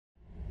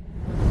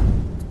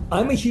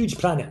I'm a huge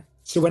planner,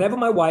 so whenever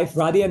my wife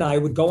Radhi and I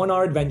would go on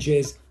our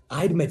adventures,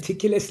 I'd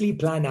meticulously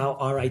plan out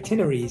our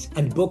itineraries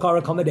and book our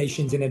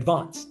accommodations in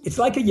advance. It's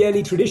like a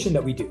yearly tradition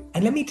that we do.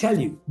 And let me tell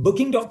you,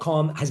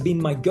 Booking.com has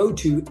been my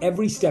go-to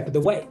every step of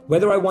the way.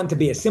 Whether I want to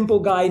be a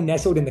simple guy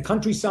nestled in the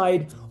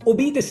countryside or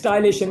be the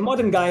stylish and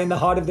modern guy in the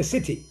heart of the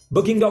city,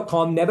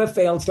 Booking.com never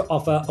fails to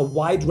offer a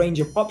wide range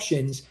of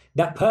options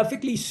that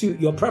perfectly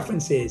suit your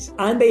preferences,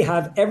 and they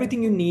have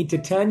everything you need to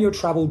turn your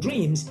travel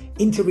dreams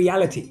into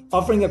reality,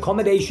 offering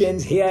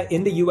accommodations here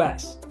in the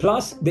US.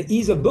 Plus, the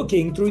ease of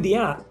booking through the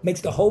app makes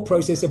the whole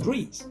process a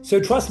breeze. So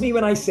trust me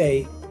when I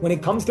say, when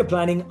it comes to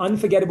planning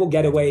unforgettable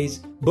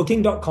getaways,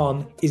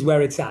 Booking.com is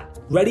where it's at.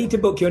 Ready to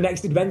book your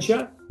next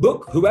adventure?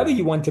 Book whoever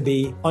you want to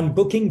be on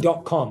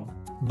Booking.com.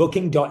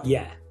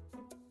 Booking.yeah.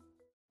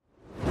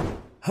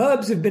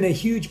 Herbs have been a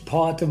huge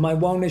part of my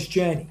wellness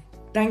journey,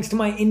 thanks to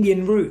my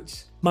Indian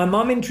roots. My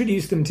mum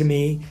introduced them to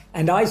me,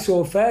 and I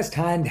saw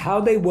firsthand how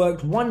they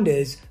worked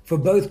wonders for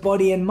both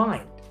body and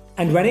mind.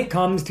 And when it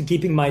comes to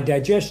keeping my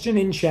digestion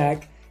in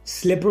check,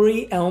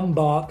 slippery elm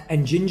bark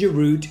and ginger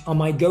root are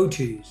my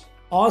go-tos.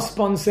 Our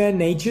sponsor,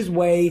 Nature's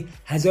Way,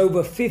 has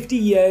over 50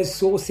 years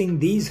sourcing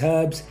these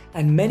herbs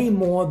and many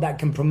more that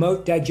can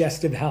promote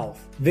digestive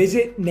health.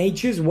 Visit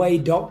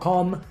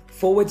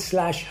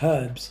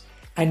naturesway.com/herbs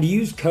and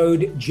use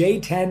code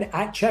J10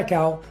 at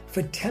checkout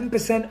for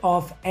 10%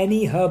 off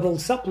any herbal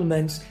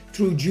supplements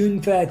through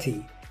June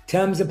 30.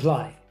 Terms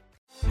apply.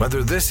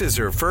 Whether this is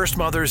her first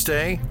Mother's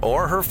Day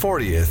or her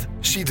 40th,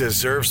 she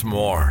deserves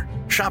more.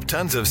 Shop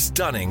tons of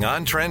stunning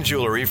on-trend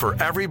jewelry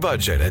for every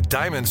budget at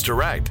Diamonds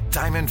Direct.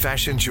 Diamond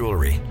fashion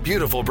jewelry,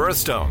 beautiful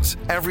birthstones,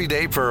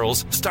 everyday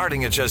pearls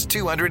starting at just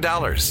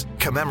 $200.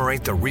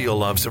 Commemorate the real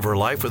loves of her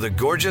life with a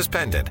gorgeous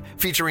pendant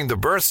featuring the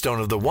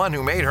birthstone of the one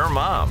who made her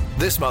mom.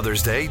 This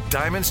Mother's Day,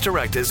 Diamonds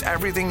Direct is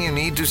everything you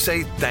need to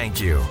say thank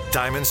you.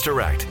 Diamonds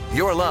Direct,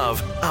 your love,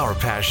 our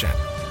passion.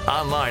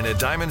 Online at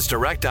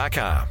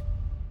diamondsdirect.com.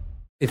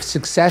 If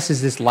success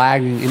is this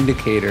lagging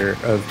indicator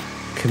of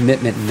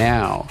commitment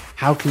now,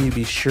 how can you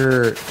be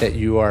sure that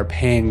you are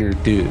paying your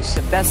dues?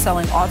 The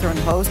best-selling author and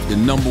host. The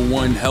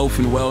 #1 health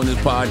and wellness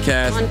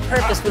podcast. On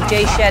Purpose with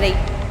Jay Shetty.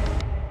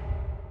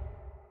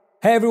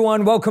 Hey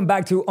everyone, welcome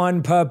back to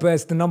On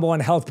Purpose, the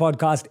 #1 health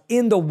podcast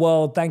in the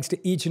world. Thanks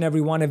to each and every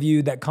one of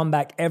you that come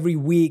back every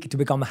week to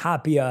become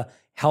happier,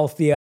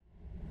 healthier.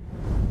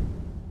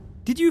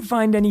 Did you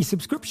find any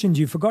subscriptions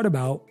you forgot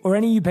about or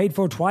any you paid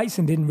for twice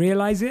and didn't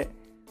realize it?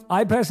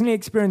 I personally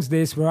experienced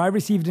this where I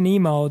received an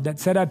email that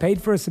said I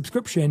paid for a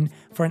subscription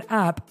for an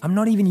app I'm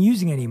not even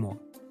using anymore.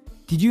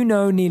 Did you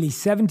know nearly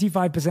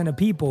 75% of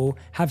people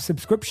have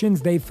subscriptions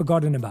they've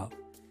forgotten about?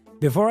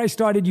 Before I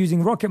started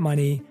using Rocket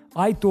Money,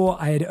 I thought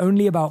I had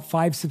only about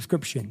 5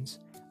 subscriptions.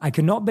 I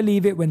could not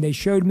believe it when they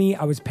showed me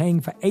I was paying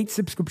for 8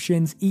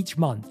 subscriptions each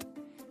month.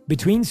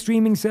 Between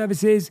streaming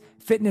services,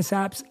 fitness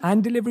apps,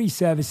 and delivery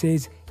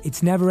services,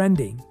 it's never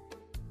ending.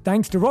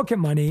 Thanks to Rocket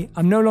Money,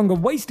 I'm no longer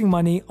wasting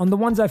money on the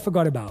ones I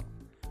forgot about.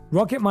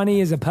 Rocket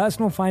Money is a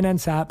personal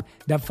finance app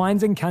that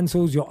finds and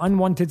cancels your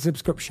unwanted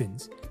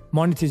subscriptions,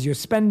 monitors your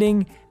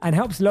spending, and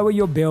helps lower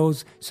your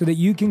bills so that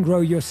you can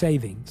grow your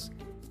savings.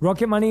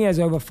 Rocket Money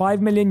has over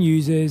 5 million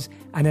users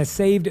and has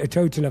saved a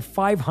total of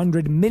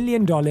 $500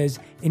 million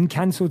in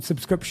canceled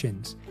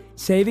subscriptions,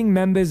 saving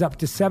members up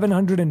to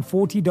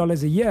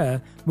 $740 a year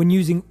when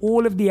using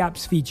all of the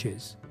app's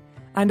features.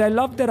 And I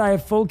love that I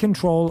have full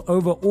control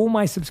over all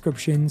my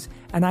subscriptions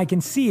and I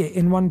can see it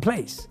in one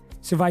place.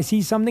 So if I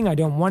see something I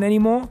don't want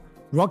anymore,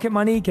 Rocket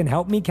Money can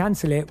help me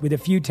cancel it with a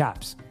few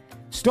taps.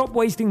 Stop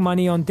wasting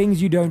money on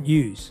things you don't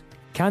use.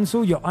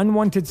 Cancel your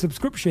unwanted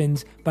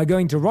subscriptions by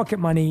going to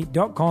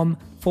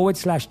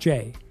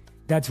rocketmoney.com/J.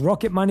 That's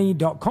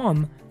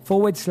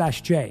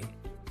rocketmoney.com/J.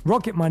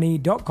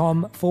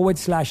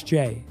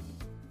 rocketmoney.com/J.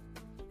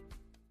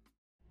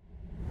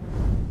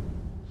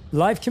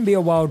 Life can be a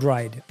wild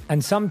ride,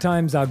 and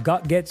sometimes our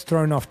gut gets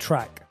thrown off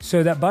track.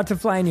 So that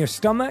butterfly in your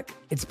stomach,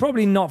 it's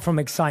probably not from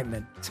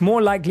excitement. It's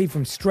more likely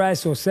from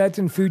stress or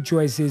certain food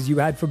choices you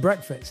had for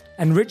breakfast.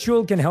 And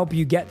Ritual can help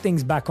you get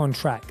things back on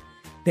track.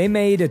 They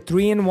made a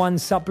 3-in-1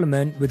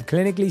 supplement with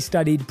clinically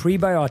studied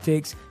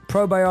prebiotics,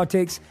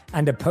 probiotics,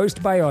 and a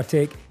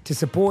postbiotic to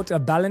support a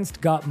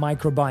balanced gut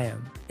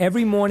microbiome.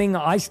 Every morning,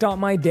 I start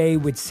my day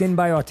with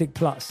Synbiotic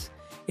Plus.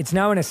 It's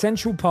now an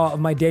essential part of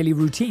my daily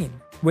routine.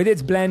 With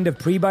its blend of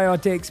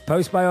prebiotics,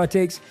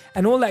 postbiotics,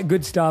 and all that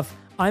good stuff,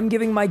 I'm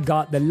giving my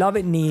gut the love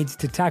it needs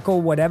to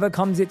tackle whatever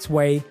comes its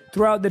way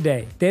throughout the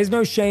day. There's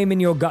no shame in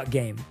your gut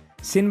game.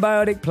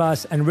 Synbiotic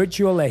Plus and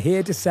Ritual are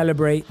here to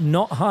celebrate,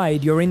 not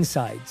hide your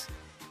insides.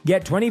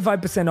 Get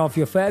 25% off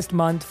your first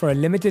month for a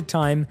limited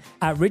time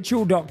at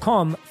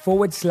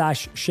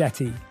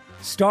ritual.com/Shetty.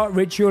 Start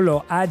Ritual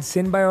or add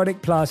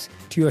Synbiotic Plus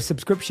to your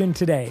subscription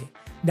today.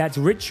 That's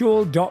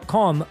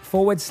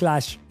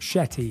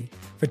ritual.com/Shetty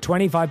for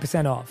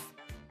 25% off.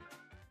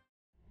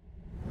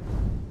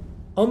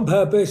 On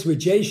Purpose with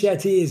Jay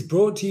Shetty is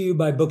brought to you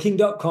by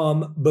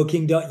Booking.com,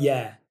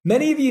 Booking.yeah.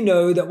 Many of you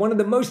know that one of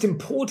the most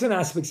important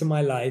aspects of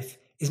my life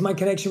is my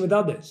connection with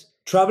others.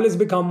 Travel has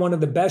become one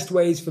of the best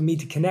ways for me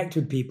to connect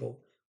with people,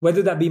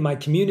 whether that be my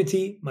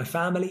community, my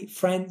family,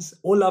 friends,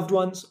 or loved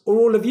ones, or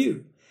all of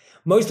you.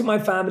 Most of my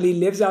family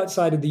lives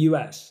outside of the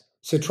US,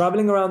 so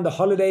traveling around the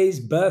holidays,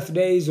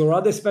 birthdays, or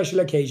other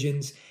special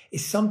occasions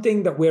is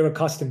something that we're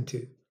accustomed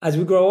to. As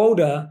we grow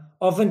older,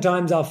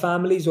 oftentimes our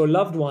families or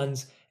loved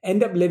ones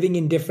end up living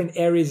in different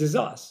areas as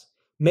us,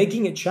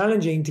 making it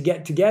challenging to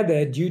get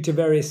together due to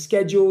various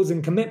schedules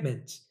and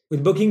commitments.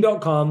 With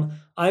Booking.com,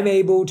 I'm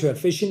able to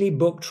efficiently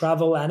book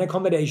travel and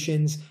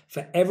accommodations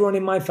for everyone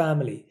in my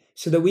family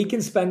so that we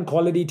can spend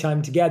quality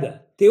time together.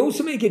 They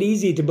also make it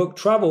easy to book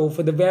travel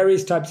for the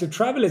various types of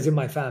travelers in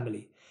my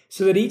family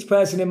so that each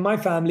person in my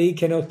family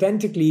can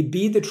authentically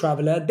be the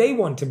traveler they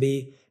want to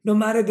be, no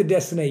matter the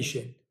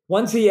destination.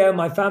 Once a year,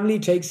 my family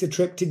takes a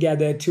trip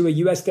together to a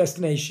US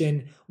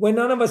destination where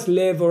none of us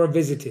live or are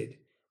visited.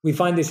 We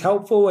find this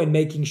helpful in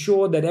making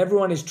sure that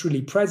everyone is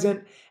truly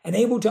present and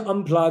able to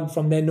unplug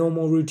from their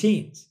normal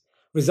routines,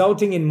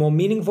 resulting in more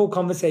meaningful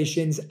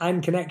conversations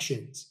and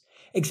connections.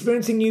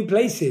 Experiencing new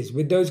places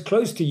with those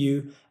close to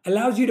you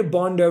allows you to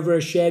bond over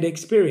a shared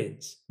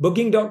experience.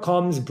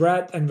 Booking.com's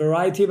breadth and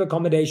variety of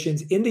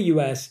accommodations in the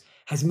US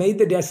has made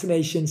the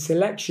destination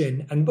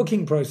selection and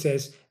booking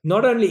process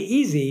not only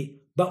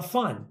easy, but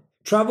fun.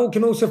 Travel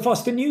can also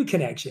foster new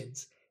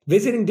connections.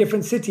 Visiting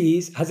different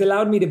cities has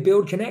allowed me to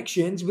build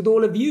connections with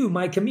all of you,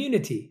 my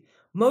community,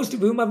 most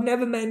of whom I've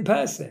never met in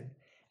person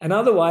and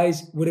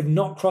otherwise would have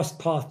not crossed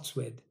paths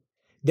with.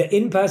 The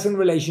in-person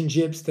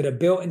relationships that are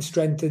built and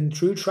strengthened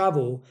through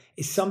travel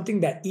is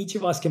something that each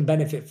of us can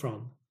benefit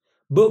from.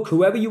 Book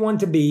whoever you want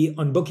to be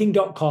on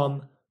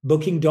Booking.com,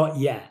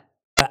 Booking.yeah.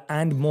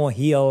 And more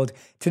healed.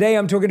 Today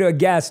I'm talking to a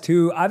guest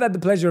who I've had the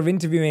pleasure of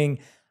interviewing.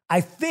 I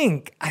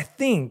think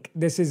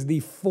this is the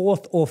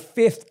 4th or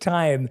 5th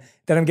time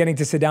that I'm getting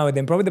to sit down with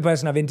him. Probably the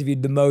person I've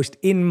interviewed the most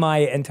in my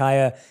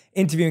entire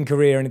interviewing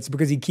career. And it's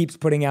because he keeps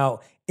putting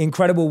out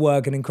incredible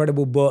work and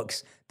incredible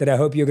books that I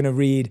hope you're going to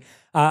read.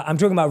 I'm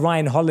talking about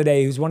Ryan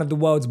Holiday, who's one of the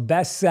world's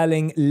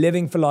best-selling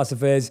living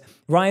philosophers.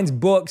 Ryan's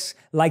books,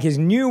 like his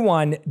new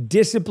one,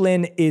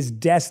 Discipline is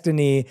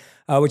Destiny,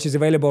 which is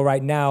available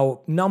right now.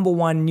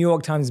 #1 New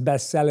York Times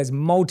bestsellers,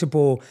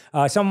 multiple.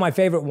 Some of my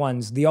favorite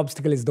ones, The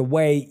Obstacle is the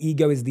Way,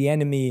 Ego is the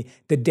Enemy,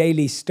 The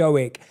Daily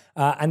Stoic.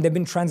 And they've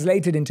been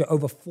translated into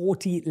over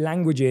 40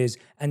 languages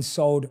and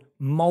sold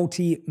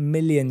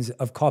multi-millions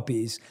of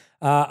copies.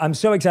 I'm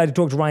so excited to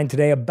talk to Ryan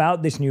today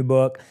about this new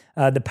book,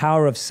 The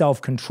Power of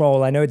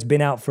Self-Control. I know it's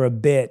been out for a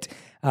bit,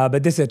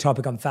 but this is a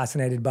topic I'm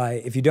fascinated by.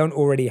 If you don't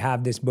already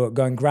have this book,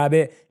 go and grab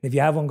it. If you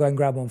have one, go and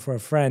grab one for a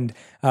friend.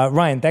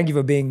 Ryan, thank you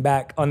for being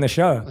back on the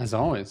show. As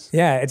always.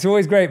 Yeah, it's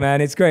always great,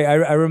 man. It's great.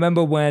 I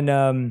remember when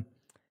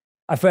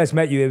I first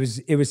met you,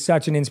 it was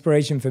such an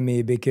inspiration for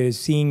me because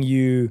seeing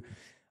you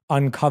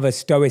uncover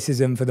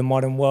Stoicism for the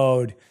modern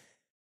world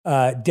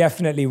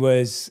definitely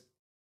was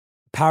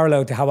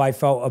parallel to how I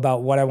felt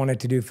about what I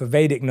wanted to do for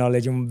Vedic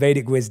knowledge and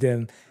Vedic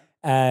wisdom.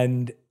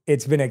 And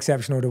it's been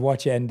exceptional to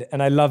watch it.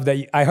 And I love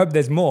that. I hope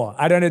there's more.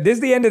 I don't know. This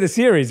is the end of the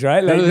series,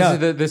 right? Like,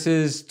 This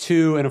is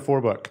 2 in a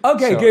 4 book.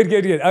 Okay, so.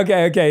 Good.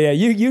 Okay. Yeah.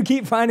 You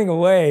keep finding a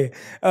way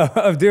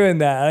of doing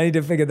that. I need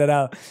to figure that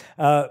out.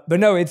 But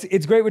no,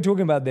 it's great we're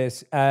talking about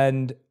this.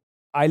 And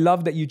I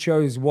love that you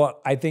chose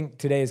what I think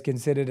today is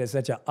considered as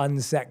such an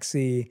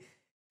unsexy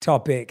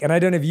topic. And I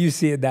don't know if you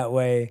see it that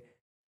way.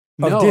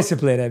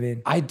 Discipline, I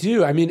mean. I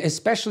do. I mean,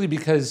 especially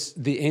because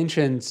the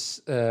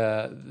ancients,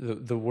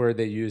 the word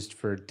they used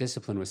for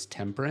discipline was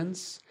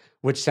temperance,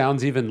 which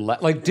sounds even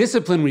like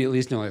discipline. We at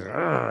least know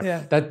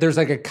that there's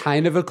like a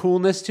kind of a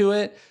coolness to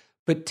it.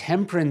 But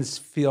temperance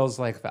feels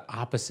like the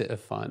opposite of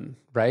fun,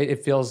 right?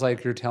 It feels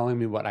like you're telling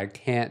me what I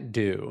can't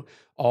do,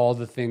 all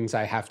the things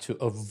I have to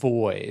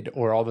avoid,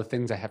 or all the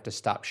things I have to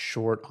stop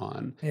short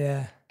on.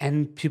 Yeah.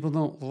 And people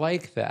don't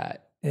like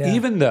that. Yeah.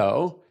 Even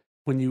though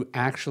when you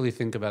actually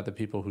think about the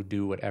people who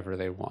do whatever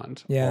they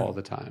want all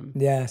the time,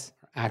 yes,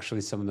 are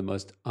actually some of the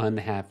most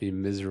unhappy,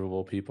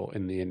 miserable people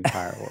in the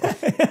entire world.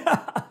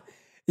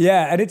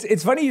 Yeah, and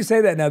it's funny you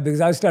say that now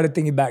because I started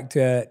thinking back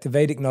to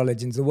Vedic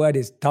knowledge, and the word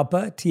is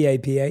tapa,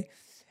 T-A-P-A,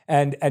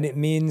 and it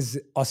means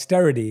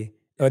austerity,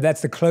 or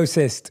that's the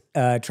closest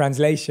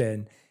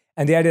translation.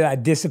 And the idea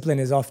that discipline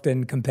is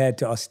often compared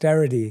to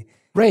austerity.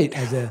 Right.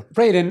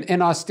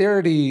 And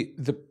austerity,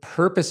 the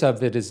purpose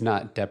of it is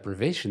not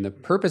deprivation. The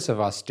purpose of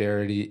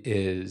austerity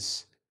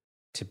is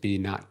to be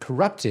not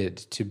corrupted,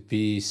 to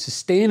be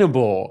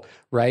sustainable,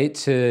 right?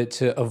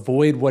 To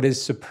avoid what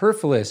is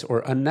superfluous or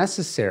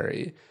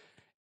unnecessary.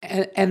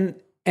 And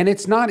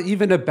it's not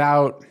even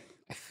about,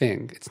 I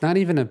think, it's not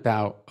even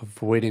about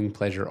avoiding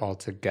pleasure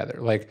altogether.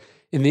 Like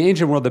in the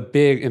ancient world,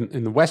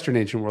 in the Western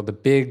ancient world, the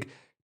big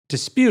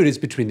dispute is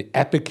between the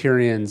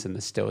Epicureans and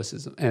the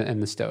Stoicism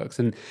and the Stoics.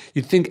 And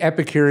you'd think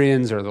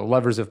Epicureans are the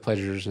lovers of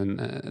pleasures and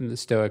the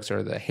Stoics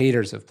are the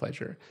haters of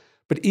pleasure.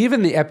 But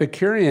even the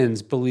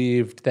Epicureans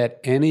believed that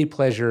any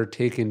pleasure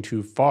taken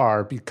too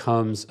far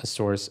becomes a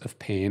source of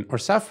pain or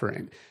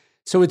suffering.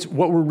 So it's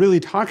what we're really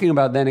talking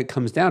about then, it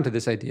comes down to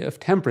this idea of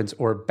temperance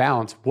or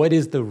balance. What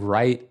is the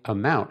right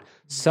amount?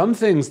 Some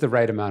things, the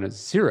right amount is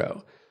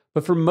 0.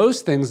 But for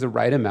most things, the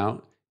right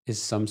amount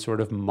is some sort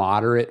of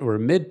moderate or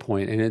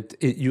midpoint. And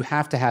you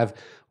have to have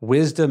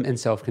wisdom and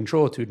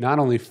self-control to not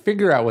only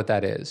figure out what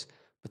that is,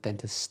 but then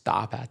to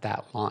stop at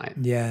that line.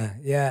 Yeah,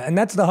 yeah. And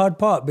that's the hard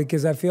part,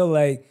 because I feel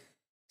like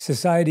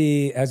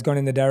society has gone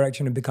in the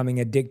direction of becoming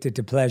addicted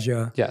to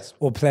pleasure, yes,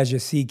 or pleasure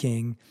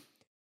seeking.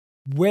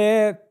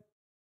 Where,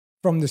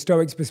 from the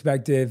Stoics'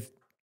 perspective,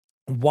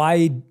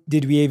 why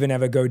did we even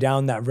ever go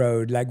down that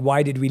road? Like,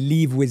 why did we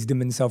leave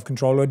wisdom and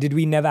self-control, or did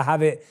we never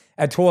have it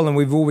at all and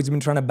we've always been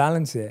trying to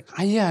balance it?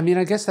 Yeah, I mean,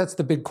 I guess that's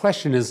the big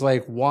question, is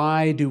like,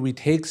 why do we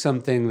take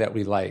something that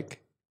we like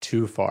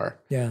too far?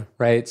 Yeah.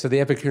 Right? So the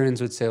Epicureans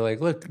would say,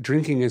 like, look,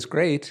 drinking is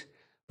great,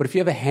 but if you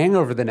have a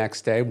hangover the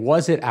next day,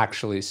 was it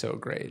actually so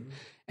great?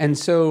 And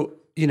so,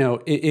 you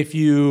know, if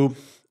you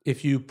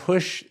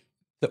push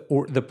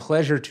the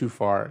pleasure too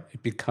far,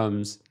 it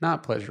becomes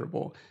not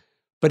pleasurable.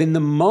 But in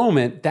the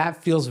moment,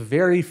 that feels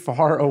very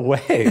far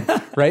away,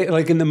 right?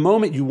 Like in the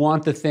moment, you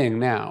want the thing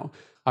now.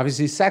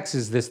 Obviously, sex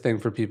is this thing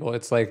for people.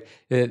 It's like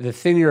the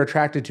thing you're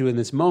attracted to in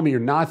this moment.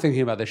 You're not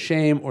thinking about the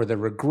shame or the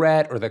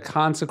regret or the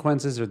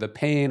consequences or the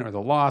pain or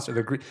the loss or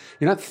the grief.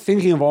 You're not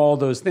thinking of all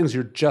those things.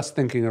 You're just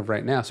thinking of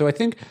right now. So I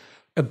think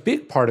a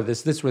big part of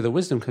this is where the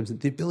wisdom comes in,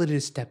 the ability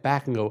to step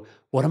back and go,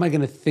 what am I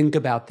going to think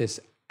about this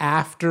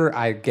after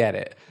I get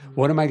it?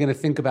 What am I going to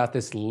think about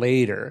this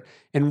later?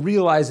 And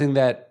realizing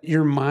that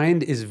your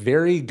mind is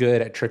very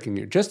good at tricking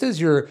you. Just as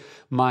your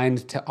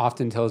mind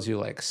often tells you,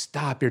 like,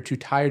 stop, you're too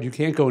tired, you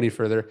can't go any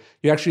further.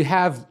 You actually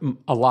have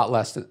a lot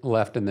less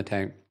left in the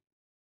tank.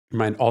 Your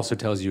mind also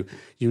tells you,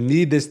 you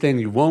need this thing,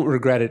 you won't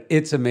regret it,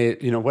 it's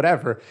amazing, you know,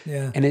 whatever.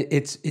 Yeah. And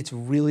it's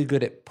really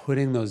good at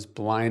putting those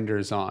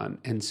blinders on.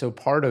 And so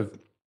part of,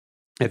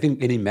 I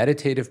think, any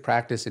meditative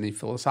practice, any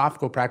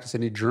philosophical practice,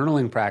 any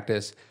journaling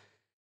practice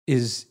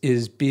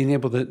is being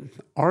able to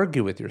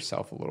argue with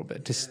yourself a little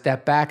bit, to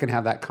step back and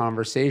have that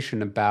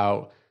conversation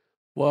about,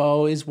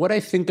 well, is what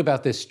I think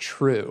about this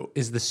true?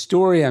 Is the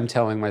story I'm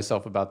telling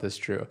myself about this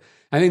true?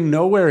 I think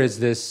nowhere is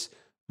this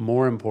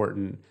more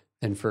important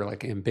than for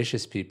like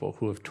ambitious people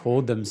who have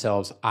told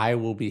themselves, I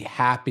will be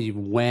happy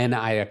when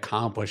I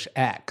accomplish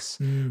X,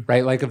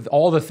 right? Like, of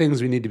all the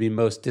things we need to be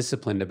most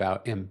disciplined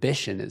about,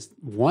 ambition is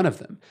one of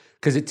them,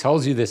 because it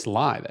tells you this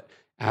lie that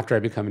after I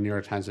become a New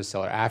York Times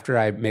bestseller, after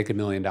I make $1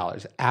 million,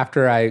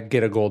 after I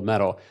get a gold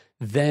medal,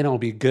 then I'll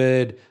be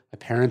good. My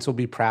parents will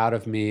be proud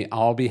of me.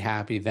 I'll be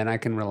happy. Then I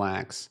can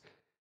relax.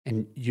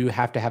 And you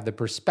have to have the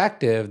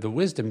perspective, the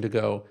wisdom to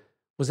go,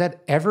 was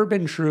that ever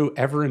been true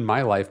ever in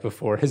my life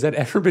before? Has that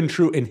ever been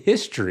true in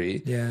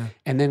history? Yeah.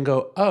 And then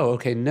go, oh,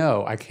 okay,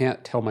 no, I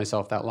can't tell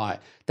myself that lie.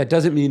 That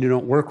doesn't mean you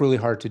don't work really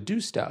hard to do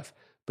stuff,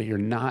 but you're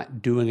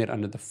not doing it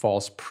under the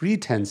false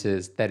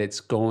pretenses that it's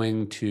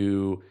going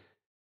to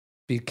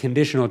be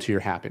conditional to your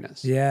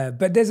happiness. Yeah,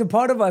 but there's a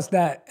part of us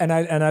that, and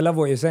I love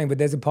what you're saying, but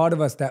there's a part of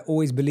us that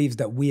always believes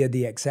that we are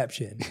the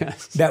exception.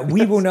 Yes. That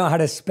we will know how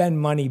to spend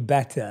money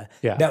better.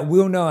 Yeah. That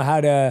we'll know how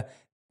to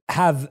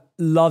have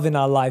love in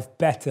our life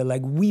better.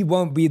 Like, we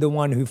won't be the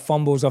one who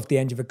fumbles off the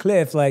edge of a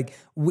cliff. Like,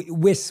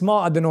 we're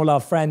smarter than all our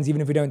friends, even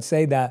if we don't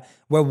say that.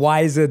 We're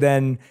wiser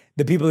than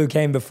the people who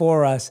came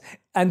before us.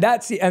 And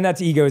that's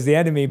ego is the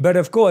enemy. But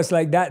of course,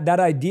 like that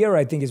idea,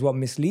 I think, is what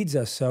misleads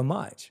us so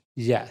much.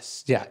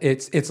 Yes. Yeah.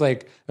 It's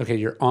like, okay,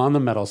 you're on the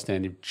medal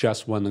stand, you've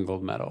just won the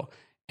gold medal,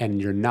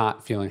 and you're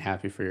not feeling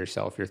happy for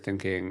yourself. You're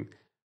thinking,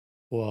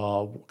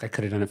 well, I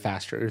could have done it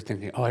faster. You're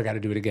thinking, oh, I got to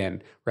do it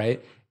again,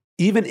 right?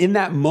 Even in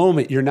that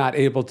moment, you're not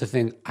able to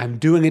think, I'm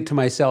doing it to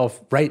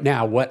myself right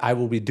now, what I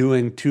will be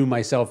doing to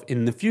myself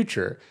in the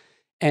future.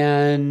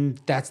 And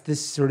that's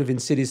this sort of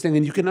insidious thing.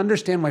 And you can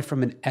understand why,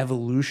 from an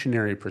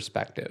evolutionary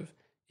perspective,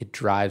 it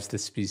drives the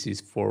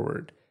species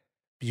forward.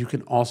 But you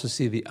can also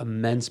see the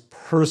immense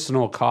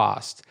personal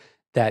cost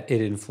that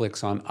it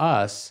inflicts on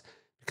us,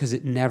 because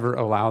it never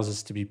allows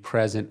us to be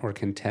present or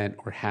content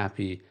or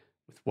happy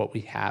with what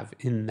we have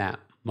in that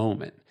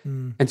moment.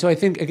 And so I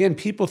think, again,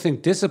 people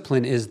think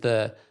discipline is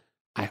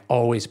I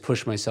always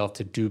push myself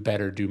to do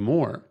better, do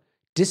more.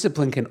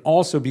 Discipline can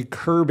also be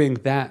curbing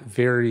that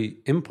very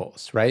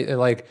impulse, right?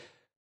 Like,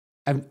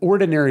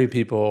 ordinary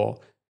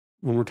people,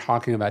 when we're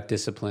talking about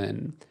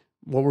discipline,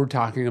 what we're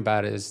talking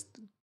about is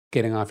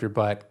getting off your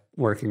butt,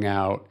 working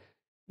out,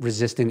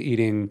 resisting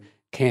eating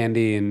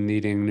candy and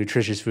eating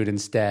nutritious food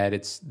instead.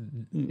 It's,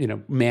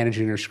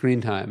 managing your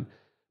screen time.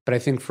 But I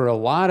think for a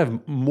lot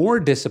of more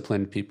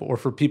disciplined people, or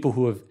for people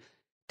who have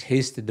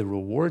tasted the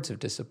rewards of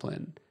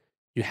discipline,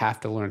 you have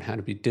to learn how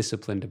to be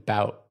disciplined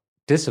about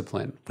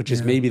discipline, which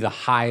is maybe the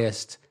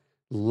highest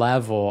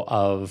level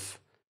of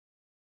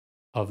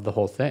the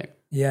whole thing.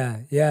 Yeah,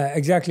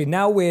 exactly.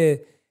 Now we've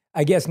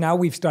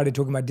started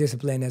talking about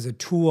discipline as a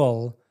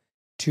tool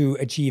to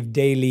achieve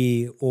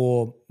daily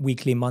or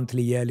weekly,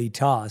 monthly, yearly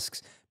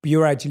tasks. But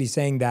you're actually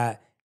saying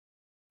that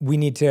we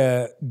need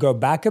to go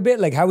back a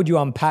bit. Like, how would you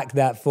unpack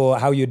that for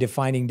how you're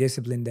defining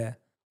discipline there?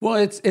 Well,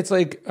 it's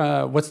like,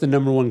 what's the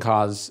number one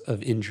cause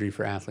of injury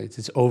for athletes?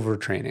 It's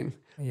overtraining,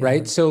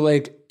 right? So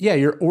like, yeah,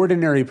 you're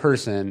ordinary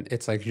person.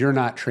 It's like, you're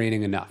not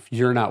training enough.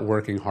 You're not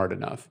working hard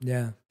enough.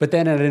 Yeah. But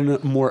then at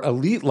a more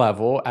elite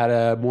level, at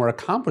a more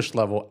accomplished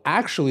level,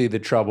 actually the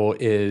trouble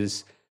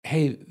is,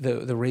 hey,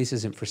 the race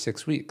isn't for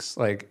 6 weeks.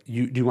 Like,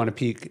 do you want to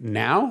peak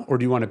now, or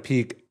do you want to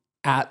peak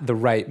at the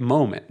right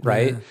moment,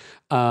 right?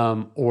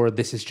 Or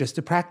this is just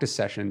a practice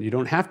session. You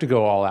don't have to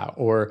go all out.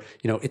 Or,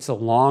 it's a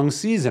long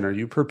season. Are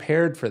you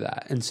prepared for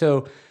that? And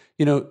so,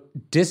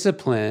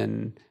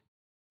 discipline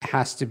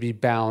has to be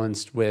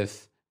balanced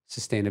with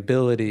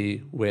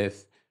sustainability,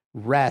 with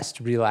rest,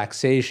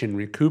 relaxation,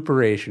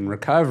 recuperation,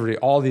 recovery,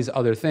 all these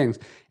other things.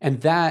 And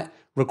that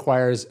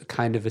requires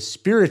kind of a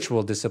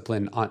spiritual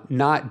discipline on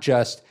not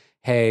just,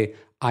 hey,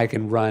 I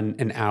can run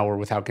an hour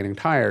without getting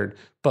tired,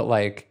 but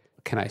like,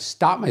 can I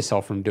stop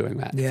myself from doing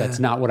that? Yeah. That's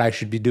not what I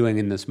should be doing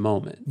in this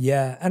moment.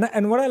 Yeah.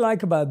 And what I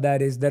like about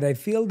that is that I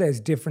feel there's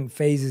different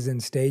phases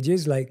and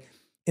stages. Like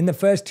in the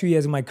first 2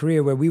 years of my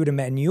career where we would have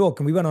met in New York,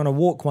 and we went on a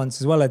walk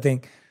once as well, I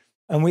think.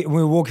 And we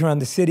were walking around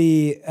the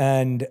city,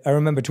 and I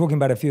remember talking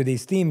about a few of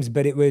these themes,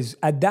 but it was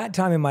at that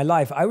time in my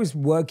life, I was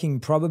working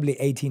probably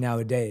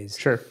 18-hour days.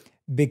 Sure.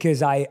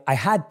 Because I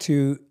had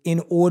to,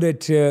 in order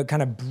to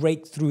kind of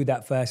break through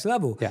that first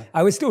level. Yeah.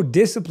 I was still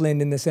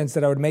disciplined in the sense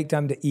that I would make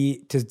time to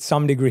eat to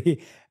some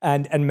degree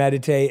and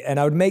meditate, and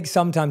I would make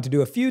some time to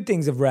do a few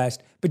things of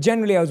rest, but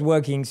generally I was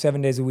working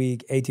 7 days a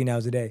week, 18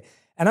 hours a day.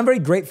 And I'm very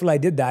grateful I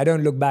did that. I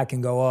don't look back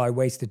and go, oh, I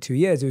wasted 2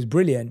 years. It was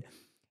brilliant.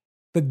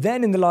 But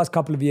then in the last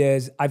couple of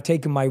years, I've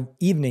taken my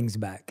evenings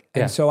back.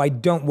 And so I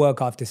don't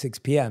work after 6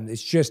 p.m.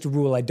 It's just a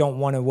rule. I don't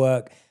want to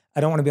work.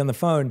 I don't want to be on the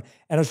phone.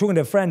 And I was talking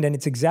to a friend, and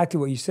it's exactly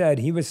what you said.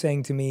 He was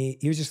saying to me,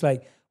 he was just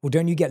like, well,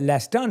 don't you get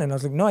less done? And I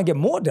was like, no, I get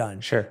more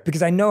done. Sure.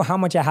 Because I know how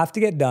much I have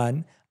to get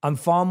done. I'm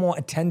far more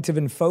attentive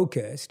and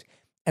focused.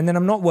 And then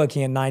I'm not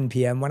working at 9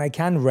 p.m. when I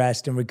can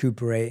rest and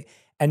recuperate.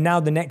 And now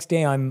the next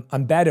day I'm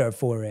better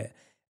for it.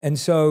 And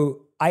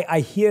so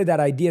I hear that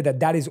idea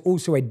that is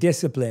also a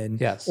discipline.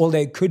 Yes. Although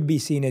it could be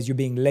seen as you're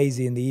being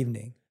lazy in the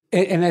evening.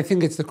 And I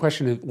think it's the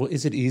question of, well,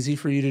 is it easy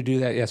for you to do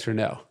that? Yes or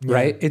no,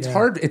 right? It's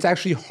hard. It's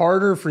actually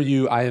harder for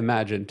you, I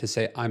imagine, to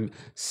say, I'm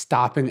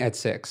stopping at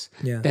 6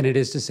 than it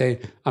is to say,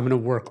 I'm going to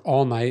work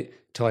all night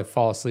till I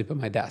fall asleep at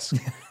my desk,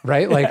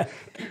 right? Like,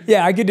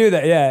 yeah, I could do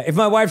that. Yeah. If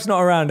my wife's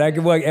not around, I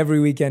could work every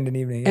weekend and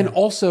evening. Yeah. And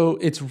also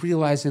it's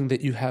realizing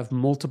that you have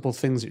multiple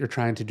things that you're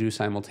trying to do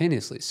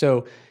simultaneously.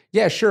 So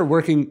yeah, sure,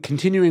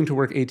 continuing to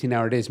work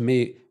 18-hour days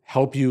may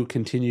help you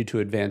continue to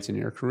advance in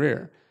your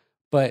career.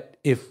 But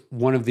if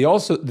one of the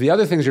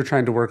other things you're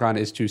trying to work on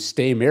is to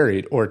stay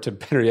married, or to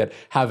better yet,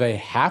 have a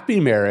happy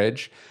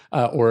marriage,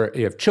 or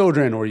you have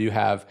children, or you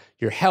have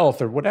your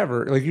health, or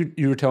whatever. Like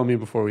you were telling me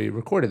before we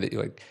recorded that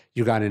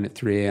you got in at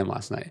 3 a.m.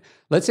 last night.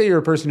 Let's say you're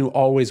a person who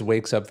always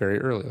wakes up very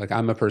early. Like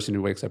I'm a person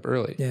who wakes up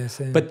early. Yeah,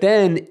 same. But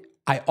then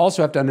I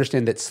also have to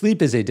understand that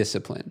sleep is a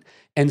discipline.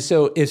 And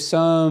so if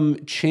some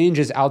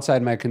changes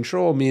outside my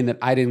control mean that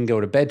I didn't go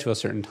to bed to a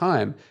certain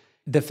time,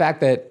 the fact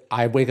that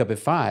I wake up at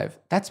 5,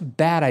 that's a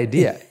bad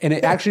idea. And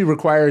it actually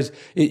requires,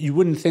 you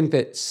wouldn't think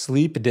that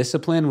sleep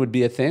discipline would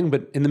be a thing,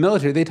 but in the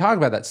military, they talk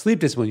about that. Sleep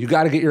discipline, you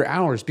got to get your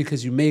hours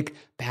because you make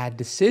bad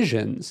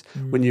decisions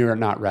when you're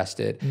not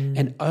rested.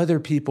 And other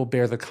people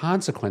bear the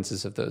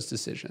consequences of those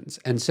decisions.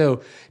 And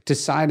so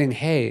deciding,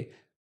 hey,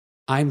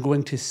 I'm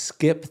going to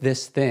skip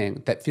this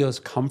thing that feels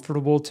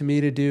comfortable to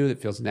me to do,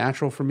 that feels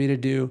natural for me to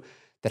do,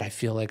 that I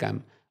feel like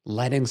I'm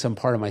letting some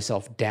part of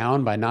myself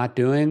down by not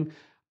doing.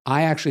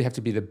 I actually have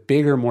to be the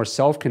bigger, more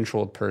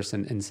self-controlled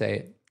person and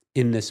say,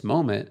 in this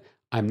moment,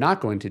 I'm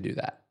not going to do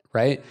that,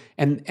 right?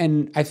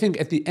 And I think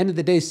at the end of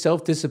the day,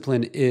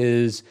 self-discipline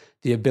is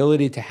the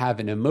ability to have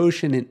an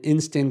emotion, an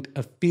instinct,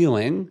 a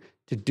feeling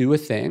to do a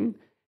thing,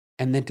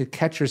 and then to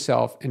catch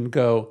yourself and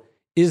go,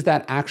 is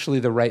that actually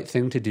the right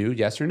thing to do,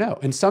 yes or no?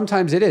 And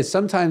sometimes it is.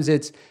 Sometimes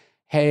it's,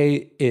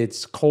 hey,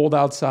 it's cold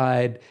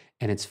outside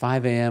and it's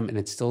 5 a.m. and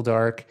it's still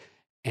dark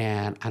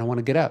and I don't want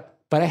to get up.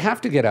 But I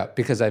have to get up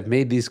because I've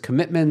made these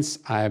commitments,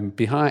 I'm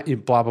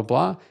behind, blah, blah,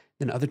 blah.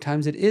 Then other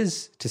times it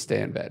is to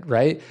stay in bed,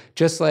 right?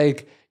 Just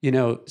like,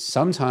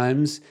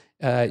 sometimes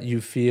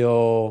you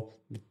feel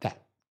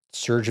that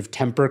surge of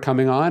temper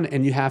coming on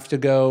and you have to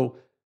go,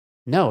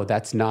 no,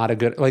 that's not a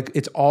good, like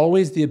it's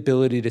always the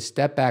ability to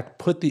step back,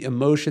 put the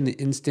emotion, the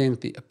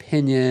instinct, the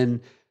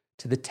opinion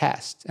to the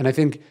test. And I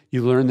think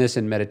you learn this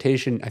in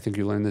meditation. I think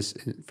you learn this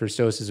for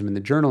Stoicism in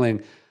the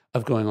journaling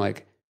of going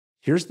like,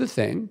 here's the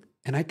thing.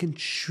 And I can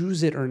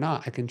choose it or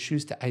not. I can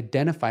choose to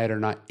identify it or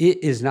not.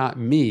 It is not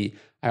me.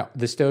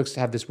 The Stoics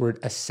have this word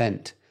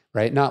assent,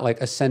 right? Not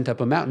like ascent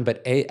up a mountain,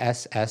 but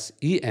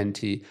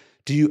A-S-S-E-N-T.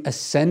 Do you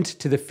assent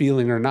to the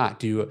feeling or not?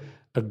 Do you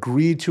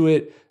agree to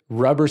it,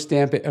 rubber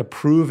stamp it,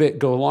 approve it,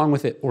 go along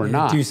with it or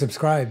not? Do you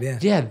subscribe? Yeah.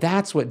 Yeah,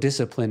 that's what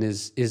discipline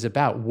is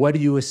about. What do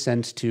you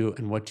assent to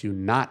and what do you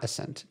not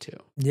assent to?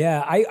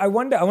 Yeah, I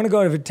wonder, I want to go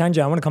over a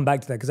tangent. I want to come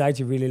back to that because I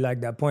actually really like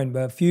that point.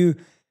 But a few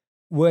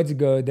words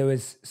ago, there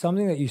was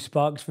something that you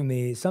sparked for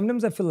me.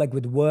 Sometimes I feel like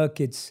with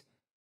work, it's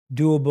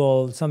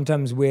doable.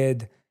 Sometimes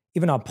with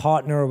even our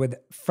partner or with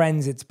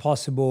friends, it's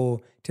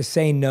possible to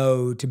say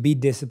no, to be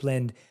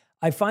disciplined.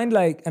 I find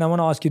like, and I want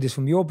to ask you this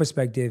from your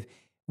perspective,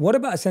 what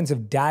about a sense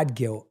of dad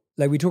guilt?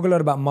 Like we talk a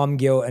lot about mom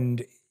guilt,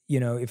 and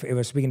if I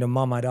was speaking to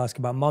mom, I'd ask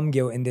about mom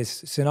guilt in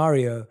this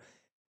scenario.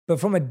 But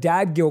from a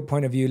dad guilt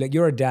point of view, like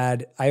you're a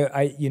dad,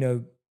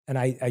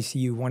 I see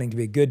you wanting to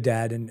be a good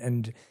dad,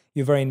 and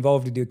you're very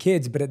involved with your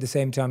kids, but at the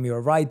same time, you're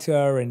a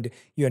writer and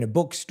you're in a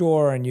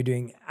bookstore and you're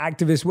doing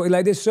activist work.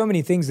 Like there's so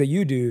many things that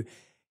you do.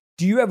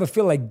 Do you ever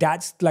feel like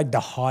that's like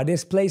the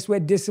hardest place where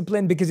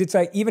discipline? Because it's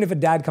like, even if a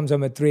dad comes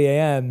home at 3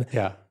 a.m.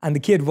 and the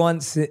kid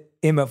wants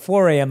him at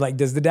 4 a.m., like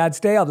does the dad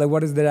stay up? Like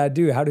what does the dad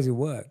do? How does it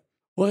work?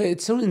 Well,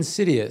 it's so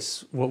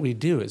insidious. What we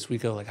do is we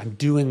go like, I'm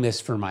doing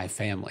this for my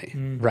family,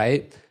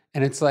 right?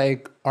 And it's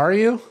like, are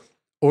you?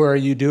 Or are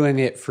you doing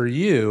it for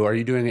you? Are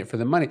you doing it for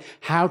the money?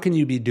 How can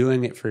you be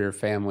doing it for your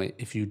family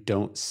if you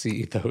don't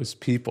see those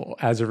people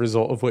as a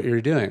result of what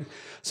you're doing?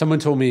 Someone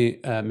told me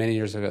many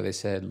years ago, they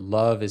said,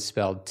 love is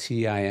spelled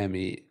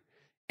T-I-M-E.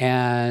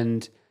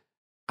 And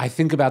I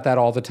think about that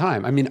all the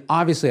time. I mean,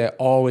 obviously, I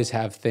always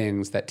have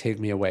things that take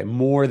me away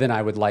more than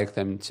I would like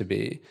them to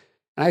be.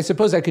 And I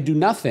suppose I could do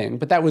nothing,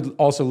 but that would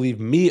also leave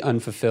me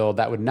unfulfilled.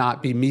 That would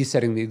not be me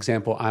setting the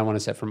example I want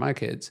to set for my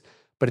kids.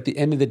 But at the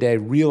end of the day,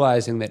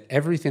 realizing that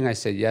everything I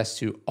say yes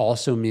to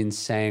also means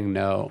saying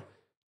no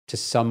to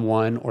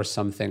someone or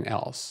something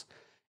else.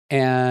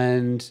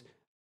 And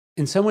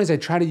in some ways, I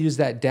try to use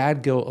that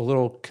dad guilt a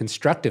little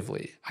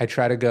constructively. I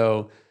try to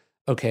go,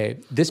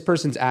 okay, this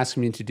person's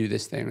asking me to do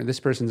this thing, or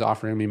this person's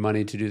offering me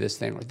money to do this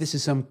thing, or this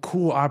is some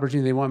cool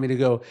opportunity. They want me to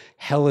go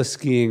heli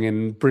skiing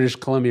in British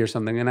Columbia or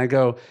something. And I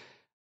go,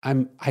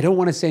 I don't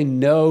want to say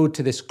no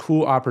to this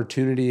cool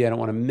opportunity. I don't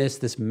want to miss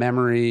this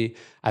memory.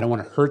 I don't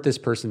want to hurt this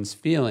person's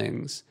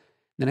feelings.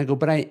 Then I go,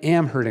 but I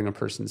am hurting a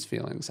person's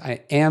feelings.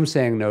 I am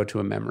saying no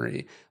to a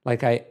memory.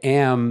 Like I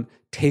am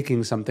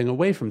taking something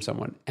away from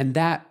someone. And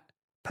that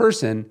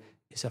person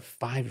is a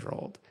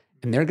 5-year-old,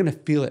 and they're going to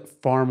feel it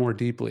far more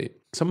deeply.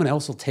 Someone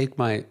else will take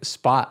my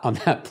spot on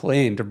that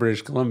plane to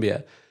British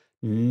Columbia.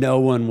 No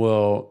one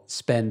will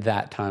spend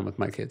that time with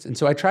my kids. And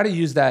so I try to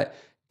use that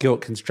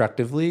guilt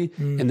constructively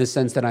in the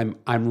sense that I'm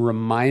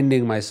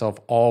reminding myself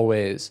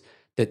always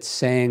that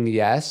saying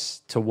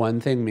yes to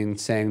one thing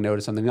means saying no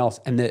to something else,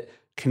 and that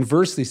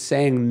conversely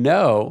saying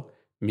no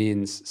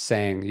means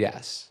saying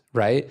yes,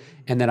 right?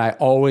 And that I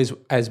always,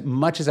 as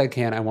much as I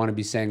can, I want to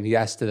be saying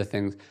yes to the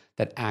things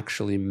that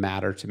actually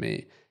matter to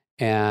me,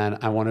 and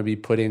I want to be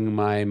putting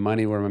my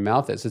money where my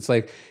mouth is. It's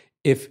like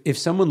if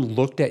someone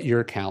looked at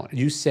your calendar,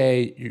 you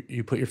say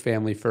you put your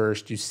family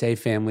first, you say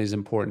family is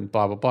important,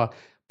 blah blah blah.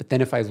 But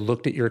then if I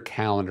looked at your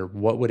calendar,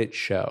 what would it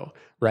show,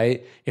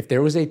 right? If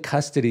there was a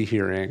custody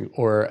hearing,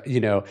 or,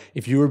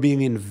 if you were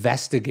being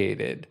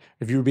investigated,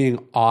 if you were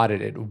being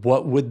audited,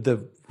 what would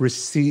the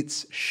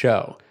receipts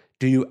show?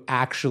 Do you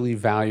actually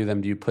value them?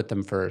 Do you put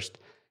them first?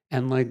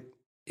 And like,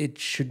 it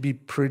should be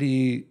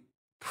pretty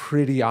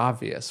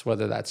obvious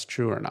whether that's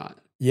true or not.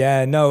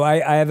 Yeah, no, I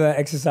have an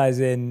exercise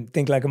in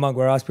Think Like a Monk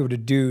where I ask people to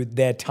do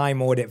their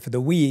time audit for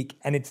the week.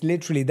 And it's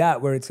literally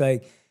that, where it's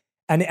like,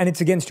 and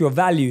it's against your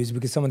values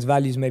because someone's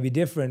values may be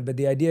different. But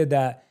the idea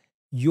that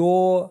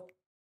your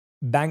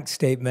bank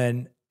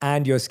statement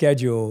and your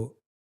schedule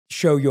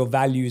show your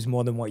values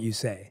more than what you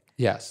say.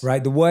 Yes.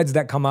 Right? The words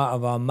that come out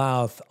of our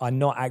mouth are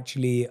not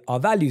actually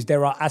our values.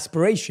 They're our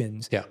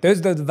aspirations. Yeah.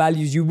 Those are the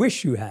values you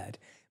wish you had.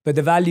 But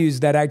the values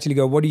that actually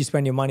go, what do you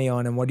spend your money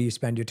on and what do you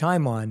spend your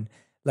time on?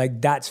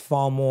 Like that's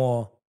far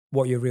more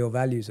what your real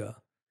values are.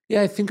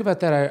 Yeah, I think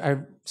about that. I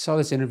saw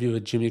this interview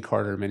with Jimmy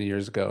Carter many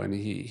years ago, and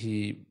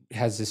he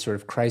has this sort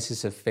of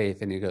crisis of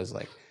faith, and he goes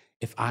like,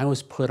 if I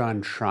was put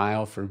on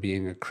trial for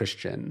being a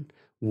Christian,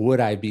 would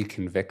I be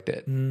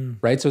convicted?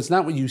 Right? So it's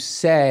not what you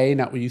say,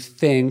 not what you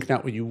think,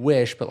 not what you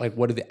wish, but like,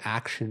 what do the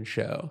actions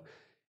show?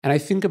 And I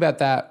think about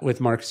that with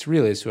Marcus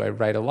Aurelius, who I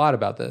write a lot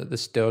about, the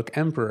Stoic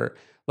emperor.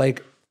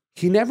 Like,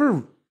 he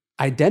never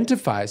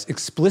identifies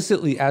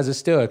explicitly as a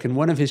Stoic. And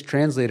one of his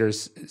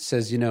translators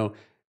says,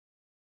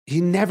 he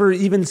never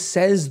even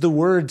says the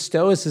word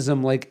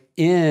Stoicism like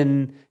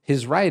in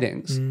his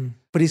writings,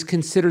 but he's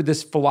considered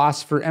this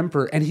philosopher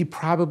emperor, and he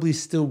probably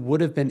still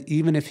would have been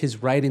even if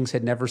his writings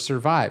had never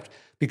survived,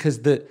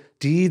 because the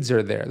deeds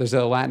are there. There's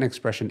a Latin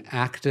expression,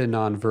 acta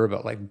non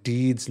verba, like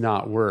deeds,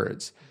 not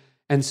words.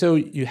 And so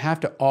you have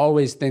to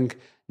always think,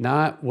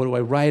 not what do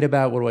I write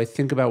about, what do I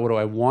think about, what do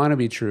I want to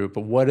be true,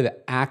 but what do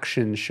the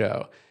actions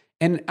show?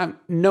 And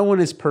no one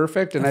is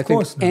perfect, and I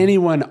think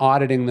anyone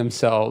auditing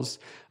themselves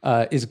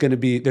there's going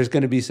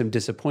to be some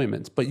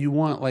disappointments, but you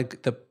want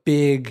like the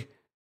big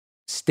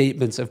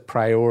statements of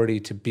priority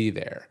to be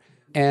there.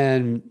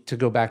 And to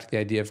go back to the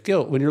idea of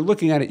guilt, when you're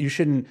looking at it, you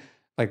shouldn't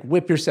like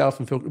whip yourself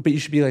and feel, but you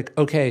should be like,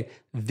 okay,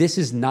 this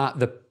is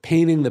not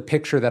painting the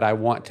picture that I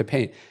want to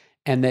paint.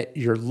 And that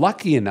you're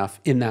lucky enough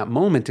in that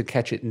moment to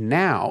catch it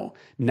now,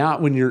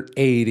 not when you're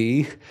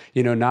 80,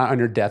 not on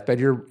your deathbed.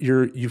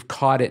 You've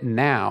caught it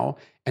now.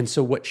 And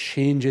so what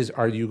changes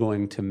are you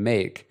going to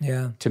make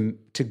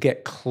to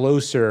get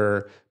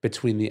closer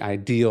between the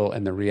ideal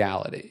and the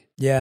reality?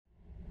 Yeah.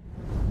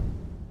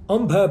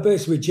 On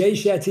Purpose with Jay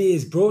Shetty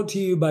is brought to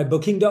you by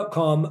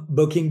Booking.com,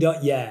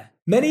 Booking.yeah.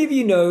 Many of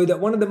you know that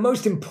one of the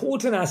most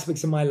important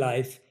aspects of my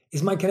life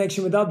is my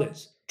connection with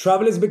others.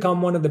 Travel has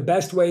become one of the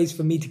best ways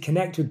for me to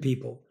connect with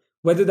people,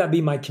 whether that be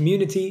my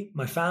community,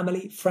 my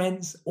family,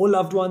 friends, or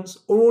loved ones,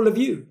 or all of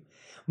you.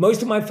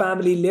 Most of my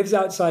family lives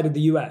outside of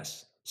the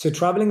US, so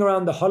traveling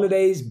around the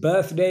holidays,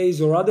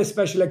 birthdays, or other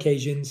special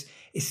occasions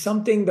is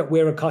something that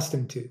we're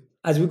accustomed to.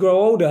 As we grow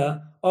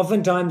older,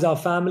 oftentimes our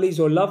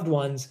families or loved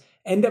ones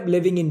end up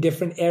living in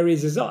different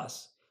areas as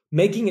us,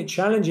 making it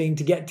challenging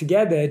to get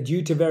together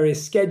due to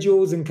various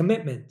schedules and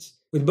commitments.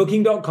 With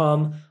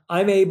Booking.com,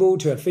 I'm able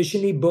to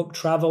efficiently book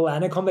travel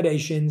and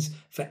accommodations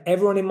for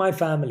everyone in my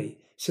family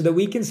so that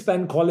we can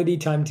spend quality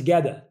time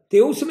together.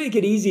 They also make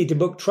it easy to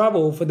book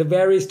travel for the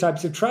various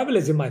types of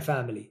travelers in my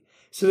family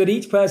so that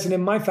each person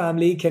in my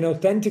family can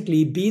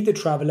authentically be the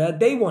traveler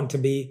they want to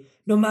be,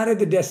 no matter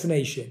the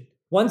destination.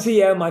 Once a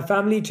year, my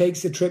family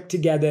takes a trip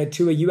together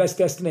to a US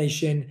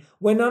destination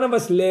where none of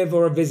us live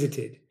or are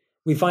visited.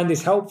 We find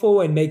this helpful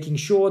in making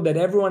sure that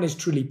everyone is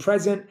truly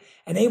present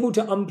and able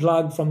to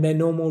unplug from their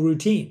normal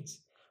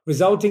routines,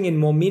 resulting in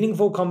more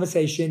meaningful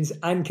conversations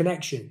and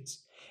connections.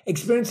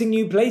 Experiencing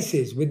new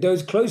places with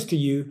those close to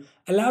you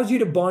allows you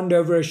to bond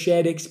over a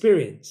shared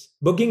experience.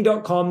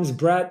 Booking.com's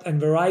breadth and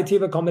variety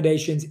of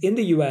accommodations in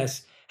the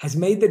US has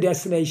made the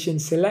destination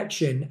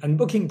selection and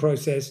booking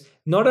process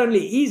not only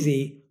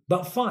easy,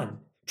 but fun.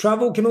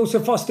 Travel can also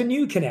foster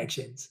new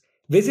connections.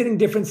 Visiting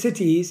different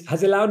cities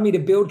has allowed me to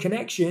build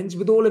connections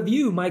with all of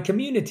you, my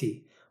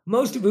community,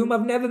 most of whom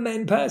I've never met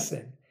in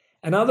person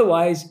and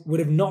otherwise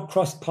would have not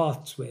crossed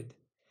paths with.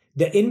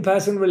 The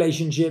in-person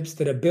relationships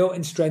that are built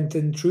and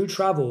strengthened through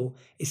travel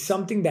is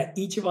something that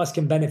each of us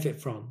can benefit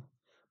from.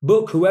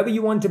 Book whoever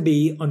you want to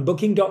be on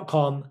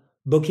Booking.com,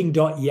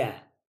 Booking.yeah.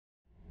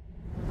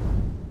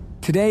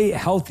 Today,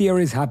 healthier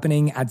is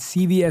happening at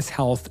CVS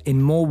Health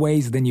in more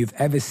ways than you've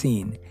ever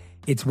seen.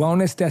 It's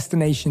wellness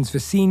destinations for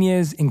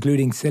seniors,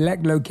 including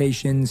select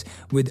locations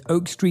with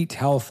Oak Street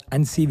Health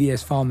and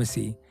CVS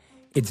Pharmacy.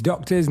 It's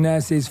doctors,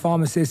 nurses,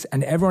 pharmacists,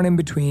 and everyone in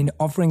between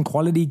offering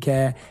quality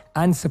care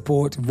and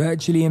support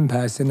virtually in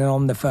person and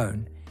on the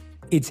phone.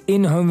 It's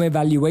in-home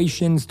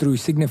evaluations through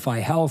Signify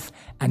Health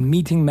and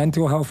meeting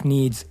mental health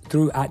needs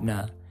through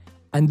Aetna.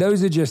 And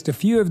those are just a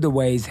few of the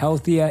ways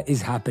healthier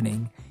is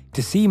happening.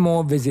 To see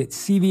more, visit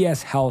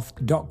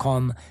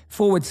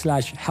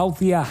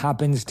cvshealth.com/healthier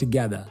happens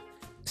together.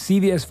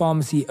 CVS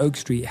Pharmacy, Oak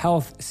Street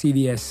Health,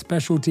 CVS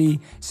Specialty,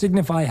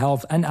 Signify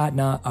Health, and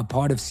Aetna are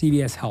part of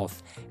CVS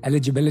Health.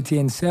 Eligibility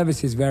and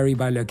services vary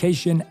by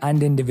location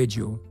and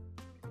individual.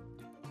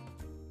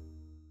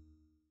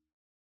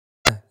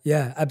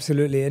 Yeah,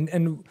 absolutely.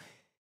 And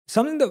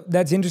something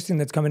that's interesting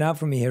that's coming out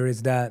from me here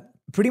is that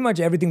pretty much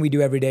everything we do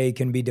every day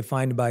can be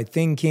defined by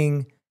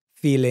thinking,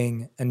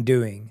 feeling, and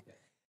doing.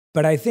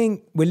 But I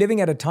think we're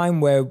living at a time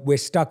where we're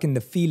stuck in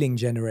the feeling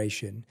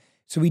generation.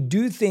 So we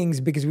do things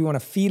because we want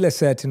to feel a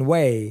certain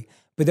way,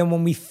 but then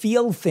when we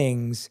feel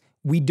things,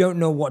 we don't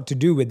know what to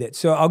do with it.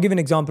 So I'll give an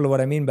example of what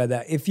I mean by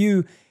that. If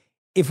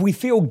we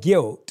feel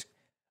guilt,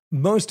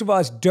 most of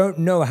us don't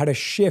know how to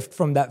shift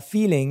from that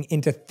feeling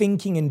into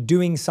thinking and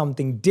doing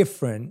something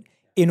different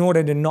in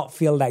order to not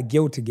feel that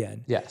guilt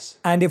again. Yes.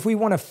 And if we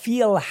want to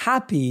feel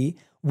happy,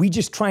 we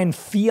just try and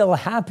feel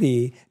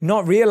happy,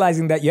 not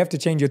realizing that you have to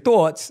change your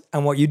thoughts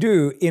and what you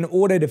do in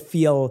order to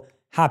feel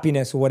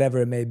happiness or whatever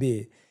it may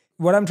be.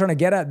 What I'm trying to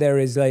get at there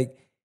is like,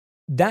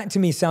 that to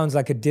me sounds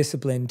like a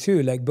discipline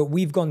too. But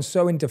we've gone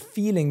so into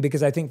feeling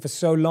because I think for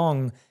so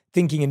long,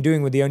 thinking and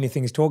doing were the only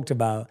things talked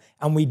about,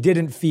 and we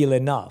didn't feel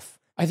enough.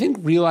 I think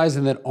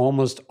realizing that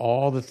almost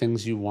all the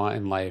things you want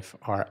in life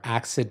are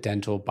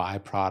accidental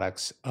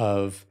byproducts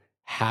of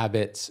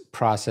habits,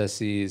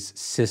 processes,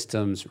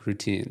 systems,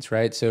 routines,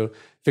 right? So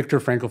Viktor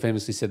Frankl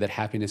famously said that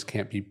happiness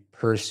can't be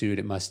pursued,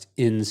 it must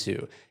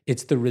ensue.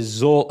 It's the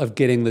result of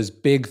getting those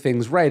big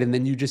things right. And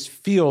then you just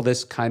feel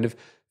this kind of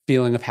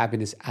feeling of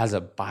happiness as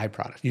a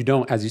byproduct. You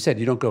don't, as you said,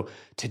 you don't go,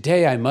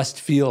 today I must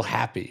feel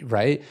happy,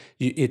 right?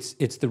 It's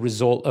the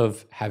result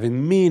of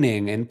having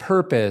meaning and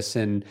purpose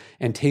and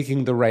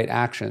taking the right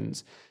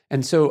actions.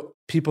 And so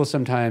people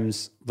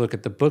sometimes look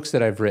at the books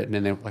that I've written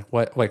and they're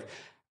like,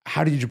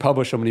 how did you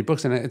publish so many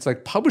books? And it's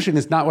like, publishing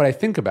is not what I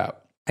think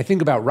about. I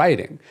think about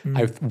writing.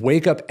 I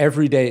wake up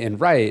every day and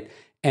write,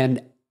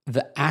 and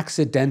the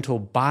accidental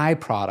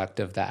byproduct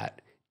of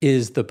that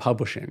is the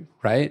publishing,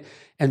 right?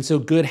 And so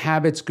good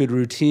habits, good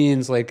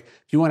routines, like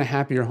if you want a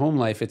happier home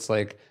life, it's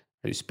like,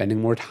 are you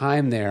spending more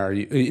time there? Are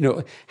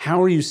you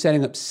how are you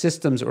setting up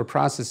systems or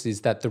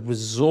processes that the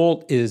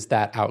result is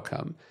that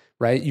outcome,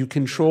 right? You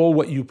control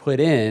what you put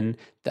in,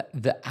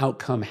 the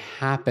outcome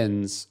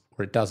happens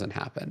or it doesn't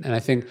happen. And I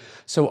think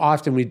so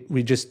often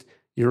we just,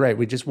 you're right,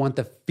 we just want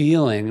the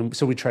feeling. And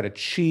so we try to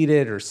cheat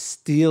it or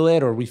steal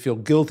it, or we feel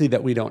guilty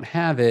that we don't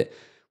have it,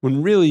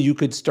 when really you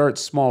could start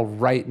small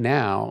right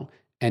now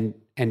and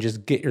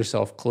just get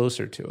yourself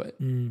closer to it.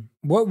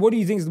 What do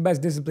you think is the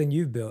best discipline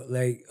you've built,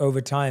 like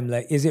over time?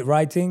 Like, is it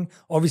writing?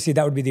 Obviously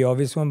that would be the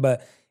obvious one,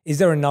 but is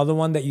there another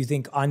one that you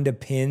think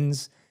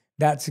underpins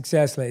that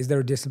success? Like, is there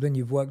a discipline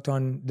you've worked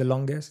on the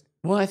longest?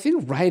 Well, I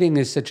think writing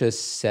is such a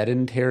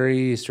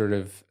sedentary sort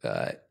of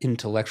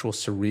intellectual,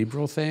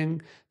 cerebral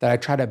thing that I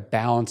try to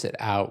balance it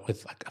out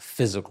with like a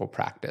physical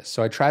practice.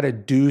 So I try to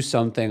do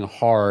something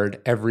hard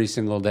every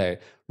single day.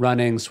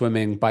 Running,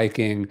 swimming,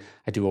 biking.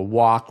 I do a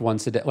walk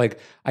once a day. Like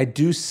I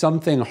do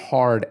something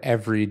hard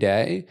every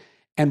day.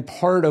 And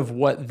part of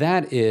what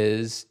that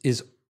is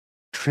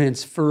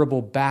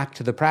transferable back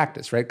to the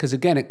practice, right? Because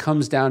again, it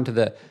comes down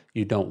to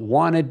you don't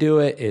want to do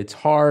it. It's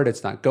hard.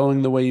 It's not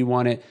going the way you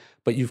want it.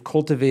 But you've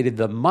cultivated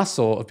the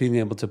muscle of being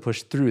able to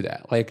push through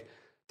that. Like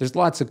there's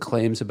lots of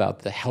claims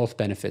about the health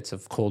benefits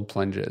of cold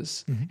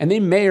plunges, and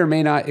they may or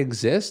may not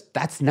exist.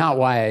 That's not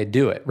why I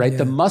do it, right? Yeah.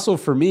 The muscle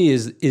for me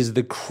is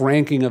the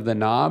cranking of the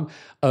knob,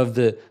 of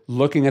the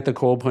looking at the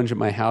cold plunge at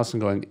my house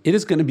and going, it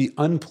is going to be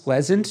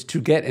unpleasant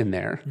to get in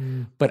there,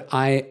 but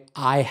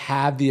I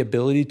have the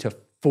ability to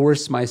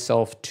force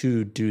myself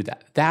to do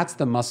that. That's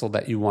the muscle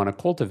that you want to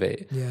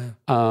cultivate. Yeah.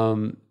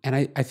 And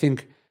I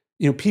think,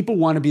 people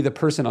want to be the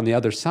person on the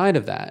other side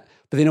of that,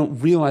 but they don't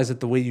realize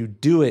that the way you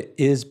do it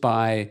is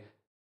by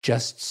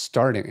just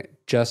starting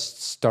it.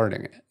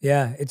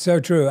 Yeah, it's so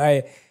true.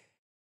 I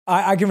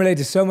can relate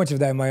to so much of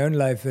that in my own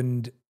life.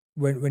 And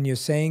when you're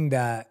saying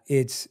that,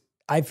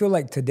 I feel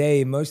like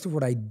today, most of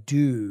what I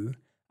do,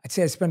 I'd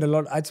spend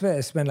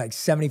like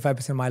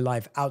 75% of my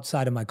life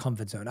outside of my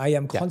comfort zone. I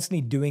am constantly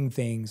doing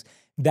things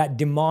that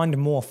demand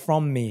more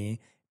from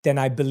me than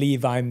I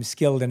believe I'm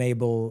skilled and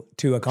able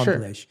to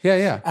accomplish. Sure.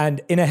 Yeah. And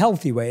in a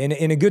healthy way,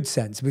 in a good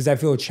sense, because I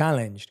feel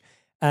challenged.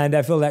 And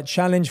I feel that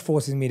challenge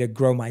forces me to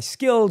grow my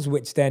skills,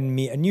 which then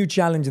meet a new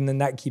challenge, and then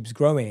that keeps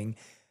growing.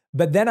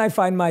 But then I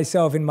find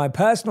myself in my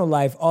personal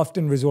life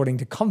often resorting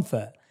to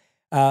comfort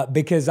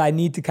because I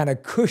need to kind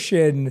of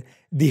cushion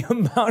the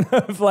amount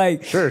of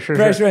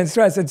pressure and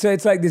stress. And so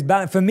it's like this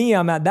balance. For me,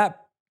 I'm at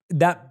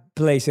that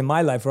place in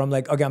my life where I'm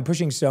like, okay, I'm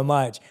pushing so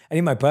much. I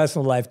need my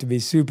personal life to be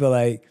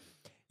super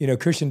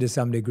cushioned to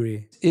some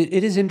degree.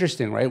 It is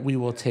interesting, right? We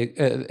will take,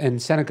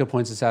 and Seneca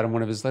points this out in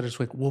one of his letters,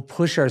 like we'll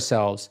push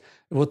ourselves,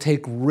 we'll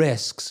take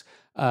risks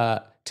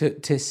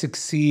to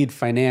succeed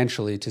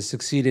financially, to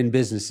succeed in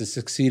business, to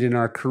succeed in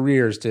our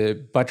careers, to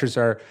buttress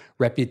our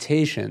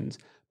reputations.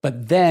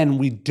 But then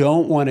we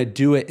don't want to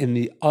do it in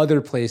the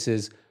other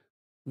places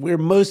where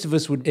most of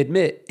us would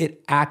admit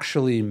it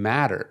actually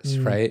matters,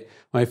 right?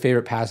 One of my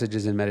favorite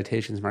passages in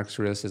Meditations, Marcus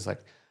Aurelius is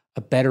like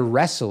a better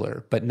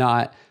wrestler, but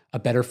not a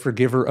better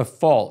forgiver of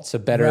faults, a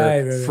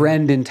better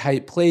friend in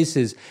tight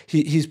places.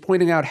 He's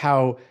pointing out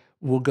how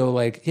we'll go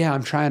like, yeah,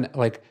 I'm trying to,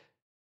 like,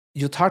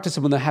 you'll talk to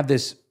someone that have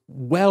this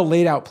well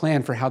laid out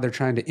plan for how they're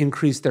trying to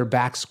increase their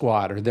back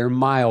squat or their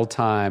mile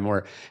time,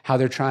 or how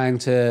they're trying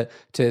to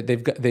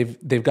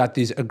they've got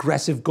these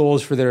aggressive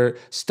goals for their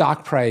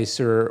stock price,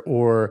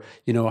 or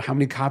how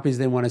many copies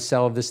they want to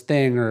sell of this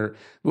thing, or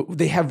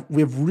we have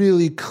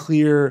really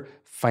clear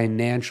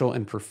financial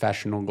and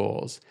professional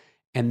goals.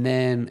 And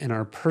then in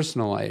our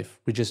personal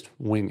life, we just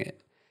wing it.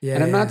 Yeah,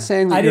 and I'm not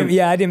saying that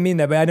I didn't mean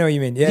that, but I know what you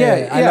mean.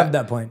 Yeah, I love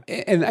that point.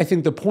 And I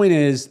think the point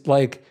is,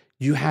 like,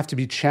 you have to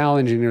be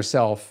challenging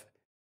yourself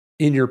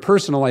in your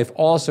personal life,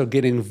 also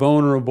getting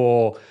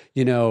vulnerable,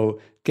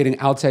 getting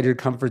outside your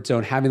comfort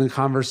zone, having the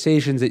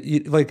conversations that you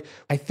like.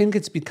 I think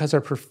it's because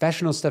our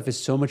professional stuff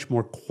is so much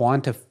more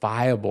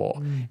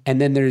quantifiable. And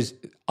then there's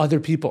other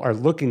people are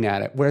looking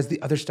at it, whereas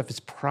the other stuff is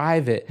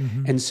private.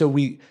 And so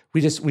we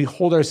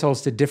hold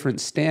ourselves to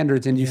different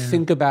standards. And you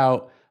think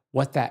about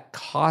what that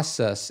costs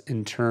us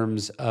in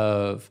terms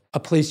of a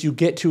place you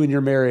get to in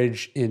your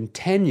marriage in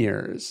 10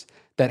 years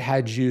that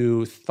had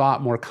you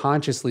thought more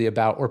consciously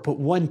about, or put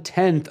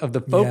 1/10 of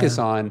the focus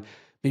on.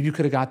 Maybe you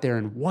could have got there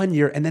in 1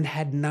 year and then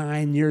had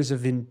 9 years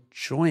of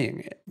enjoying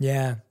it.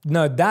 Yeah.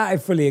 No, that I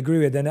fully agree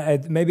with.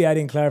 And maybe I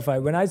didn't clarify.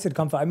 When I said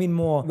comfort, I mean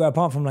more,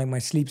 apart from like my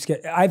sleep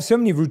schedule, I have so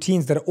many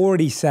routines that are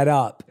already set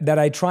up that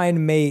I try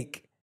and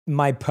make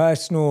my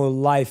personal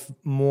life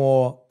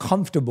more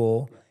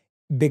comfortable,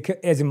 because,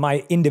 as in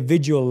my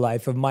individual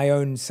life of my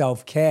own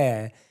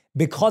self-care,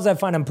 because I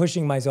find I'm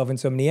pushing myself in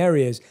so many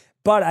areas.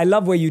 But I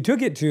love where you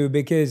took it to,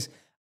 because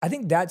I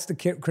think that's the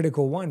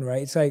critical one,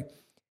 right? It's like,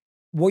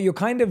 what you're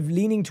kind of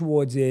leaning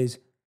towards is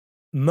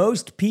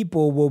most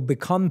people will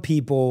become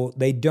people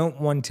they don't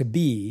want to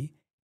be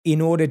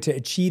in order to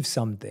achieve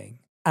something.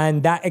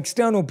 And that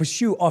external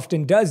pursuit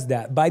often does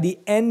that. By the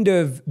end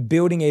of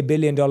building $1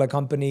 billion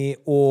company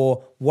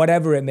or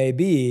whatever it may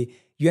be,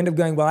 you end up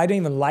going, well, I don't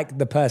even like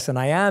the person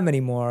I am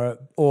anymore,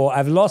 or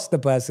I've lost the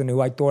person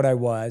who I thought I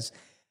was.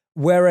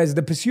 Whereas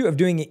the pursuit of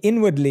doing it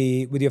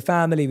inwardly with your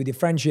family, with your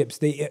friendships,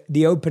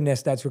 the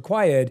openness that's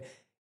required,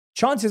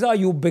 chances are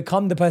you'll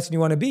become the person you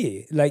want to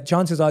be. Like,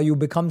 chances are you'll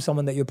become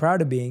someone that you're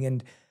proud of being.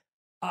 And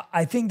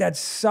I think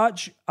that's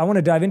I want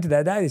to dive into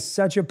that. That is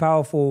such a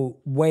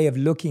powerful way of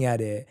looking at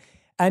it.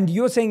 And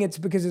you're saying it's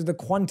because of the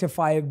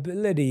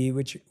quantifiability,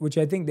 which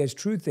I think there's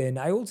truth in.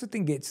 I also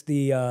think it's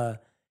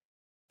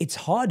it's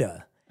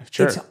harder.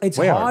 Sure. It's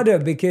harder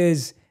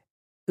because,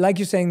 like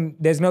you're saying,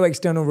 there's no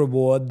external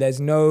reward.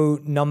 There's no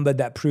number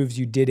that proves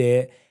you did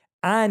it.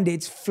 And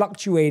it's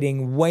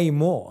fluctuating way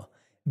more.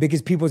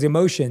 because people's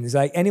emotions,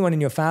 like anyone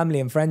in your family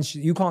and friends,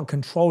 you can't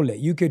control it.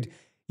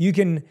 You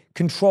can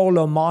control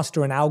or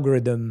master an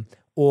algorithm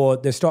or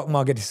the stock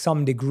market to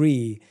some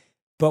degree,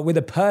 but with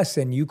a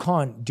person, you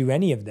can't do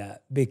any of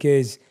that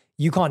because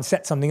you can't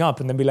set something up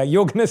and then be like,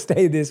 you're going to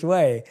stay this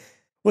way.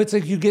 Well, it's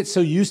like you get so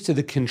used to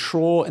the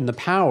control and the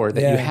power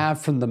that you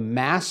have from the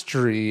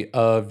mastery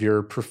of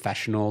your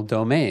professional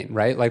domain,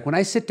 right? Like when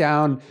I sit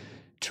down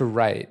to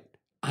write,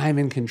 I'm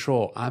in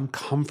control. I'm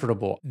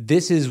comfortable.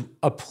 This is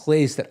a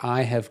place that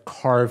I have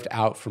carved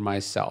out for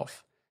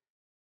myself.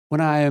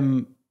 When I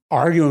am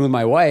arguing with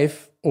my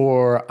wife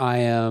or I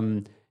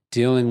am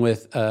dealing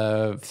with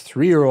a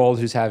 3-year-old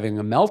who's having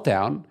a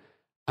meltdown,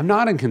 I'm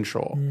not in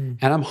control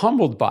and I'm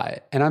humbled by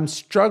it and I'm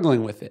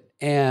struggling with it.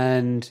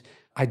 And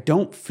I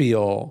don't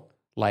feel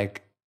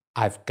like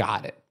I've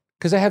got it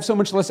because I have so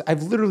much less.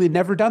 I've literally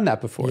never done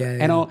that before.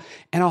 And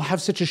I'll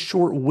have such a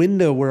short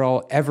window where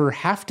I'll ever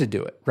have to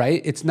do it,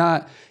 right? It's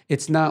not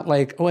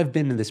like, oh, I've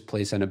been to this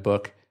place on a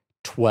book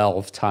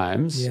 12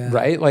 times,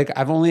 right? Like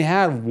I've only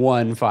had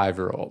one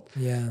 5-year-old.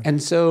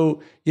 And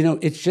so,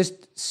 it's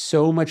just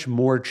so much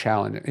more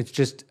challenging. It's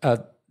just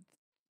a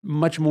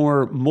much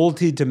more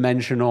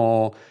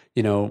multi-dimensional,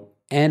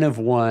 N of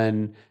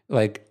one,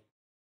 like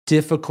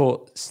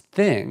difficult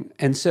thing.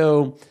 And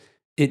so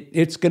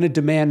it's going to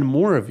demand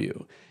more of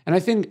you. And I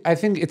think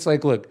it's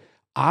like, look,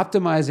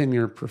 optimizing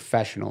your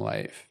professional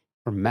life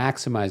or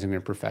maximizing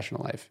your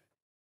professional life,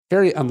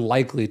 very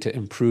unlikely to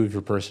improve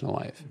your personal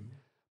life.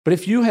 But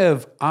if you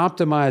have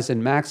optimized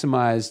and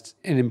maximized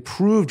and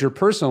improved your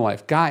personal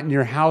life, gotten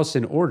your house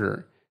in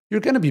order,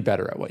 you're going to be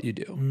better at what you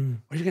do.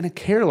 Or you're going to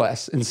care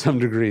less in some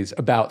degrees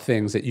about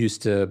things that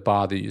used to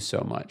bother you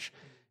so much.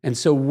 And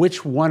so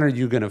which one are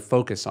you going to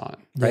focus on,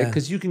 right?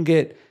 Because you can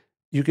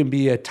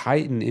be a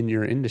titan in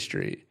your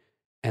industry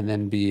and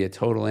then be a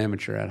total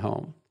amateur at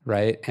home,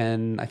 right?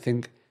 And I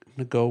think I'm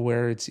going to go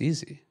where it's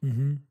easy.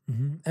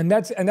 And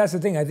that's the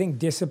thing. I think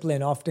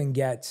discipline often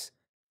gets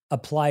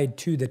applied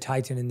to the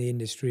titan in the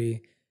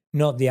industry,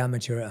 not the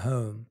amateur at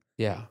home.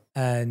 Yeah.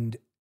 And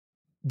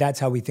that's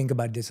how we think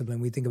about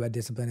discipline. We think about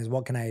discipline as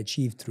what can I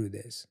achieve through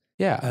this?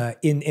 Yeah.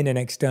 In an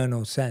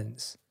external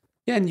sense.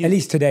 Yeah, and at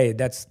least today,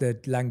 that's the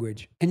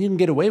language. And you can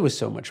get away with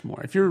so much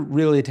more. If you're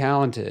really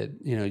talented,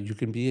 you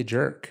can be a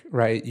jerk,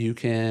 right? You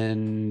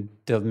can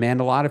demand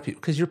a lot of people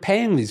because you're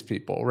paying these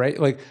people, right?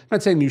 Like, I'm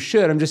not saying you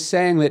should. I'm just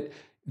saying that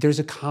there's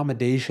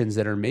accommodations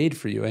that are made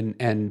for you.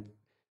 And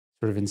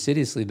sort of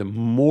insidiously, the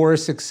more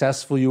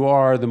successful you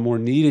are, the more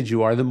needed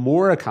you are, the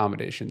more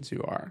accommodations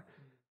you are.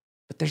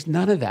 But there's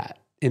none of that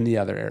in the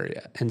other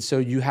area. And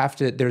so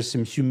there's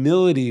some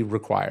humility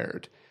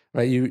required,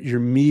 right? You're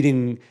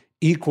meeting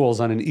equals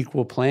on an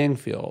equal playing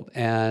field,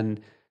 and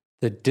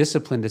the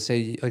discipline to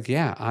say, like,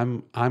 yeah,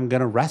 I'm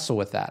going to wrestle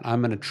with that. I'm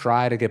going to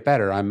try to get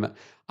better.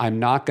 I'm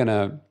not going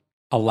to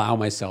allow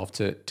myself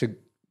to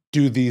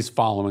do these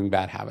following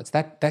bad habits.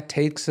 That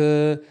takes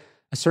a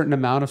certain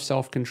amount of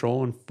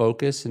self-control and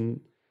focus and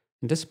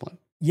discipline.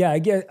 Yeah, I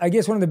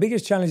guess one of the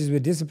biggest challenges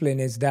with discipline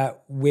is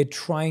that we're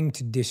trying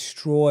to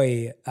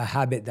destroy a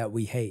habit that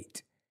we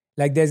hate.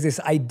 Like there's this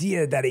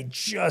idea that it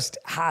just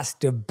has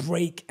to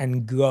break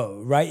and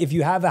go, right? If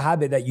you have a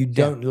habit that you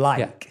don't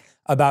like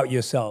about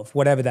yourself,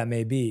 whatever that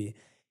may be,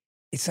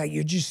 it's like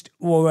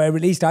or at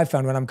least I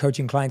found when I'm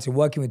coaching clients and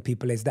working with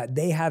people is that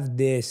they have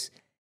this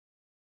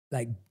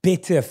like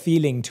bitter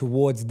feeling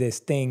towards this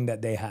thing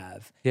that they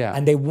have. Yeah.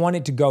 And they want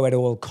it to go at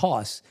all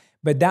costs.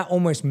 But that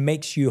almost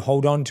makes you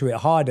hold on to it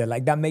harder.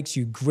 Like that makes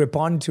you grip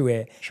onto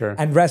it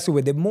and wrestle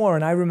with it more.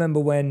 And I remember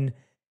when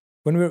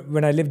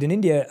I lived in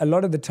India, a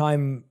lot of the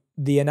time,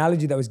 the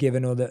analogy that was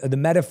given or the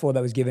metaphor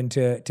that was given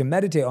to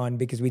meditate on,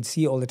 because we'd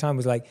see it all the time,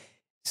 was like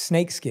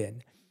snake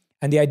skin.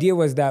 And the idea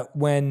was that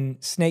when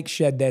snakes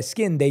shed their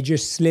skin, they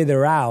just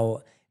slither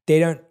out. They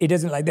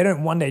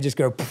don't one day just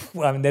go,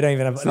 I mean, they don't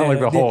even have... It's not like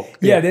the Hulk.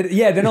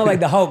 They're not like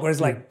the Hulk where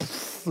it's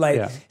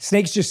like,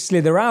 snakes just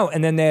slither out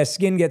and then their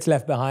skin gets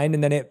left behind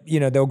and then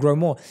they'll grow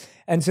more.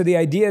 And so the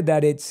idea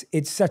that it's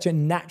such a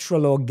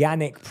natural,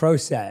 organic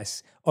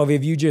process of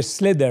if you just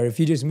slither, if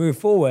you just move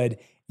forward,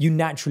 you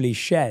naturally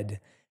shed.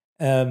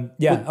 I want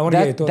to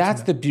get your thoughts.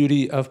 That's the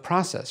beauty of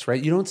process,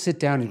 right? You don't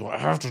sit down and go, I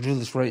have to do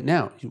this right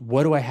now.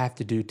 What do I have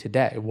to do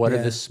today? What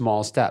are the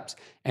small steps?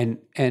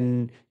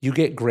 And you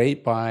get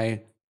great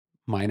by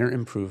minor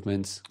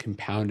improvements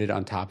compounded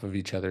on top of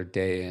each other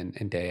day in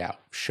and day out,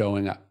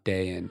 showing up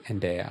day in and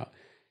day out.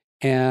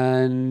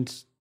 And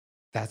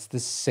that's the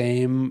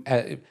same.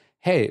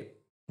 Hey,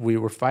 we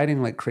were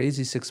fighting like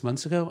crazy 6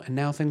 months ago and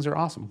now things are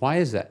awesome. Why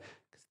is that?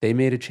 Because they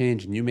made a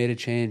change and you made a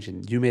change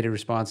and you made a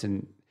response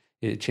and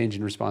it changed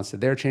in response to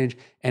their change,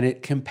 and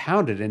it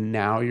compounded, and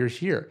now you're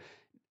here.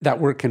 That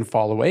work can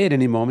fall away at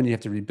any moment. You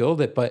have to rebuild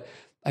it. But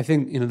I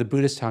think, the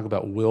Buddhists talk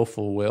about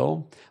willful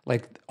will.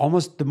 Like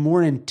almost the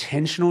more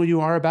intentional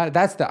you are about it,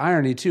 that's the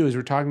irony too, is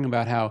we're talking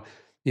about how,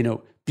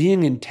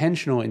 being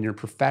intentional in your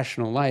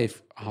professional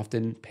life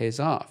often pays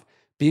off.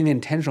 Being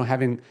intentional,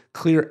 having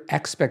clear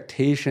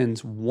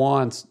expectations,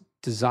 wants,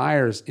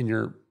 desires in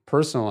your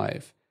personal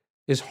life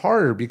is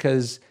harder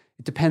because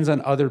it depends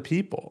on other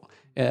people.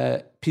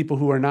 people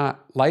who are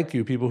not like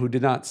you, people who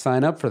did not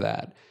sign up for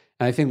that.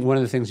 And I think one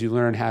of the things you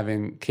learn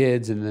having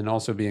kids and then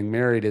also being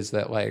married is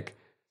that like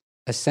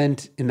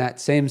assent in that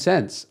same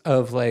sense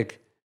of like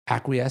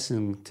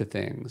acquiescing to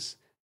things,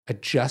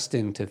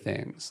 adjusting to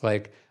things.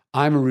 Like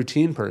I'm a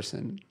routine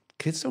person.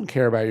 Kids don't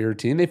care about your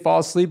routine. They fall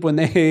asleep when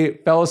they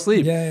fell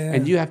asleep.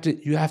 And you have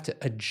to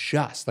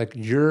adjust. Like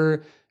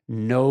you're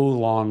no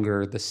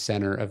longer the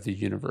center of the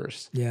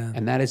universe.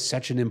 And that is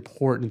such an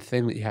important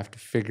thing that you have to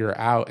figure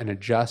out and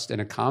adjust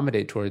and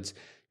accommodate towards.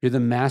 You're the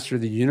master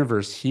of the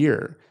universe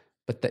here,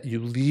 but that you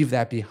leave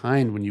that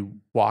behind when you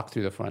walk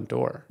through the front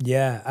door.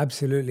 Yeah,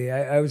 absolutely.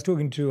 I was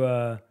talking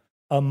to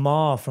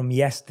Amar from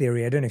Yes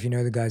Theory. I don't know if you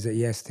know the guys at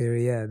Yes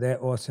Theory. Yeah,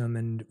 they're awesome.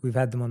 And we've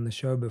had them on the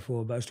show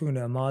before. But I was talking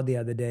to Amar the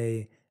other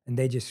day, and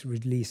they just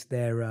released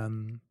their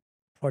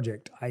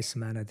project,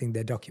 Iceman. I think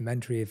their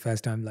documentary,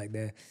 first time, like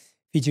their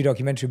feature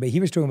documentary. But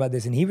he was talking about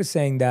this, and he was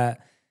saying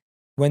that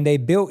when they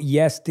built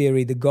Yes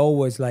Theory, the goal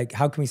was like,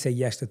 how can we say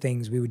yes to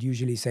things we would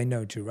usually say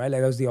no to, right? Like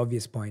that was the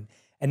obvious point.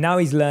 And now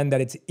he's learned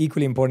that it's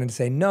equally important to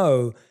say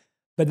no.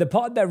 But the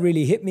part that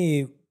really hit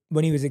me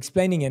when he was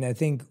explaining it, and I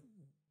think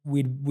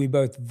we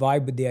both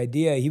vibe with the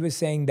idea, he was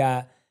saying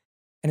that,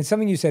 and it's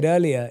something you said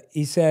earlier,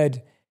 he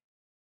said,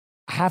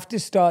 I have to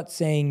start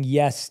saying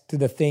yes to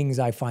the things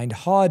I find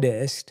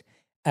hardest.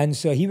 And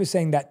so he was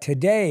saying that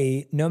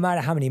today, no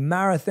matter how many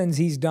marathons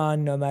he's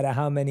done, no matter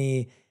how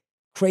many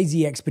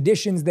crazy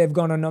expeditions they've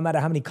gone on, no matter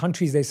how many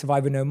countries they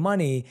survive with no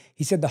money,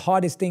 he said the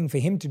hardest thing for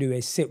him to do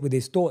is sit with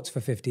his thoughts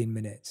for 15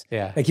 minutes.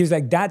 Like he was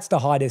like, that's the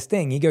hardest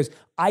thing. He goes,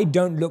 I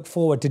don't look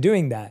forward to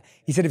doing that.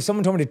 He said, if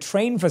someone told me to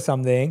train for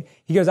something,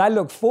 he goes, I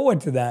look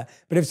forward to that.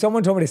 But if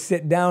someone told me to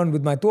sit down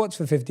with my thoughts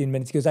for 15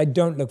 minutes, he goes, I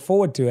don't look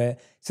forward to it.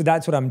 So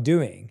that's what I'm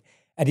doing.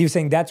 And he was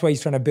saying that's why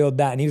he's trying to build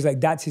that. And he was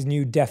like, that's his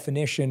new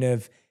definition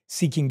of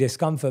seeking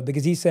discomfort.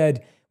 Because he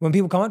said, when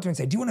people come up to him and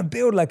say, do you want to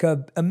build like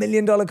a $1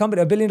 million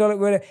company, $1 billion,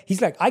 whatever?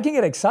 He's like, I can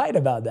get excited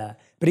about that.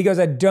 But he goes,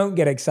 I don't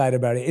get excited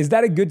about it. Is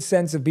that a good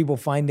sense of people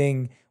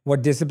finding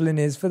what discipline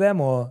is for them?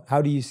 Or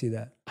how do you see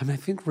that? I mean, I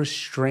think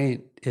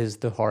restraint is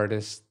the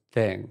hardest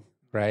thing,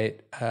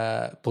 right?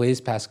 Blaise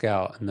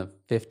Pascal in the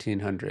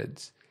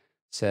 1500s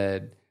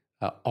said,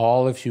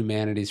 all of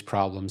humanity's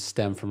problems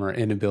stem from our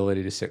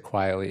inability to sit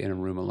quietly in a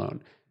room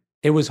alone.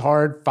 It was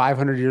hard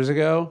 500 years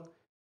ago.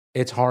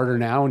 It's harder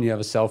now when you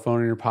have a cell phone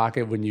in your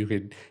pocket, when you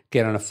could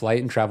get on a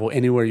flight and travel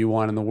anywhere you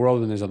want in the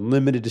world, when there's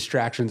unlimited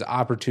distractions,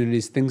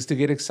 opportunities, things to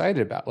get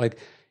excited about. Like,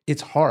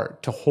 it's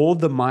hard to hold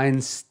the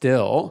mind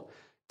still,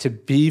 to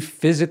be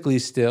physically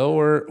still,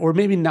 or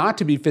maybe not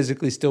to be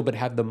physically still, but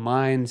have the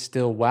mind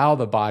still while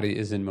the body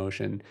is in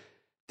motion.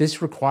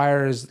 This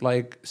requires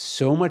like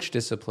so much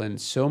discipline,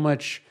 so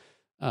much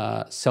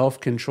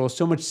self-control,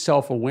 so much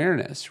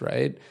self-awareness,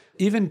 right?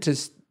 Even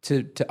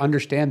to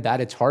understand that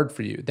it's hard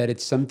for you, that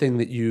it's something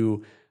that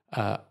you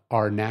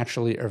are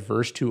naturally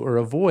averse to or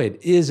avoid,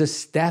 is a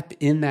step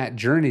in that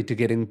journey to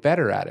getting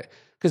better at it.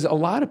 Because a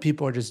lot of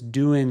people are just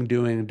doing,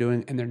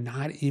 and they're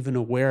not even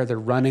aware they're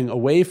running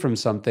away from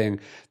something.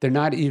 They're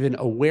not even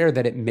aware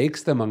that it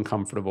makes them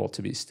uncomfortable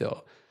to be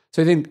still.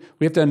 So I think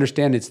we have to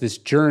understand it's this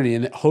journey,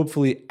 and that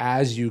hopefully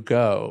as you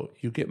go,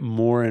 you get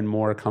more and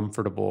more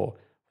comfortable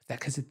with that.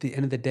 Because at the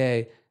end of the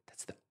day,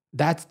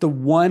 that's the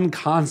one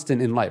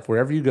constant in life.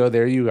 Wherever you go,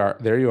 there you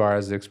are,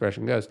 as the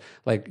expression goes.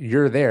 Like,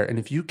 you're there. And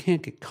if you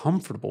can't get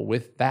comfortable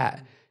with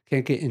that,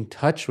 can't get in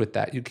touch with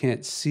that, you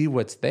can't see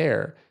what's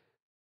there,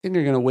 I think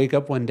you're going to wake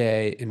up one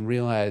day and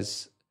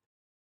realize,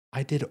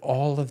 I did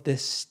all of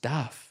this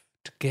stuff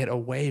to get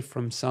away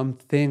from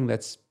something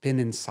that's been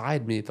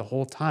inside me the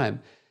whole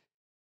time.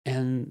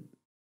 And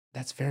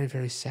that's very,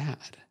 very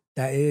sad.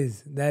 That's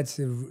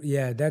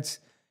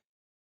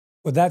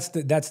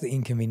the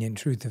inconvenient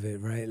truth of it,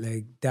 right?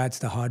 Like, that's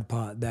the hard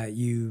part, that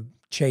you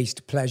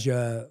chased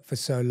pleasure for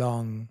so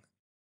long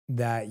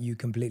that you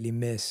completely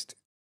missed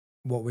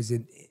what was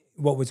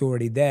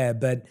already there.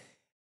 But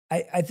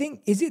I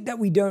think, is it that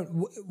we don't,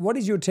 what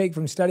is your take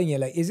from studying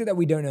it? Like, is it that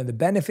we don't know the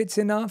benefits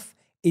enough?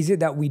 Is it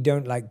that we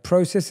don't like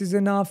processes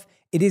enough?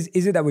 Is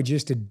it that we're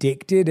just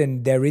addicted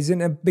and there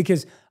isn't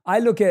because I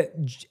look at,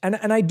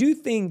 and I do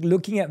think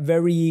looking at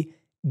very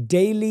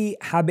daily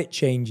habit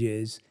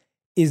changes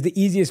is the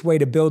easiest way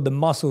to build the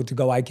muscle to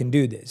go, I can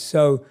do this.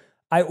 So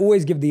I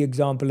always give the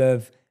example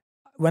of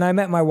when I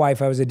met my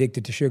wife, I was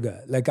addicted to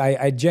sugar. Like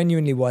I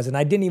genuinely was, and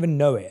I didn't even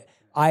know it.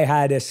 I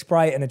had a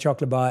Sprite and a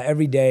chocolate bar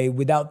every day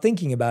without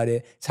thinking about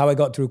it. It's how I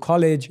got through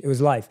college. It was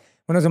life.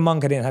 When I was a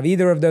monk, I didn't have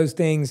either of those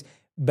things,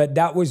 but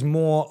that was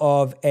more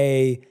of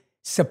a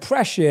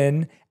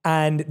suppression,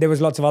 and there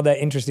was lots of other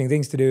interesting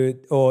things to do,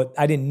 or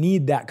I didn't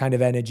need that kind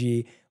of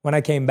energy. When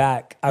I came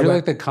back, you're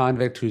like the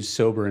convict who's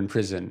sober in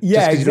prison. Yeah,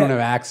 just because you don't have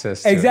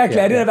access to exactly. it.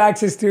 Yeah, I didn't have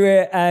access to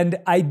it, and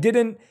I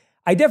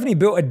definitely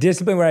built a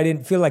discipline where I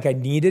didn't feel like I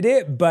needed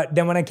it. But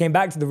then when I came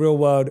back to the real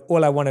world,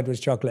 all I wanted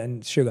was chocolate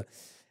and sugar.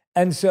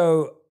 And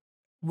so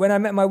when I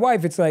met my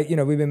wife, it's like,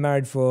 we've been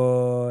married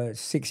for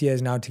 6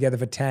 years now, together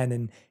for 10.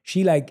 And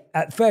she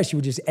at first she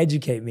would just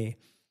educate me.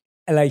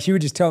 like she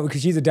would just tell me,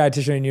 because she's a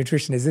dietitian and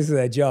nutritionist, this is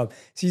her job.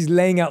 She's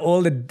laying out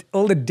all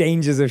the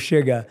dangers of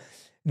sugar.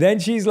 Then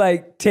she's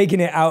like taking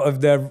it out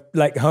of the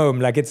like home,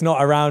 like it's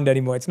not around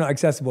anymore, it's not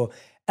accessible.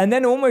 And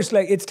then almost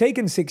like it's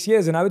taken 6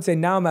 years, and I would say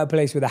now I'm at a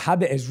place where the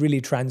habit has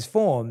really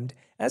transformed.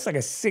 That's like a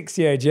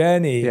 6-year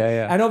journey.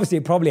 Yeah. And obviously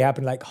it probably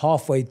happened like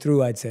halfway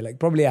through, I'd say. Like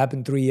probably it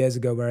happened 3 years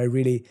ago where I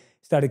really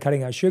started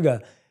cutting out sugar.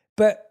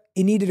 But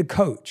it needed a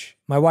coach.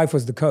 My wife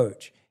was the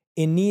coach.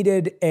 It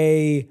needed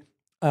a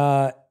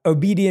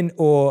obedient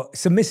or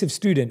submissive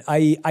student.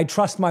 I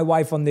trust my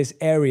wife on this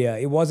area.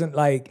 It wasn't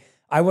like,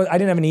 I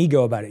didn't have an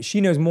ego about it.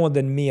 She knows more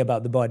than me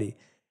about the body.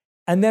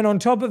 And then on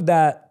top of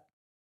that,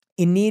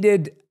 it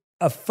needed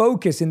a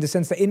focus in the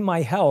sense that in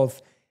my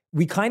health,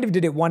 we kind of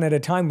did it one at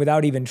a time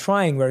without even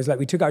trying. Whereas like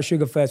we took out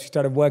sugar first, we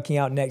started working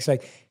out next.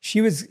 Like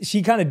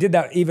she kind of did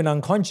that even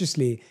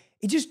unconsciously.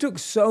 It just took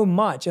so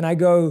much. And I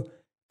know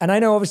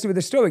obviously with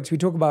the Stoics, we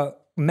talk about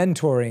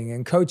mentoring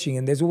and coaching,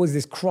 and there's always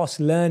this cross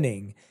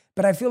learning.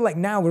 But I feel like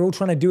now we're all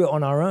trying to do it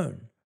on our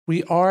own.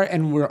 We are,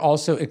 and we're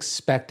also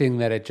expecting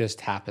that it just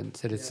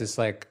happens, that it's this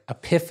like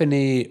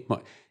epiphany.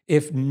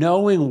 If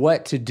knowing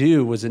what to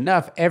do was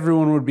enough,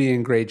 everyone would be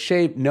in great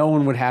shape. No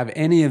one would have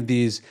any of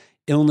these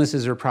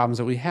illnesses or problems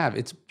that we have.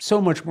 It's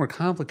so much more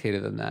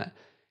complicated than that.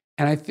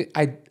 And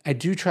I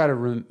do try to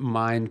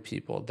remind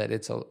people that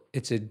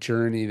it's a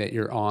journey that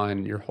you're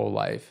on your whole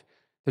life.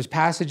 There's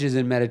passages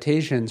in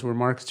Meditations where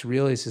Marcus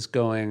Aurelius is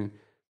going,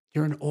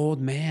 you're an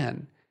old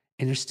man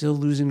and you're still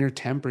losing your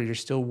temper. You're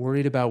still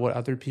worried about what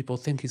other people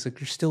think. He's like,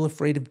 you're still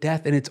afraid of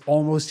death and it's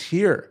almost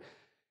here.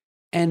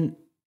 And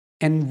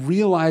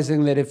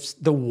realizing that if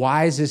the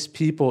wisest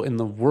people in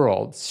the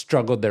world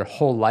struggled their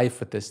whole life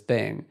with this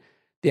thing,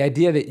 the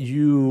idea that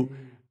you,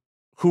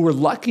 who were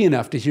lucky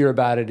enough to hear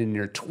about it in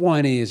your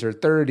 20s or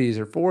 30s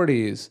or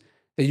 40s,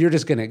 that you're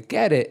just going to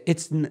get it,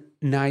 it's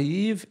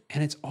naive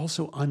and it's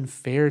also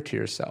unfair to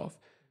yourself.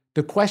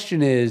 The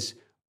question is,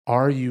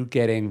 are you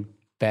getting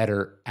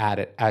better at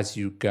it as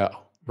you go,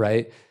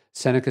 right?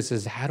 Seneca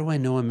says, how do I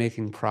know I'm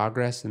making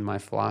progress? And my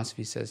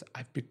philosophy says,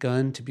 I've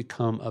begun to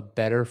become a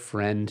better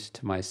friend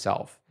to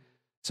myself.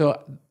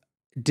 So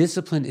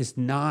discipline is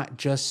not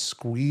just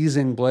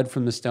squeezing blood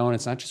from the stone.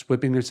 It's not just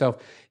whipping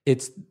yourself.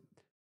 It's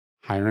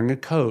hiring a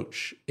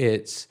coach.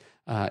 It's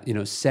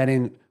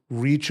setting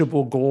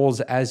reachable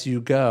goals as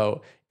you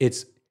go.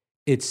 It's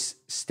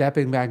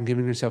stepping back and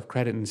giving yourself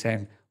credit and saying,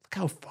 look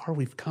how far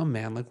we've come,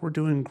 man. Like we're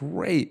doing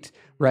great,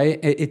 right?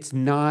 It's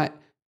not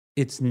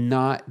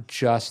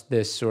just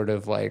this sort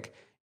of like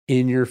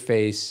in your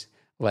face,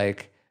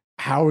 like,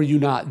 how are you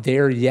not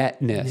there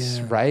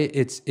yetness, right?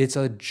 It's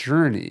a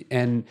journey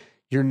and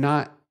you're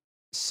not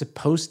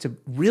supposed to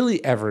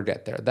really ever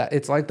get there. That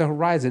it's like the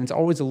horizon. It's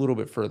always a little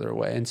bit further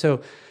away. And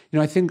so,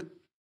 I think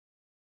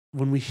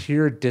when we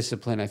hear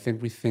discipline, I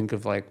think we think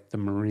of like the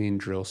Marine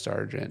drill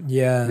sergeant.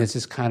 Yeah. And it's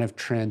this kind of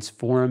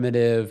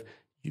transformative,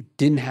 you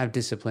didn't have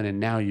discipline and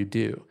now you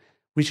do.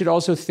 We should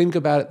also think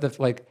about it that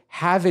like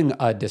having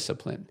a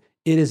discipline,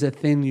 it is a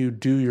thing you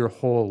do your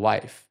whole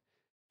life,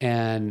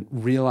 and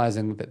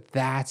realizing that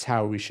that's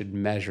how we should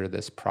measure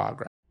this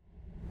progress.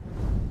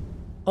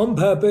 On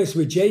Purpose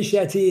with Jay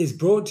Shetty is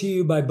brought to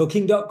you by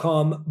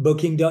Booking.com,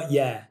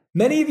 Booking.yeah.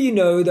 Many of you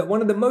know that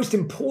one of the most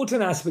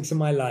important aspects of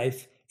my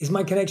life is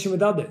my connection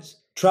with others.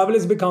 Travel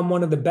has become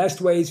one of the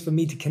best ways for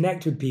me to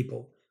connect with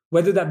people,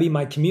 whether that be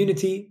my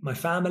community, my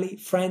family,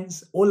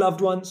 friends, or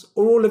loved ones,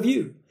 or all of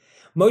you.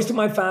 Most of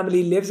my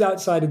family lives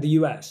outside of the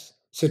US,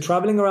 so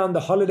traveling around the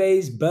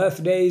holidays,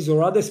 birthdays,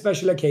 or other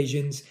special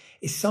occasions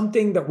is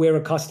something that we're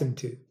accustomed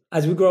to.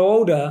 As we grow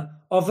older,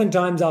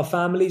 oftentimes our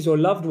families or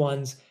loved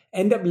ones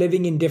end up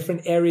living in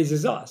different areas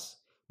as us,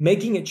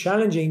 making it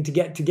challenging to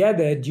get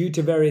together due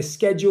to various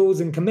schedules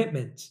and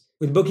commitments.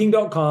 With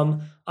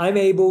Booking.com, I'm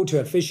able to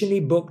efficiently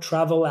book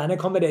travel and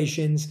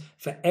accommodations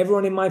for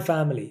everyone in my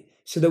family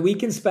so that we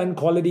can spend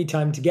quality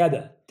time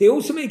together. They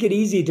also make it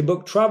easy to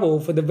book travel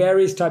for the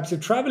various types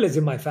of travelers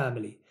in my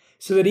family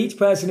so that each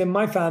person in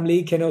my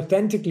family can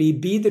authentically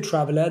be the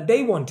traveler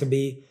they want to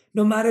be,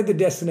 no matter the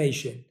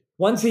destination.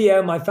 Once a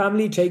year, my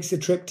family takes a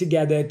trip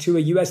together to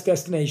a US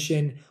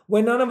destination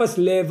where none of us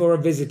live or are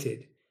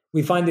visited.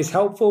 We find this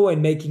helpful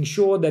in making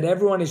sure that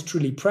everyone is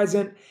truly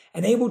present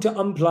and able to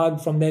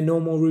unplug from their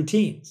normal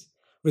routines,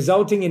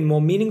 resulting in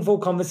more meaningful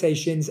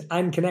conversations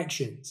and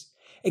connections.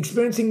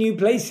 Experiencing new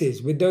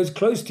places with those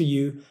close to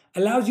you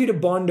allows you to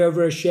bond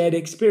over a shared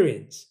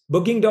experience.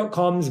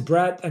 Booking.com's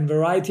breadth and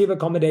variety of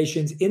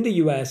accommodations in the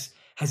US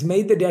has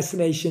made the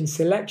destination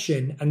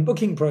selection and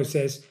booking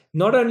process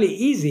not only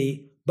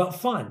easy, but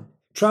fun.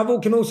 Travel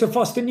can also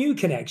foster new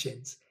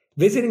connections.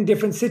 Visiting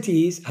different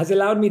cities has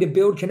allowed me to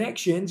build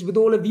connections with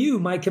all of you,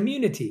 my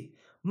community,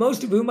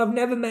 most of whom I've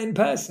never met in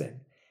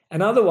person,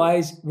 and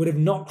otherwise would have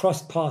not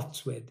crossed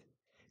paths with.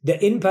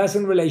 The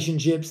in-person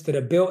relationships that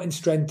are built and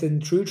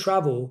strengthened through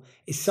travel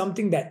is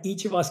something that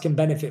each of us can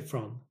benefit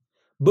from.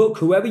 Book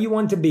whoever you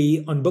want to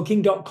be on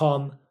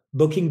Booking.com,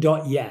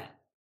 Booking.yeah.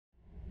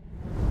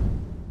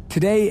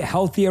 Today,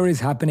 healthier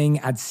is happening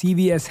at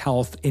CVS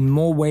Health in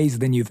more ways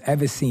than you've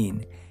ever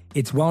seen.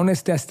 It's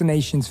wellness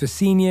destinations for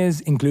seniors,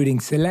 including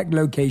select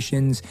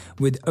locations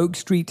with Oak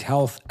Street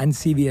Health and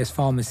CVS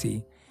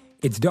Pharmacy.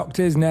 It's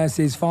doctors,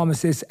 nurses,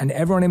 pharmacists, and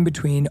everyone in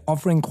between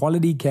offering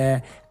quality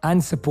care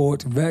and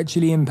support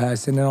virtually, in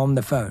person, and on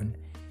the phone.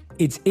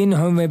 It's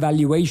in-home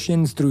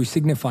evaluations through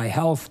Signify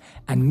Health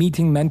and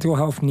meeting mental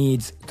health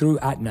needs through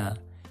Aetna.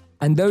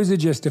 And those are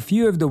just a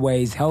few of the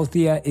ways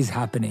healthier is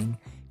happening.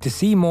 To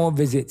see more,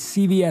 visit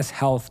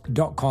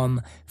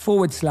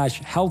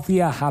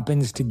cvshealth.com/healthier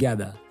happens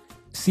together.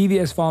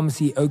 CVS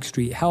Pharmacy, Oak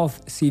Street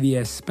Health,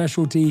 CVS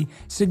Specialty,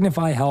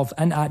 Signify Health,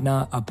 and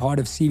Aetna are part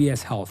of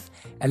CVS Health.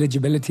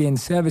 Eligibility and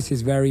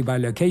services vary by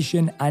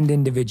location and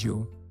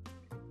individual.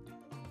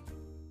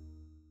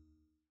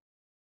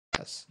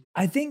 Yes.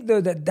 I think,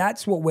 though, that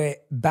that's what we're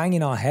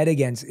banging our head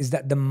against, is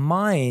that the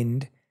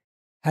mind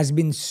has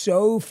been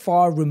so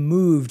far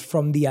removed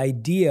from the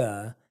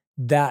idea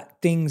that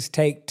things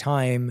take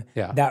time,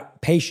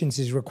 that patience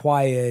is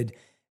required,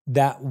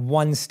 that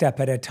one step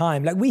at a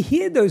time. Like, we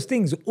hear those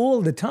things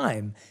all the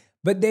time,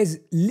 but there's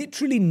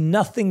literally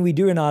nothing we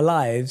do in our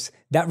lives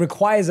that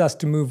requires us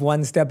to move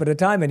one step at a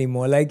time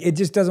anymore. Like, it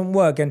just doesn't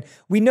work. And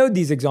we know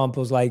these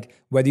examples, like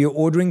whether you're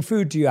ordering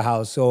food to your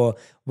house or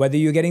whether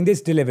you're getting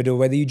this delivered or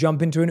whether you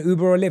jump into an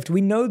Uber or Lyft. We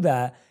know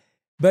that.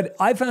 But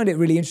I found it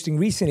really interesting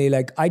recently.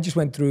 Like, I just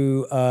went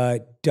through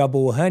a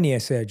double hernia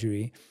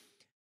surgery,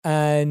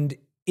 and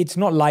it's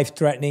not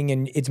life-threatening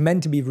and it's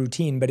meant to be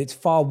routine, but it's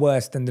far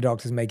worse than the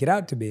doctors make it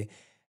out to be.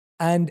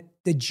 And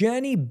the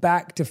journey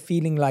back to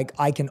feeling like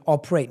I can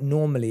operate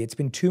normally, it's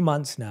been 2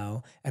 months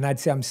now, and I'd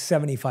say I'm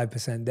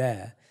 75%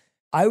 there.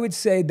 I would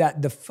say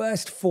that the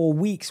first 4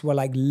 weeks were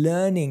like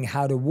learning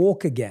how to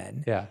walk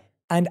again. Yeah.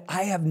 And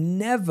I have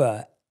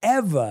never,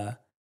 ever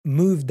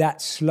moved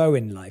that slow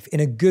in life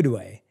in a good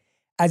way.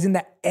 As in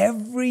that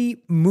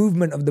every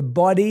movement of the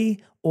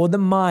body or the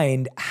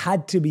mind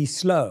had to be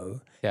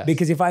slow. Yes.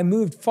 Because if I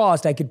moved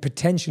fast, I could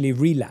potentially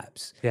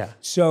relapse. Yeah.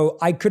 So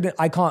I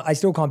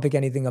still can't pick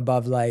anything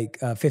above like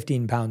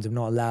 15 pounds. I'm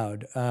not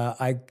allowed.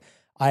 I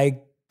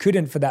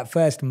couldn't for that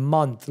first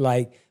month,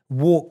 like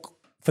walk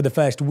for the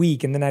first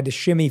week, and then I had to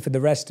shimmy for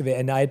the rest of it.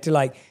 And I had to,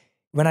 like,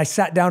 when I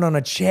sat down on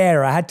a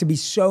chair, I had to be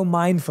so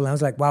mindful. I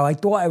was like, wow, I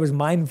thought I was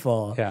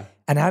mindful. Yeah.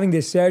 And having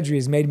this surgery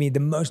has made me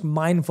the most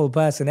mindful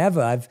person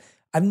ever.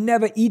 I've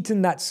never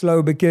eaten that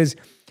slow because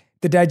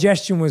the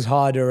digestion was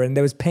harder and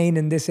there was pain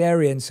in this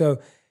area. And so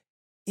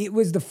it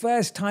was the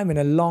first time in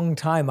a long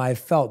time I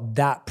felt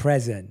that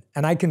present.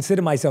 And I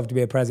consider myself to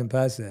be a present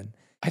person.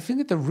 I think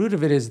at the root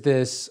of it is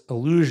this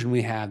illusion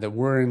we have that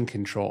we're in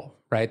control,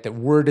 right? That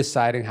we're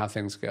deciding how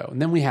things go.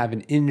 And then we have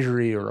an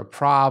injury or a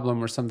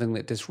problem or something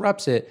that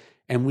disrupts it,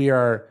 and we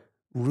are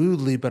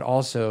rudely but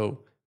also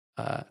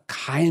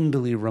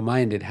kindly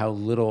reminded how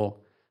little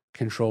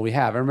control we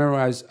have. I remember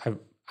when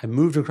I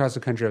moved across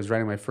the country, I was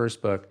writing my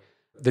first book.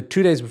 The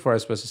 2 days before I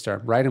was supposed to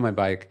start, riding my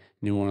bike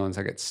in New Orleans,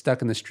 I get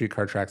stuck in the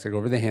streetcar tracks. I go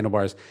over the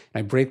handlebars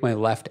and I break my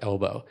left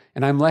elbow,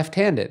 and I'm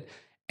left-handed.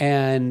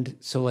 And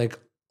so, like,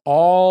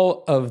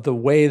 all of the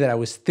way that I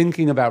was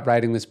thinking about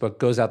writing this book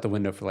goes out the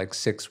window for like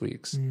 6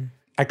 weeks.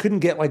 I couldn't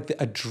get like the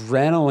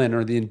adrenaline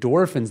or the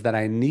endorphins that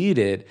I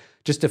needed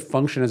just to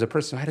function as a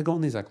person. So I had to go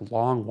on these like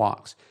long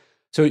walks.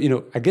 So,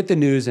 I get the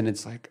news and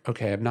it's like,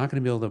 okay, I'm not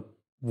going to be able to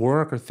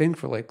work or think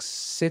for like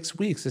 6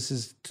 weeks. This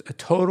is a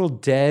total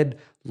dead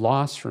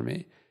loss for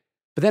me.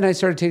 But then I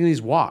started taking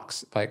these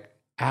walks, like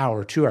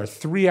hour, 2 hour,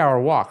 3 hour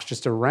walks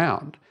just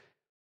around.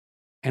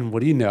 And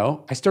what do you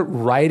know? I start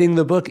writing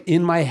the book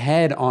in my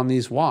head on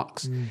these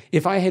walks.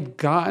 If I had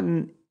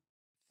gotten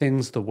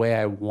things the way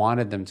I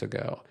wanted them to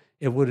go,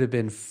 it would have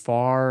been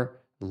far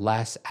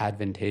less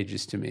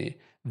advantageous to me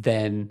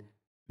than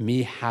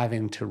me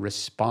having to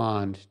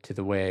respond to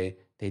the way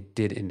they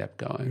did end up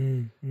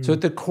going. So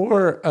at the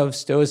core of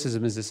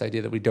Stoicism is this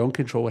idea that we don't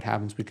control what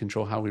happens, we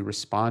control how we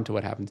respond to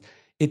what happens.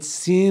 It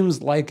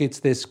seems like it's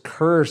this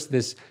curse,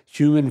 this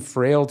human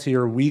frailty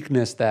or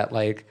weakness that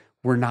like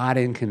we're not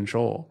in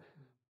control.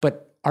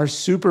 But our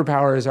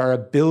superpower is our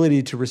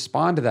ability to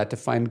respond to that, to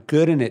find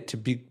good in it, to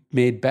be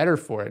made better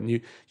for it. And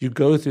you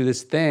go through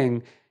this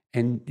thing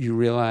and you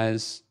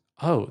realize,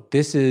 oh,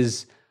 this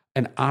is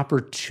an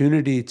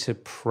opportunity to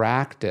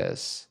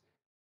practice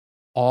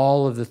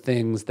all of the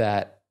things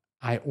that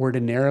I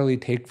ordinarily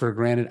take for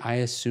granted, I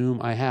assume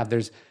I have.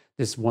 There's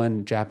this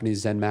one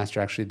Japanese Zen master,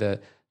 actually the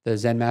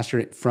Zen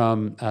master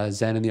from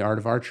Zen and the Art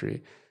of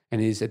Archery. And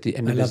he's at the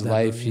end of his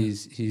life,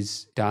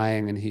 he's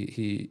dying, and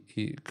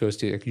he goes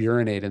to like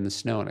urinate in the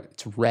snow, and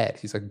it's red.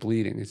 He's like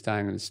bleeding. He's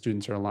dying, and his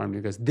students are alarmed.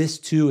 He goes, this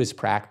too is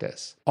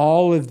practice.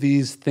 All of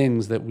these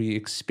things that we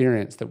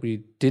experience that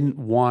we didn't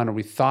want or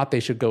we thought they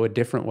should go a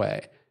different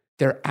way,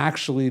 they're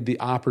actually the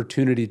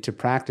opportunity to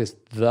practice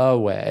the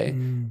way,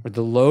 or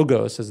the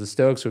logos, as the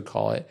Stoics would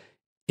call it,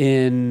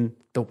 in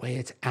the way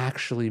it's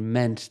actually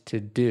meant to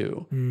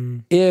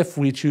do. If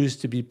we choose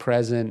to be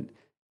present,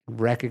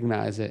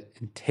 recognize it,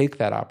 and take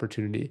that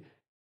opportunity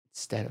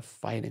instead of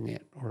fighting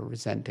it or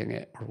resenting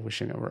it or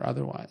wishing it were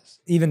otherwise.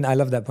 Even I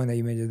love that point that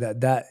you made,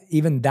 that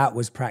even that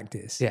was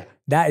practice. Yeah.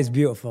 That is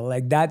beautiful.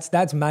 Like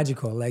that's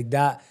magical. Like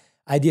that,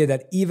 idea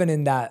that even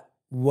in that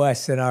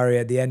worst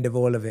scenario at the end of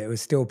all of it, it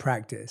was still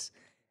practice.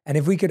 And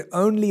if we could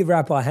only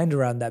wrap our hand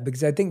around that,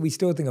 because I think we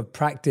still think of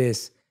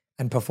practice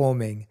and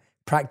performing,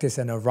 practice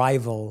and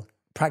arrival,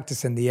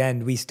 practice in the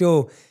end, we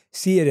still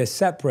see it as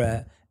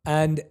separate.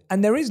 And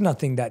there is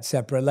nothing that's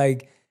separate.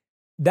 Like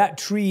that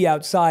tree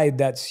outside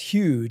that's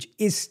huge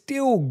is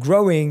still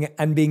growing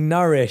and being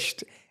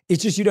nourished.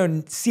 It's just you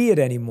don't see it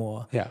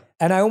anymore. Yeah.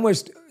 And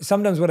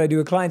sometimes what I do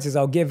with clients is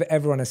I'll give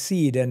everyone a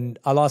seed and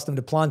I'll ask them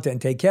to plant it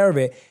and take care of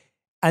it.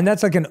 And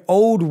that's like an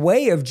old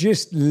way of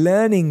just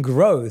learning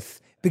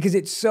growth, because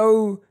it's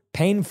so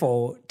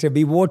painful to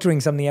be watering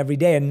something every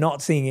day and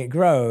not seeing it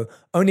grow,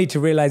 only to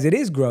realize it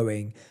is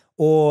growing.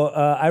 Or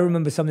I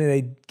remember something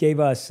they gave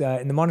us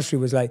in the monastery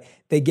was like,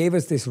 they gave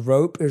us this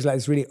rope. It was like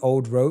this really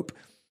old rope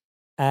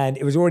and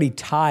it was already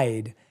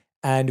tied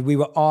and we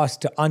were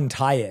asked to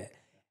untie it.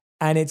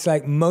 And it's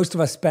like most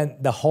of us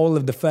spent the whole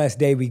of the first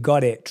day we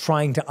got it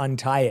trying to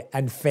untie it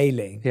and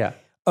failing. Yeah.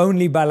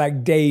 Only by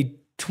like day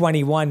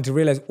 21 to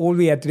realize all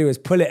we had to do was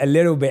pull it a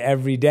little bit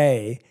every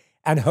day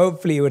and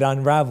hopefully it would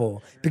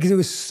unravel because it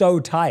was so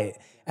tight.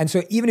 And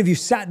so even if you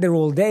sat there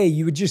all day,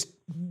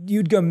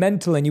 you'd go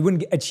mental and you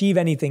wouldn't achieve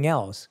anything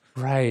else.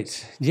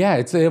 Right. Yeah.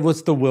 It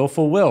was the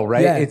willful will,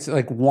 right? Yeah. It's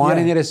like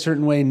wanting it a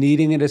certain way,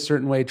 needing it a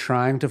certain way,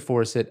 trying to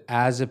force it,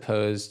 as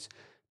opposed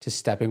to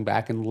stepping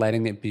back and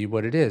letting it be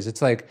what it is.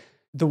 It's like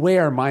the way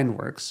our mind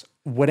works,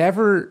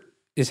 whatever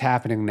is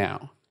happening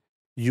now,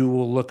 you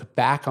will look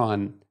back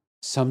on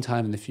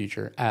sometime in the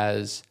future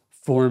as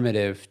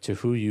formative to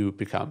who you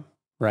become,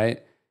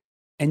 right?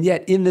 And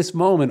yet in this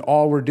moment,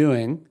 all we're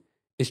doing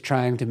is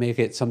trying to make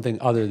it something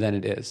other than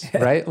it is,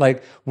 right?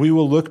 Like we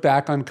will look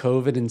back on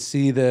COVID and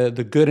see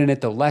the good in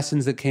it, the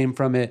lessons that came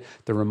from it,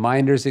 the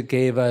reminders it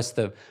gave us,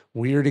 the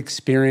weird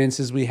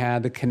experiences we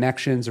had, the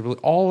connections,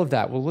 all of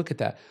that. We'll look at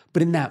that.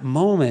 But in that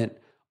moment,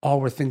 all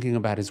we're thinking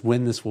about is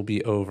when this will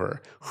be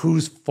over,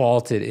 whose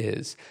fault it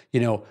is,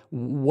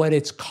 what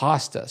it's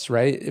cost us,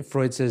 right?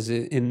 Freud says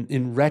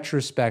in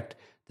retrospect,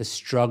 the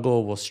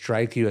struggle will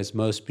strike you as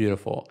most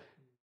beautiful.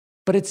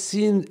 But it's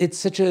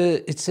such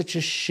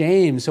a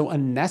shame, so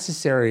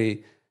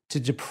unnecessary to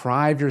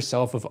deprive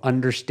yourself of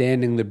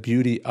understanding the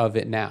beauty of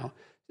it now.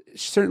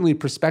 Certainly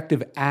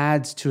perspective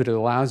adds to it. It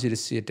allows you to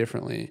see it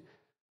differently.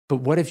 But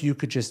what if you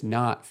could just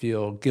not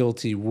feel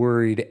guilty,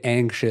 worried,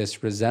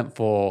 anxious,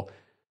 resentful?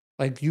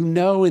 Like,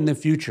 in the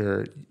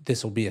future,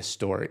 this will be a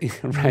story,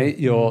 right?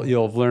 Mm-hmm.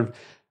 You'll have learned,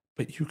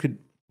 but you could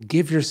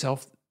give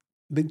yourself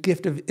the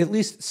gift of at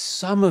least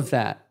some of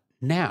that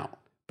now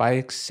by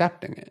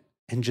accepting it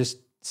and just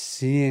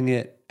seeing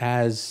it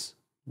as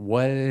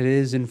what it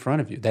is in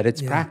front of you, that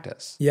it's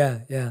practice. Yeah.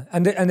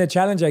 And the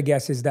challenge, I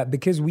guess, is that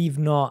because we've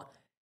not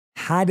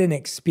had an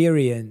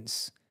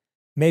experience,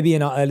 maybe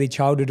in our early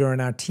childhood or in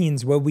our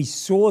teens, where we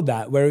saw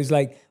that, where it was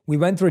like we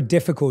went through a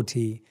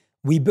difficulty,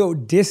 we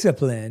built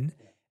discipline,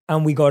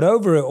 and we got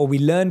over it, or we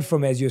learned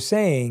from it, as you're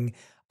saying.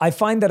 I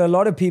find that a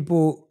lot of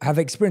people have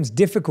experienced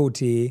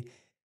difficulty,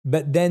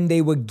 but then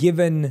they were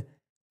given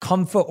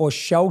comfort or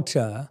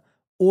shelter,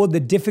 or the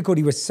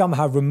difficulty was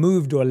somehow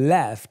removed or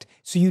left.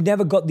 So you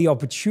never got the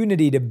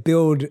opportunity to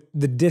build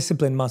the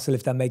discipline muscle,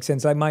 if that makes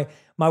sense. Like my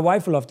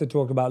wife will often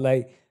talk about,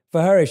 like,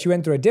 for her, if she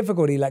went through a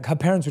difficulty, like her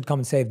parents would come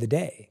and save the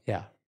day.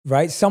 Yeah.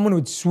 Right? Someone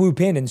would swoop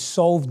in and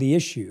solve the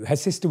issue. Her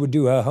sister would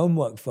do her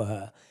homework for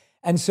her.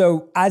 And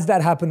so as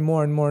that happened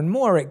more and more and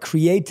more, it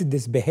created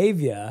this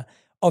behavior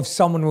of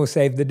someone will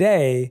save the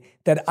day,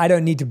 that I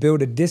don't need to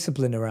build a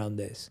discipline around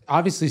this.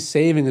 Obviously,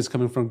 saving is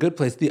coming from a good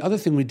place. The other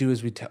thing we do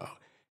is we tell,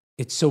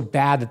 it's so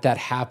bad that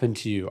happened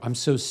to you. I'm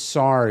so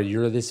sorry.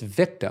 You're this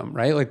victim,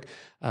 right? Like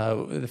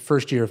the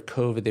first year of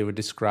COVID, they would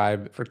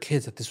describe for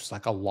kids that this was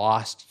like a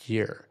lost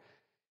year.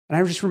 And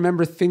I just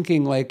remember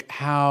thinking like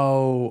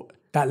how...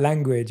 That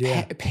language,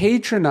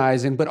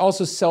 patronizing, but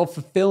also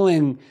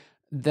self-fulfilling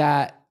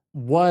that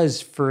was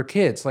for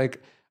kids.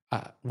 Like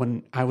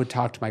when I would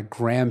talk to my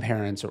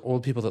grandparents or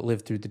old people that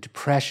lived through the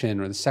Depression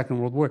or the Second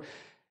World War,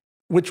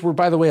 which were,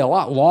 by the way, a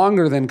lot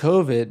longer than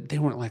COVID, they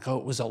weren't like, oh,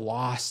 it was a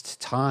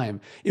lost time.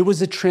 It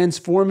was a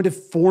transformative,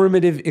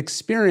 formative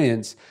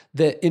experience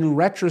that in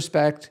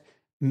retrospect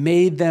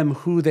made them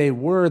who they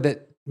were,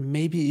 that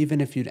maybe even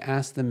if you'd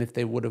asked them if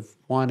they would have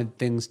wanted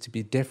things to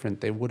be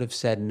different, they would have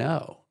said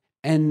no.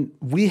 And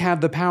we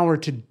have the power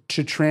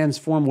to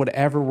transform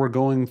whatever we're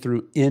going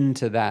through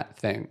into that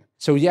thing.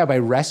 So yeah, by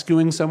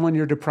rescuing someone,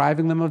 you're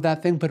depriving them of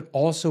that thing, but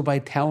also by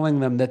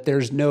telling them that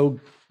there's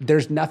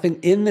nothing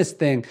in this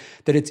thing,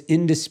 that it's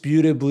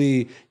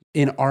indisputably,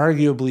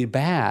 inarguably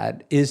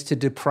bad, is to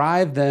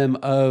deprive them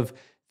of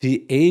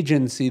the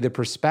agency, the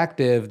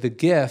perspective, the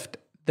gift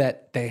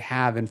that they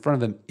have in front of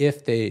them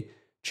if they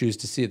choose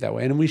to see it that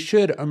way. And we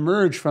should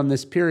emerge from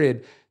this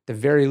period, the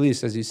very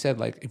least, as you said,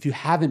 like if you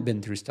haven't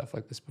been through stuff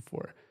like this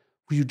before,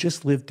 where you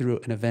just lived through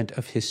an event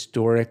of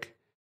historic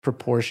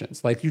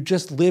proportions, like you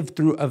just lived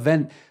through an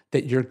event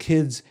that your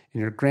kids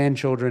and your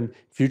grandchildren,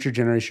 future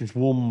generations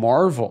will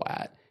marvel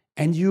at,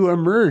 and you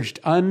emerged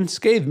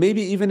unscathed,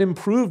 maybe even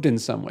improved in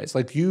some ways.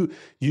 Like you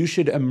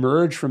should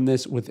emerge from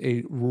this with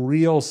a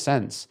real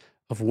sense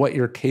of what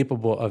you're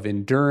capable of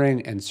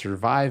enduring and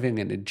surviving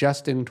and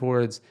adjusting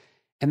towards.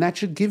 And that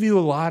should give you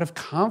a lot of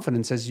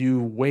confidence as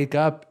you wake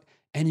up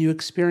and you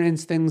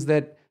experience things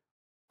that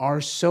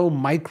are so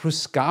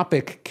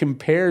microscopic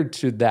compared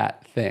to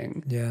that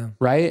thing. Yeah.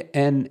 Right?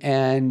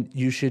 And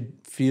you should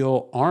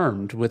feel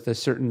armed with a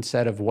certain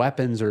set of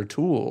weapons or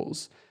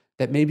tools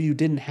that maybe you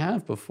didn't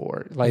have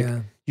before. Like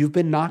you've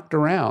been knocked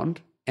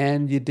around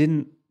and you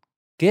didn't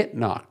get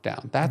knocked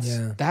down.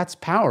 That's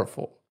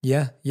powerful.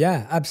 Yeah,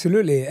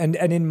 absolutely. And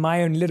in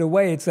my own little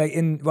way, it's like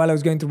while I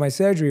was going through my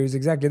surgery, it was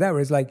exactly that,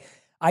 where it's like,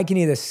 I can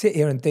either sit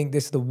here and think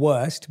this is the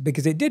worst,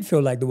 because it did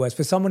feel like the worst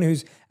for someone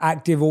who's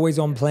active, always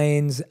on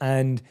planes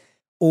and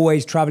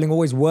always traveling,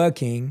 always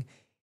working,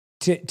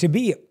 to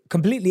be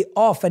completely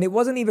off. And it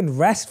wasn't even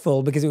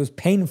restful because it was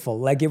painful.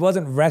 Like it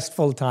wasn't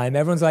restful time.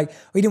 Everyone's like,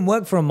 we didn't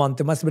work for a month.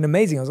 It must have been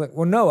amazing. I was like,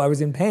 well, no, I was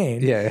in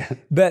pain. Yeah.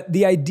 But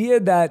the idea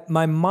that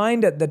my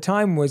mind at the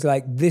time was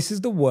like, this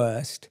is the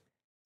worst.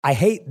 I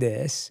hate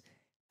this.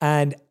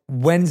 And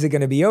when's it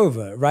going to be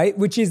over, right?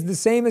 Which is the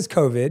same as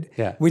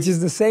COVID, which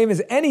is the same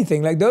as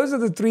anything. Like those are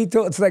the three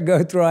thoughts that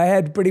go through our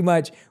head pretty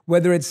much,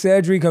 whether it's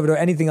surgery, COVID, or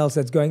anything else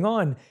that's going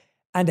on.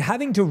 And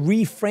having to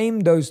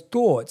reframe those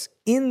thoughts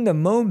in the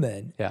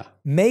moment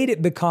made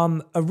it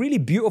become a really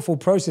beautiful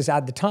process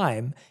at the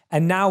time.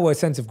 And now a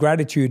sense of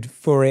gratitude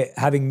for it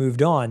having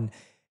moved on.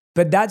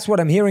 But that's what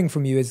I'm hearing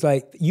from you is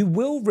like, you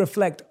will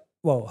reflect,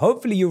 well,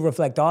 hopefully you'll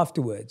reflect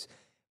afterwards,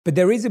 but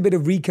there is a bit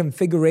of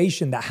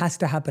reconfiguration that has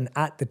to happen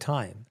at the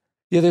time.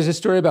 Yeah, there's a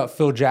story about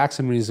Phil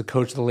Jackson when he's a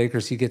coach of the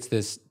Lakers. He gets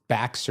this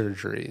back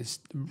surgery,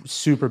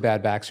 super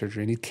bad back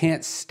surgery, and he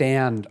can't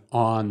stand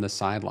on the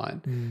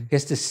sideline. He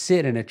has to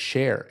sit in a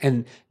chair.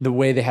 And the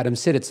way they had him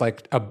sit, it's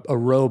like a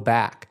row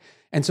back.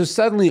 And so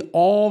suddenly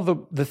all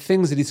the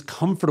things that he's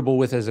comfortable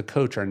with as a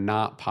coach are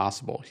not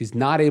possible. He's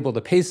not able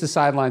to pace the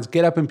sidelines,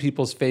 get up in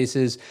people's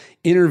faces,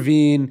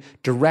 intervene,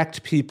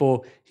 direct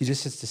people. He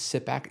just has to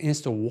sit back and he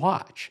has to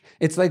watch.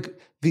 It's like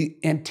the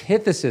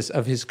antithesis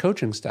of his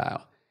coaching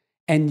style.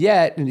 And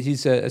yet, and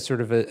he's a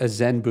sort of a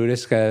Zen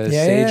Buddhist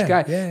sage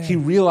guy, he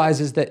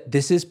realizes that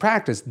this is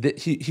practice. That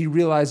he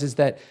realizes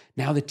that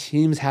now the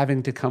team's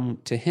having to come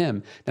to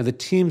him. Now the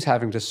team's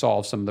having to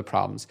solve some of the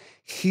problems.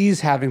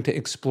 He's having to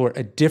explore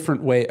a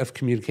different way of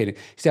communicating.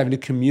 He's having to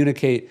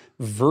communicate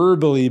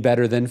verbally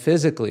better than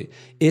physically.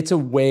 It's a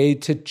way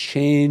to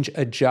change,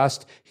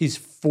 adjust. He's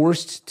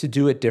forced to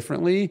do it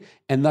differently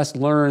and thus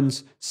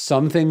learns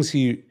some things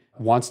he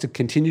wants to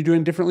continue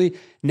doing differently,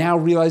 now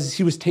realizes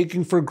he was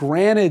taking for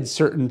granted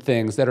certain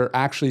things that are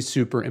actually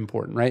super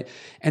important, right?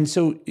 And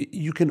so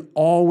you can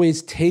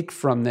always take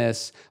from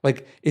this,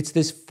 like it's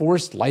this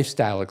forced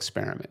lifestyle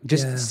experiment.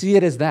 Just see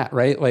it as that,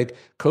 right? Like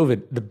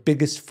COVID, the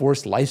biggest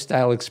forced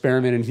lifestyle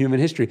experiment in human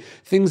history.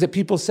 Things that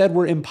people said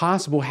were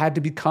impossible had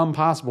to become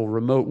possible.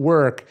 Remote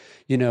work,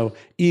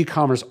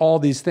 e-commerce, all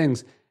these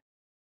things.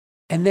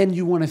 And then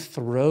you want to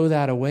throw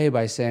that away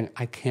by saying,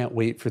 I can't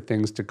wait for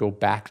things to go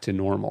back to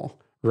normal.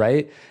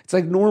 Right? It's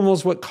like normal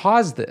is what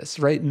caused this,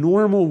 right?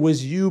 Normal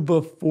was you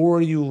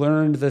before you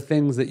learned the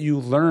things that you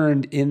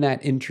learned in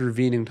that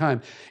intervening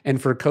time.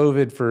 And for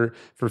COVID,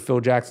 for Phil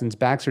Jackson's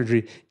back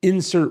surgery,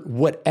 insert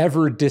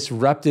whatever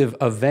disruptive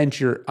event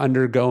you're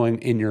undergoing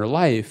in your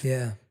life.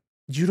 Yeah.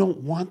 You don't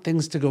want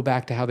things to go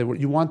back to how they were.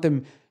 You want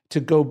them to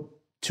go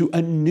to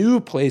a new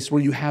place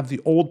where you have the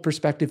old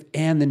perspective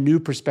and the new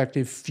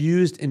perspective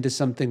fused into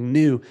something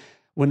new.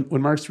 When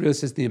Marcus Aurelius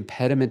says the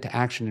impediment to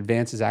action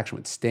advances action,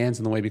 what stands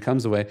in the way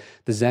becomes the way,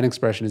 the Zen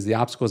expression is the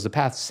obstacle is the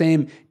path.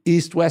 Same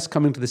east-west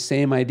coming to the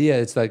same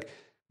idea. It's like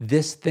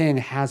this thing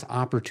has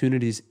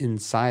opportunities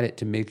inside it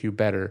to make you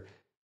better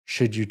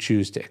should you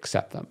choose to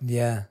accept them.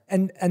 Yeah.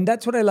 And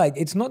that's what I like.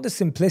 It's not the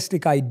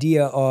simplistic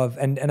idea of,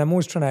 and I'm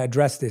always trying to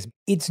address this,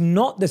 it's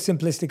not the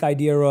simplistic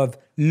idea of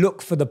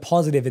look for the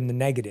positive in the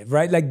negative,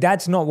 right? Like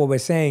that's not what we're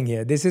saying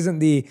here. This isn't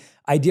the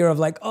idea of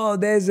like, oh,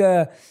 there's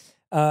a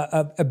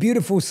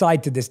beautiful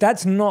side to this.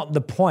 That's not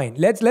the point.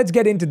 Let's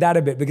get into that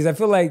a bit because I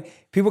feel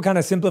like people kind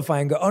of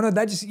simplify and go, oh no,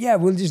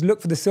 we'll just look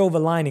for the silver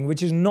lining,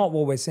 which is not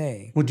what we're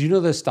saying. Well, do you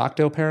know the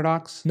Stockdale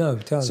paradox? No,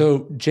 tell me.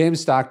 So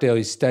James Stockdale,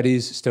 he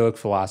studies Stoic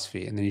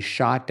philosophy and then he's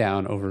shot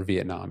down over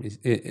Vietnam.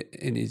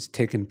 He's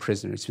taken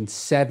prisoner. It's been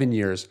 7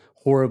 years,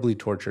 horribly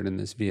tortured in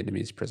this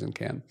Vietnamese prison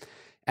camp.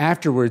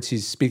 Afterwards,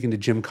 he's speaking to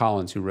Jim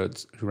Collins, who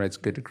writes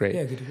Good to Great.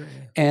 Yeah, Good to Great.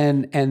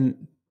 Yeah.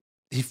 And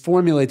he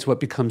formulates what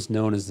becomes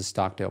known as the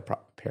Stockdale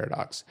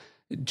paradox.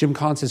 Jim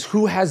Collins says,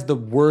 who has the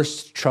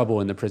worst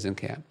trouble in the prison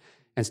camp?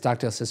 And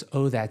Stockdale says,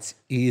 oh, that's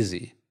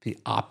easy. The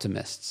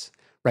optimists,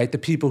 right? The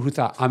people who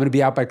thought, I'm going to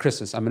be out by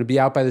Christmas. I'm going to be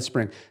out by the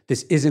spring.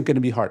 This isn't going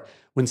to be hard.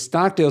 When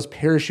Stockdale's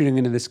parachuting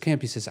into this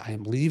camp, he says, I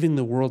am leaving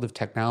the world of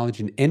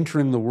technology and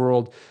entering the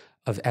world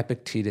of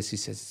Epictetus. He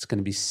says, it's going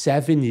to be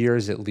 7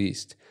 years at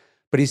least.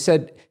 But he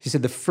said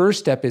the first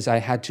step is I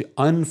had to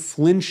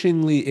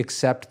unflinchingly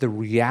accept the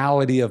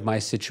reality of my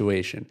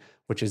situation,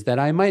 which is that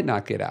I might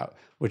not get out,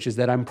 which is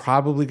that I'm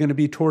probably going to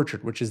be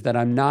tortured, which is that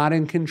I'm not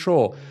in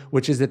control,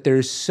 which is that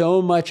there's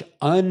so much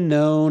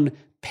unknown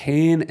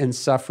pain and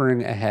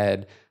suffering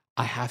ahead.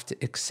 I have to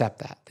accept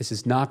that. This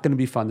is not going to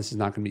be fun. This is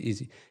not going to be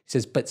easy. He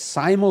says, but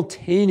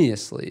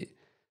simultaneously,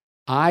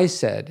 I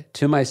said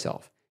to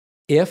myself,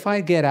 if I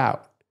get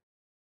out,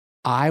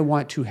 I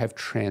want to have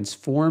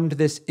transformed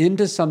this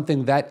into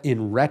something that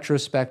in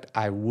retrospect,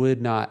 I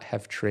would not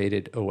have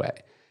traded away.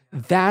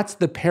 That's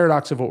the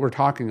paradox of what we're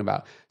talking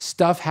about.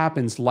 Stuff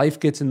happens, life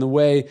gets in the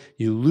way,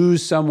 you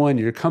lose someone,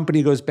 your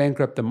company goes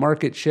bankrupt, the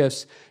market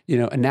shifts,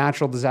 a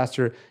natural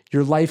disaster,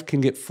 your life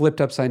can get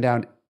flipped upside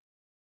down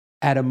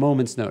at a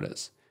moment's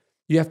notice.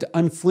 You have to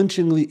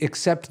unflinchingly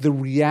accept the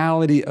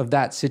reality of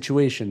that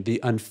situation, the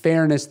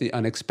unfairness, the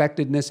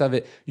unexpectedness of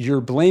it,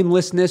 your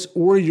blamelessness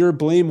or your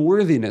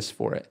blameworthiness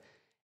for it.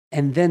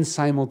 And then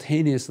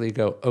simultaneously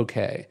go,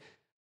 okay,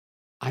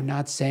 I'm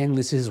not saying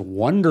this is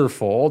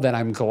wonderful, that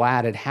I'm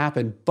glad it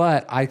happened,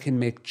 but I can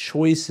make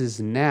choices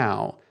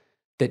now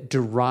that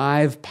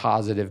derive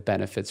positive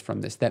benefits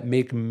from this, that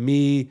make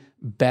me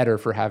better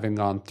for having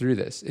gone through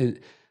this.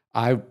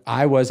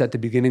 I was at the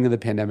beginning of the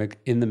pandemic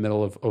in the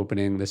middle of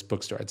opening this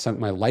bookstore. I'd sunk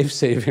my life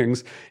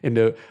savings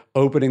into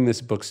opening this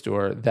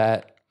bookstore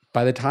that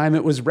by the time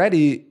it was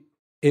ready,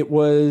 it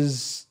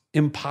was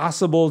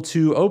impossible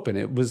to open.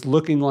 It was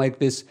looking like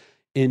this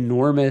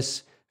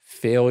enormous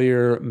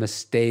failure,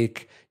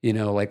 mistake,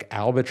 like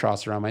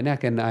albatross around my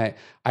neck. And I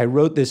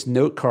wrote this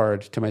note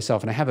card to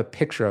myself, and I have a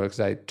picture of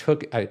it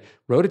because I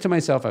wrote it to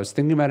myself. I was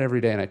thinking about it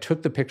every day, and I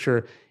took the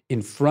picture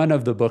in front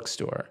of the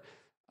bookstore.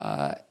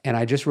 And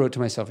I just wrote to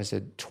myself, I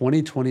said,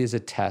 2020 is a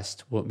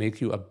test. Will it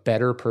make you a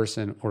better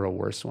person or a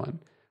worse one?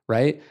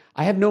 Right?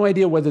 I have no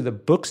idea whether the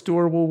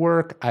bookstore will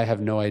work. I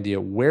have no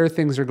idea where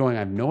things are going. I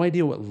have no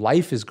idea what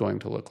life is going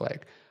to look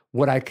like.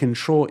 What I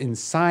control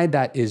inside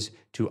that is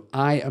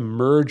I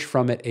emerge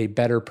from it a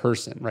better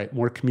person, right?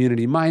 More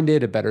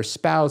community-minded, a better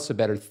spouse, a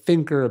better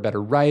thinker, a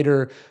better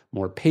writer,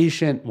 more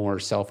patient, more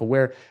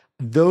self-aware.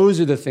 Those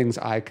are the things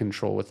I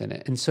control within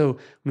it. And so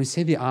when we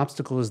say the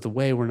obstacle is the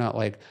way, we're not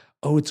like,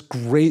 oh, it's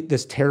great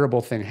this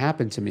terrible thing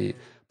happened to me.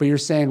 But you're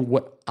saying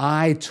what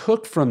I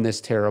took from this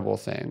terrible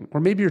thing,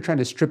 or maybe you're trying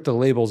to strip the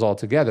labels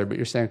altogether, but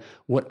you're saying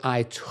what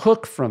I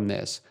took from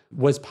this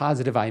was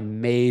positive I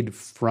made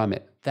from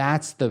it.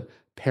 That's the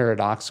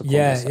paradoxical.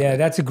 Yeah,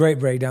 that's a great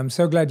breakdown. I'm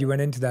so glad you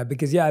went into that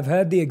because, I've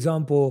heard the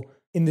example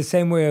in the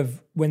same way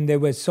of when there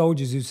were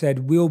soldiers who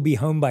said, we'll be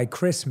home by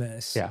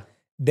Christmas. Yeah.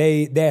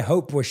 Their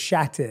hope was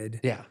shattered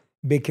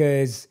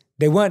because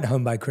they weren't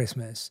home by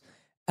Christmas.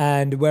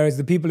 And whereas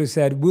the people who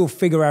said, we'll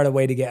figure out a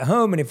way to get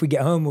home, and if we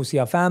get home, we'll see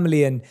our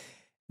family, and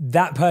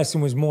that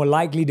person was more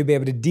likely to be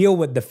able to deal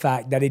with the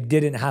fact that it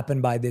didn't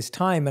happen by this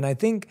time. And I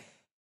think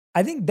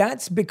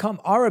that's become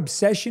our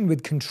obsession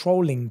with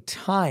controlling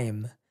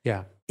time.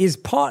 Yeah. Is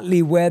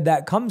partly where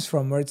that comes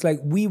from, where it's like,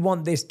 we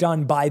want this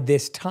done by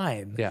this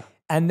time. Yeah.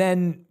 And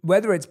then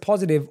whether it's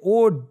positive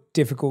or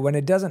difficult, when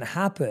it doesn't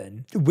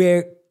happen,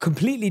 we're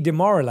completely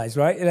demoralized,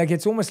 right? Like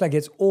it's almost like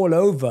it's all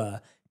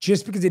over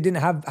just because it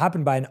didn't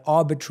happen by an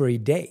arbitrary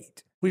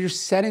date. Well, you're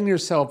setting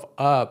yourself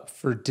up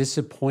for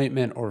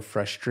disappointment or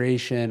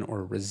frustration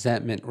or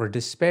resentment or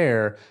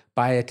despair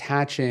by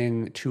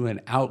attaching to an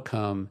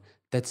outcome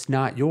that's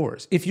not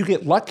yours. If you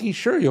get lucky,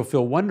 sure, you'll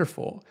feel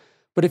wonderful.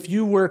 But if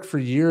you work for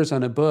years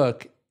on a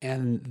book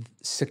and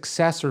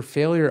success or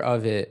failure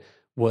of it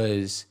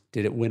was,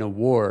 did it win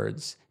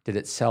awards? Did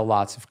it sell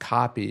lots of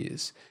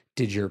copies?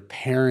 Did your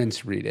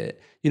parents read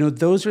it?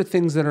 Those are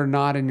things that are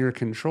not in your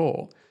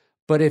control.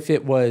 But if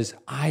it was,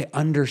 I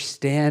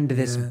understand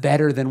this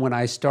better than when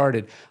I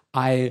started.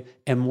 I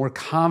am more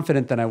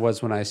confident than I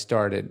was when I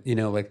started.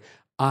 Like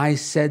I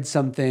said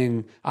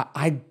something,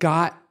 I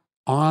got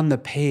on the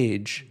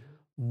page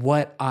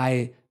what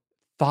I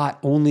thought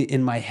only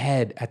in my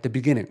head at the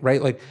beginning,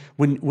 right? Like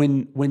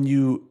when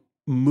you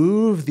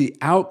move the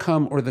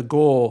outcome or the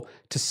goal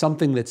to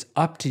something that's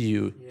up to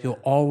you, you'll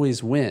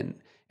always win.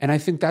 And I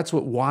think that's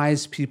what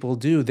wise people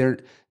do.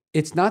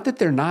 It's not that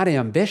they're not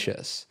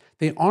ambitious.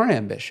 They are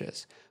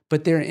ambitious,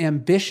 but their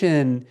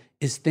ambition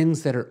is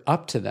things that are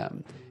up to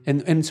them.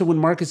 And so when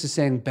Marcus is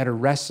saying better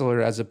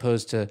wrestler as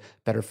opposed to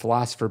better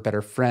philosopher,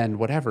 better friend,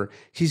 whatever,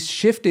 he's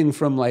shifting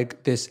from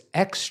like this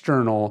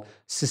external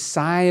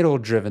societal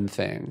driven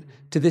thing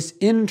to this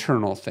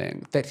internal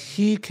thing that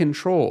he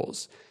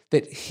controls,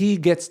 that he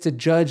gets to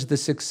judge the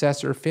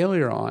success or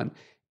failure on.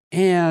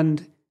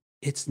 And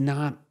it's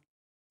not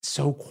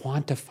so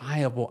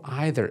quantifiable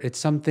either. It's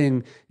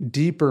something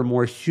deeper,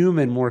 more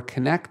human, more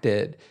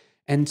connected.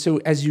 And so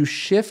as you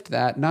shift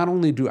that, not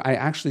only do I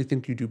actually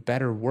think you do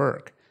better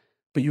work,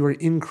 but you are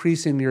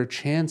increasing your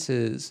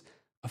chances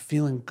of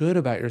feeling good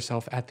about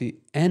yourself at the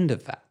end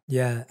of that.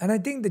 Yeah. And I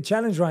think the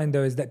challenge, Ryan,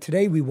 though, is that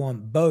today we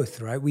want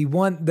both, right? We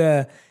want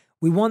the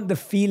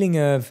feeling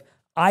of,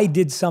 I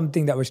did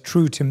something that was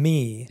true to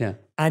me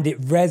and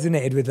it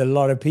resonated with a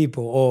lot of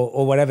people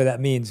or whatever that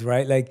means,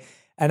 right? Like,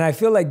 and I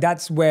feel like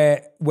that's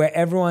where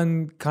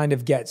everyone kind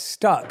of gets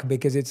stuck,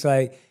 because it's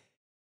like,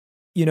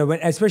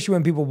 especially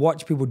when people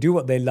watch people do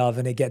what they love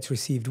and it gets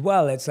received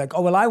well, it's like,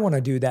 oh, well, I want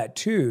to do that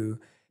too.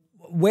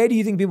 Where do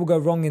you think people go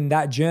wrong in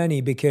that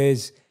journey?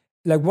 Because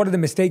like, what are the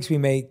mistakes we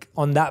make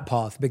on that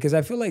path? Because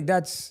I feel like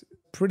that's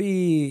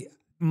pretty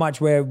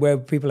much where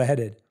people are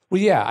headed.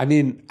 Well, yeah. I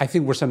mean, I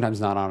think we're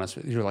sometimes not honest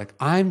with you. You're like,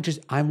 I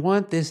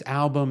want this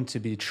album to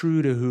be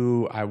true to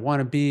who I want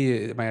to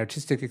be, my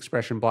artistic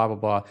expression, blah, blah,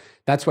 blah.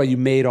 That's why you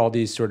made all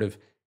these sort of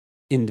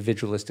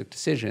individualistic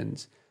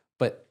decisions.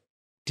 But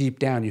deep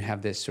down, you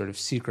have this sort of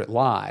secret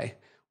lie,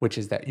 which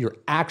is that you're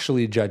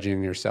actually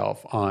judging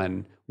yourself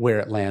on where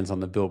it lands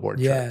on the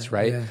Billboard charts,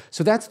 right? Yeah.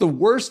 So that's the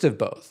worst of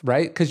both,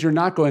 right? Because you're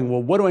not going,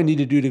 well, what do I need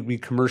to do to be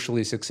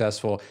commercially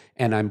successful?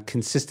 And I'm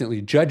consistently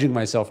judging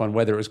myself on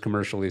whether it was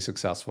commercially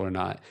successful or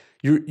not.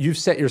 You've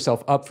set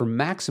yourself up for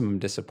maximum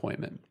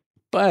disappointment.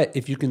 But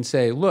if you can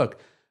say, look,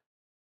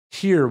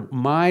 here,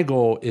 my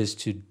goal is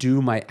to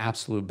do my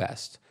absolute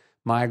best.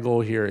 My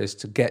goal here is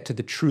to get to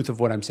the truth of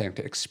what I'm saying,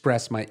 to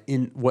express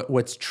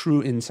what's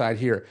true inside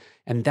here.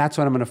 And that's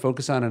what I'm going to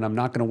focus on, and I'm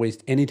not going to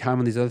waste any time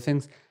on these other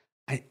things.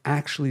 I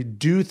actually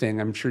do think,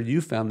 I'm sure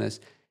you found this,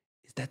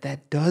 is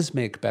that does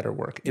make better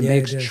work. It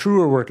makes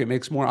truer work. It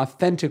makes more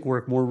authentic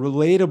work, more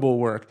relatable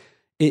work.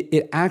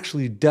 It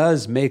actually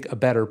does make a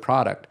better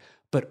product,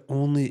 but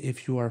only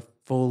if you are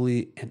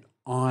fully and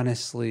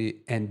honestly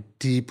and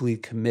deeply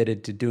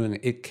committed to doing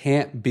it. It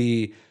can't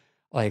be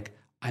like,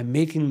 I'm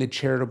making the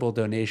charitable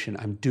donation,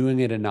 I'm doing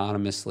it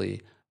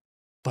anonymously,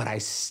 but I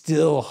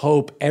still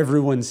hope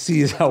everyone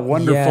sees how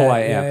wonderful I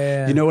am.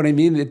 Yeah. You know what I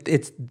mean?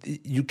 It's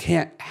you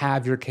can't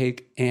have your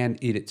cake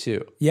and eat it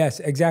too.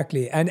 Yes,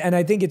 exactly. And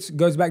I think it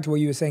goes back to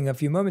what you were saying a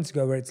few moments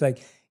ago, where it's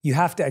like, you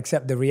have to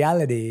accept the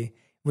reality,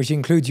 which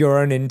includes your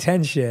own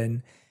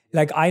intention.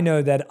 Like, I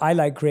know that I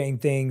like creating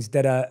things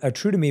that are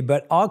true to me,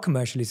 but are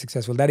commercially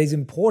successful. That is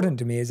important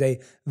to me, is a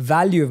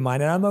value of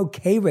mine. And I'm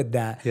okay with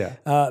that.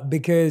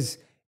 Because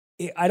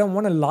I don't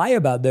want to lie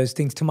about those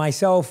things to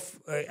myself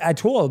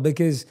at all,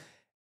 because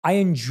I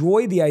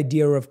enjoy the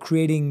idea of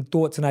creating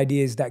thoughts and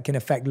ideas that can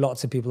affect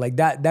lots of people. Like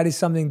that is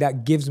something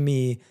that gives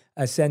me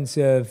a sense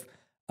of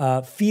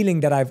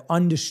feeling that I've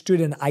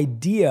understood an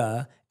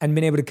idea and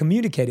been able to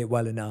communicate it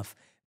well enough.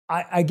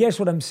 I guess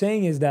what I'm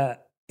saying is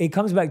that it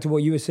comes back to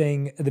what you were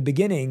saying at the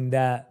beginning,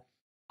 that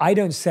I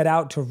don't set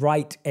out to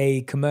write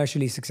a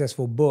commercially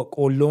successful book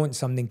or launch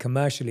something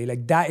commercially.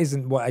 Like, that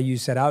isn't what I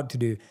set out to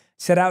do.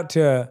 Set out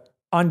to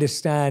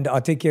understand,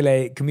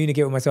 articulate,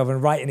 communicate with myself,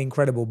 and write an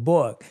incredible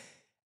book.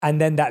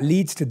 And then that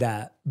leads to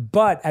that.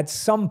 But at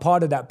some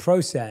part of that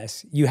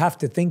process, you have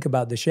to think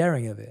about the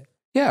sharing of it.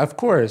 Yeah, of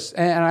course.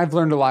 And I've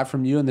learned a lot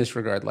from you in this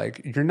regard.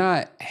 Like, you're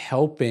not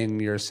helping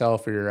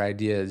yourself or your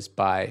ideas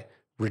by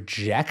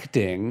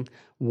rejecting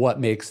what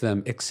makes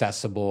them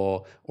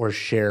accessible or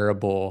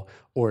shareable,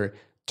 or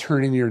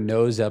turning your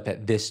nose up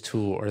at this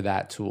tool or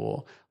that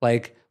tool.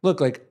 Like, look,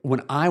 like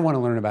when I want to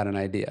learn about an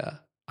idea,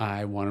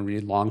 I want to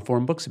read long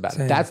form books about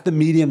it. That's the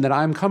medium that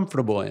I'm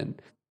comfortable in.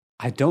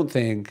 I don't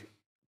think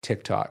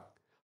TikTok,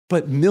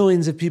 but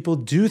millions of people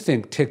do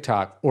think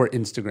TikTok or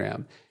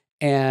Instagram.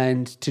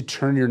 And to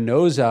turn your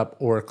nose up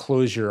or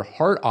close your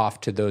heart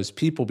off to those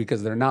people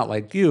because they're not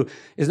like you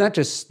is not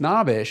just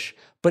snobbish,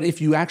 but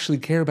if you actually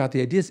care about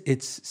the ideas,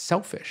 it's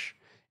selfish.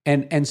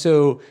 And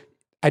so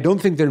I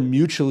don't think they're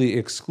mutually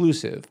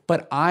exclusive,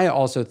 but I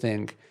also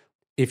think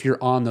if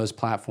you're on those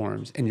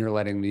platforms and you're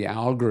letting the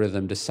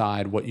algorithm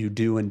decide what you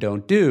do and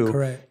don't do,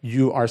 correct,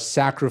 you are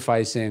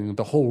sacrificing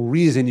the whole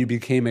reason you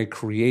became a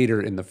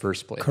creator in the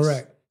first place.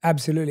 Correct.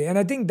 Absolutely. And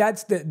I think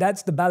that's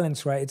the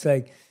balance, right? It's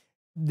like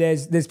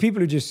there's people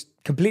who just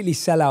completely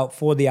sell out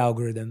for the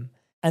algorithm.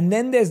 And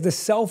then there's the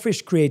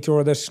selfish creator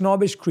or the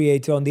snobbish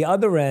creator on the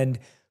other end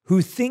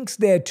who thinks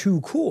they're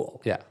too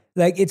cool. Yeah.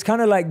 Like, it's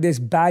kind of like this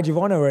badge of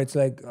honor where it's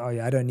like, oh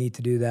yeah, I don't need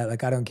to do that.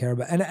 Like, I don't care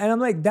about, and I'm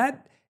like,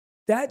 that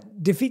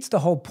defeats the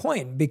whole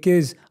point,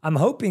 because I'm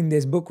hoping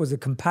this book was a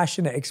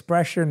compassionate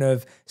expression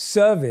of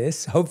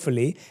service,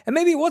 hopefully. And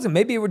maybe it wasn't.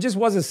 Maybe it just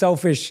was a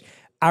selfish,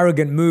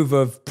 arrogant move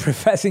of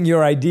professing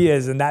your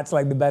ideas, and that's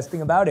like the best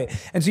thing about it.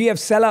 And so you have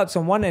sellouts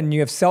on one end and you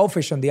have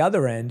selfish on the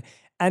other end.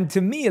 And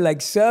to me,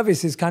 like,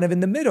 service is kind of in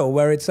the middle,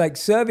 where it's like,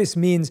 service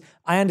means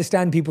I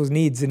understand people's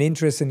needs and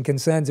interests and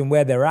concerns and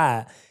where they're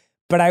at,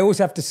 but I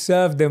also have to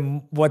serve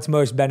them what's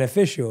most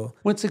beneficial.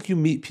 Well, it's like you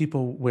meet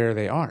people where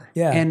they are.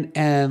 Yeah.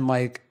 And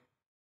like,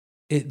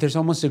 there's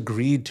almost a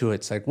greed to it.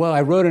 It's like, well,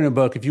 I wrote in a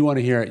book, if you want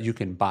to hear it, you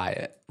can buy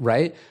it,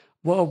 right?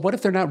 Well, what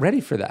if they're not ready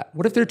for that?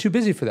 What if they're too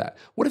busy for that?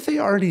 What if they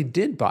already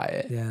did buy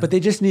it, but they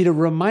just need a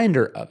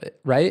reminder of it,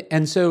 right?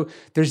 And so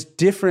there's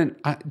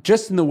different,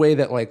 just in the way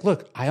that, like,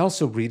 look, I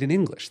also read in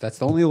English. That's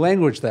the only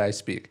language that I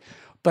speak.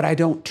 But I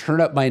don't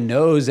turn up my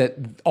nose at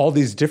all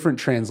these different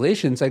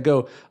translations. I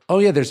go, oh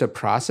yeah, there's a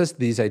process.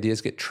 These ideas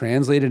get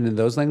translated in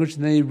those languages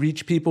and they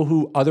reach people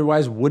who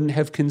otherwise wouldn't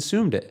have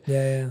consumed it.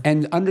 Yeah.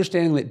 And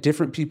understanding that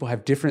different people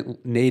have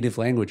different native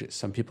languages.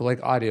 Some people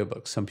like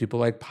audiobooks. Some people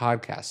like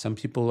podcasts. Some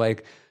people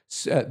like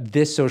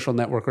this social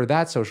network or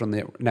that social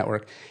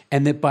network.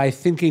 And that by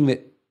thinking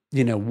that,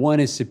 you know,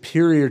 one is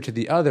superior to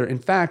the other, in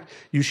fact,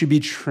 you should be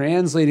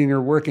translating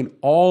your work in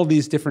all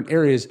these different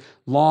areas,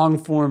 long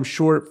form,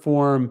 short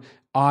form,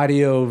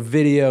 audio,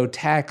 video,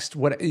 text,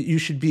 what you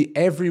should be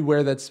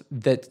everywhere that's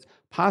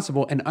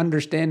possible, and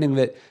understanding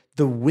that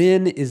the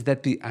win is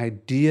that the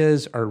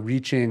ideas are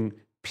reaching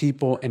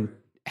people and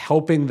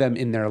helping them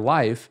in their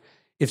life.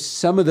 If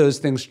some of those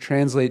things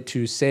translate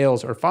to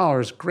sales or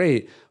followers,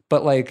 great.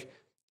 But like,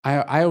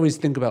 I always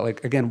think about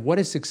like, again, what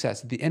is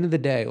success? At the end of the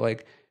day,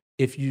 like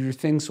if your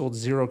thing sold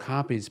 0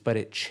 copies, but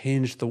it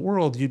changed the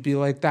world, you'd be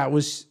like, that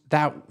was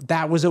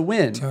a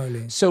win.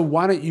 Totally. So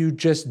why don't you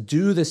just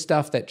do the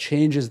stuff that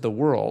changes the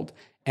world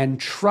and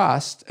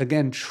trust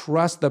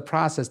the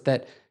process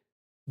that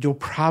you'll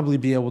probably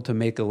be able to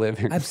make a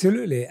living.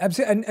 Absolutely.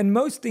 And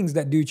most things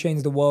that do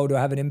change the world or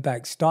have an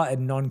impact started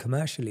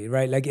non-commercially,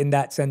 right? Like in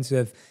that sense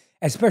of,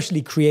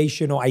 especially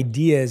creation or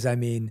ideas. I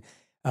mean,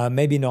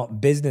 maybe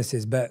not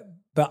businesses, but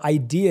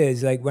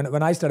ideas. Like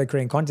when I started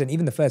creating content,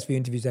 even the first few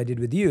interviews I did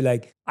with you,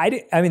 like that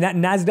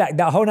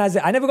whole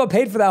NASDAQ, I never got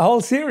paid for that whole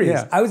series.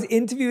 Yeah. I was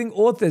interviewing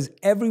authors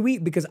every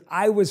week because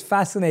I was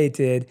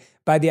fascinated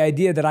by the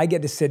idea that I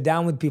get to sit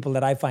down with people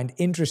that I find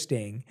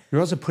interesting.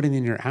 You're also putting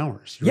in your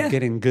hours. You're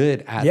getting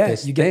good at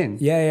this thing.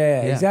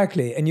 Yeah,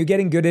 exactly. And you're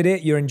getting good at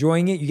it. You're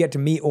enjoying it. You get to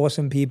meet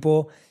awesome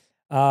people.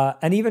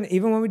 And even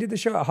when we did the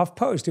show at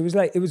HuffPost,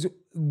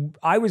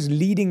 I was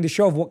leading the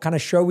show of what kind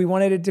of show we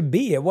wanted it to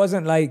be. It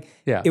wasn't like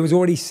it was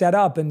already set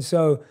up. And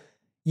so,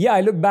 I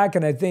look back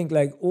and I think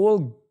like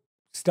all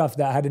stuff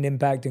that had an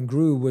impact and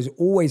grew was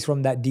always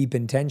from that deep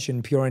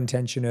intention, pure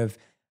intention of,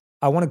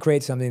 I want to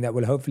create something that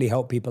will hopefully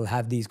help people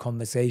have these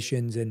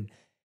conversations. And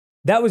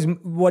that was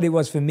what it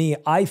was for me.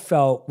 I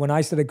felt when I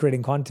started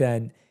creating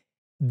content,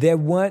 there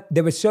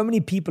were so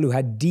many people who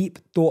had deep,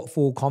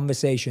 thoughtful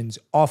conversations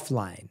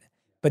offline,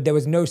 but there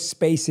was no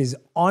spaces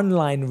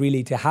online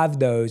really to have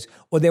those,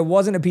 or there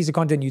wasn't a piece of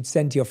content you'd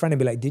send to your friend and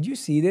be like, did you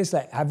see this?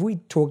 Like, have we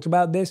talked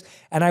about this?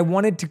 And I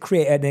wanted to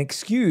create an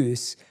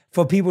excuse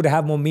for people to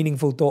have more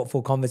meaningful,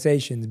 thoughtful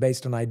conversations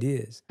based on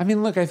ideas. I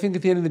mean, look, I think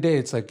at the end of the day,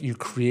 it's like you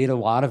create a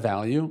lot of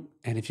value,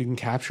 and if you can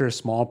capture a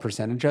small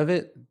percentage of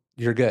it,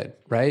 you're good,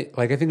 right?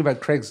 Like I think about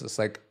Craigslist,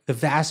 like the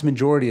vast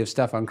majority of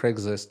stuff on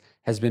Craigslist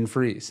has been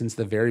free since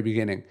the very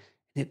beginning. And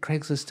yet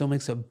Craigslist still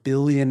makes $1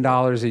 billion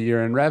a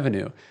year in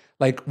revenue.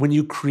 Like when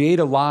you create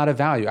a lot of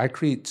value, I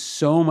create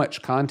so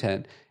much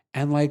content,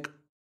 and like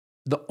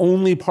the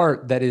only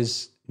part that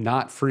is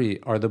not free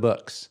are the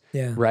books,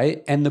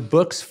 right? And the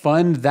books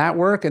fund that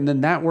work, and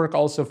then that work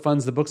also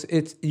funds the books.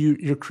 It's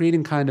you're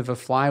creating kind of a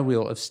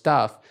flywheel of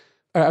stuff.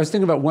 I was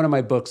thinking about one of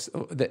my books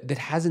that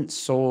hasn't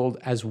sold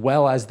as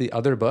well as the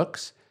other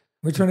books.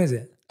 Which one is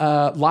it?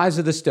 Lives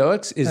of the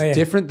Stoics is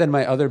different than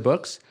my other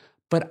books,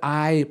 but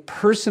I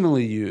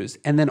personally use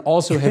and then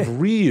also have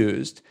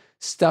reused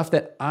stuff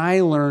that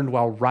I learned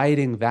while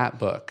writing that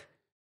book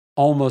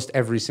almost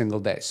every single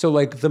day. So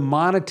like the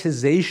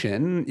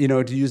monetization,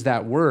 to use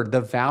that word,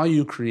 the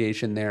value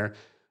creation there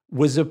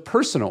was a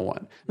personal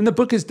one. And the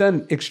book is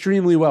done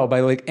extremely well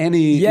by like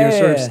any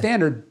sort of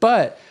standard,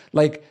 but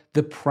like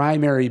the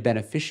primary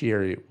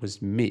beneficiary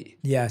was me.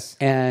 Yes.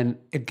 And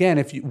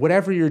again,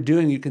 whatever you're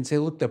doing, you can say,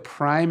 look, the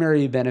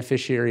primary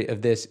beneficiary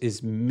of this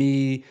is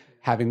me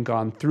having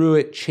gone through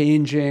it,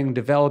 changing,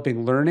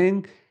 developing,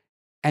 learning.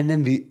 And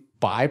then the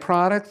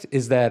byproduct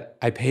is that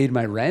I paid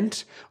my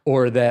rent,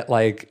 or that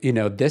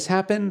this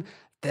happened,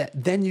 that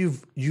then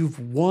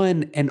you've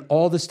won, and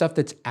all the stuff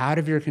that's out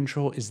of your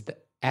control is the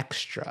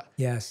extra.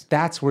 Yes.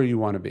 That's where you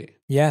want to be.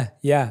 Yeah,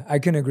 I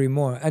couldn't agree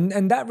more.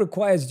 And that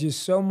requires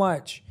just so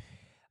much.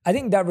 I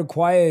think that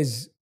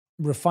requires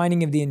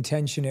refining of the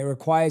intention. It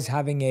requires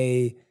having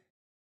a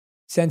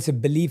sense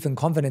of belief and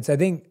confidence. I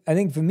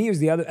think for me it was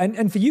the other,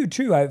 and for you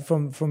too,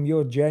 from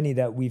your journey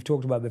that we've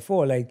talked about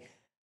before, like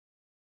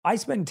I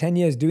spent 10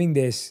 years doing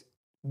this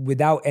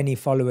without any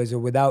followers or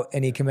without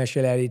any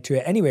commerciality to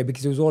it anyway,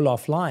 because it was all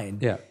offline.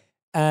 Yeah.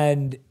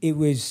 And it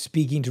was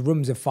speaking to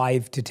rooms of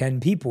 5 to 10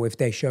 people if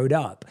they showed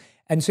up.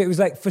 And so it was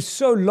like, for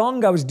so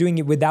long I was doing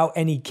it without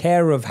any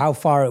care of how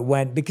far it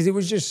went, because it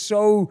was just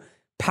so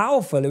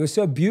powerful. It was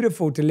so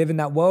beautiful to live in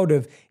that world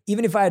of,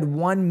 even if I had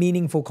one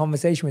meaningful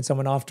conversation with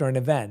someone after an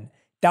event,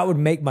 that would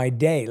make my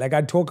day. Like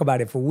I'd talk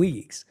about it for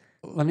weeks.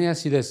 Let me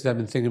ask you this, because I've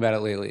been thinking about it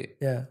lately.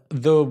 Yeah.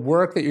 The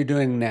work that you're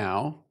doing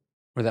now,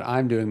 or that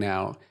I'm doing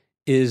now,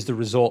 is the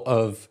result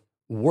of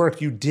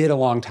work you did a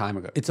long time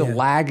ago. It's a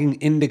lagging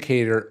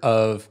indicator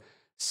of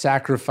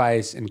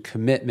sacrifice and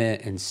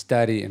commitment and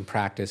study and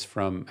practice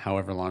from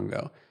however long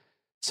ago.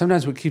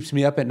 Sometimes what keeps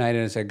me up at night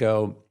is I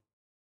go,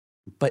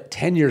 but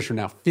 10 years from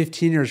now,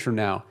 15 years from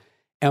now,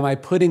 am I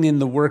putting in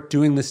the work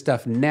doing this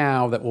stuff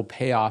now that will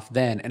pay off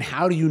then? And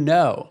how do you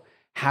know?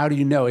 How do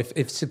you know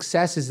if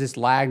success is this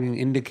lagging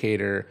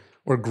indicator,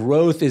 or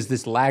growth is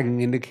this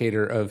lagging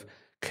indicator of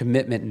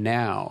commitment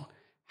now?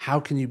 How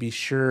can you be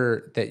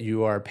sure that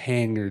you are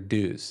paying your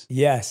dues?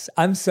 Yes,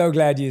 I'm so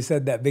glad you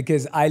said that,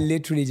 because I've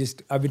been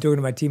talking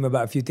to my team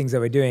about a few things that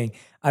we're doing.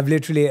 I've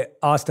literally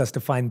asked us to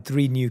find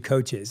 3 new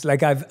coaches.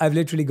 Like I've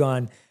literally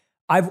gone,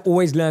 I've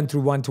always learned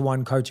through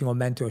one-to-one coaching or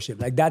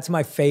mentorship. Like that's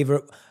my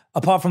favorite,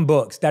 apart from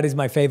books, that is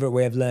my favorite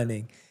way of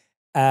learning.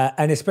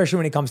 And especially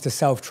when it comes to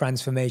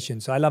self-transformation.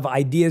 So I love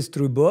ideas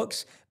through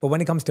books, but when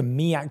it comes to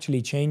me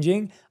actually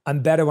changing, I'm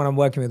better when I'm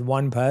working with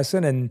one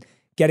person. And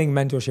getting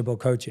mentorship or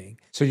coaching.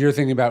 So you're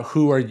thinking about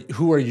who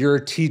are your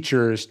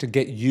teachers to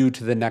get you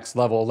to the next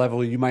level, a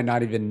level you might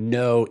not even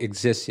know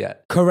exists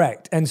yet.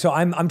 Correct. And so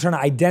I'm trying to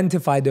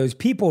identify those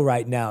people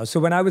right now. So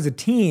when I was a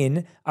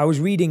teen, I was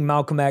reading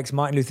Malcolm X,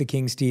 Martin Luther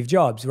King, Steve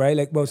Jobs, right?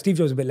 Like, well, Steve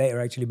Jobs a bit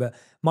later actually, but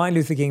Martin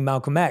Luther King,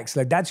 Malcolm X,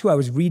 like that's who I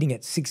was reading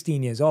at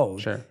 16 years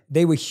old. Sure.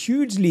 They were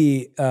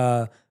hugely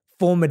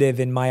formative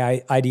in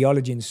my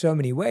ideology in so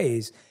many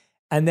ways.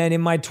 And then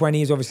in my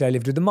 20s, obviously I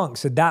lived with the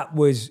monks. So that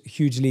was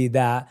hugely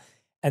that.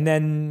 And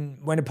then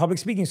went to public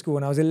speaking school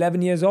when I was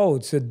 11 years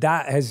old. So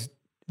that has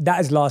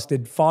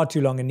lasted far too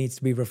long and needs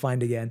to be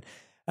refined again.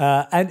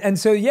 And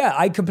so, yeah,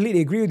 I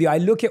completely agree with you. I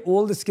look at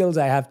all the skills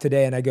I have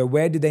today and I go,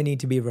 where do they need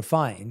to be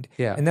refined?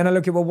 Yeah. And then I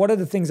look at, well, what are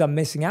the things I'm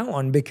missing out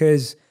on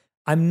because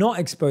I'm not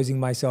exposing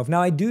myself.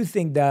 Now, I do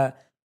think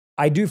that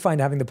I do find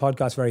having the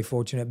podcast very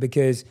fortunate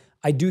because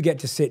I do get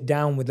to sit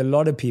down with a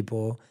lot of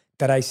people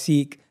that I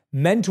seek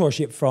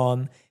mentorship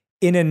from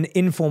in an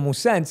informal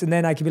sense. And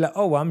then I can be like,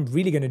 oh, well, I'm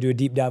really going to do a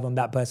deep dive on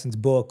that person's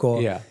book.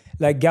 Or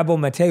like Gabor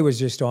Mate was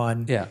just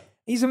on. Yeah.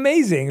 He's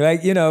amazing.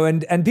 Like, you know,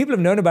 and people have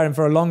known about him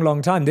for a long,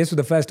 long time. This was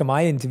the first time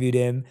I interviewed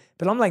him,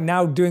 but I'm like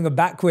now doing a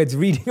backwards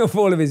reading of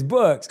all of his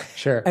books.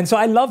 Sure. And so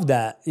I love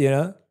that, you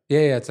know?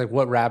 Yeah. It's like,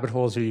 what rabbit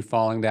holes are you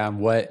falling down?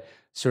 What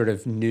sort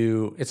of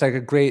new, it's like a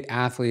great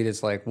athlete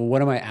is like, well,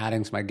 what am I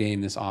adding to my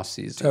game this off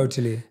season?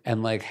 Totally.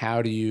 And like,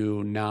 how do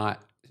you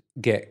not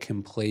get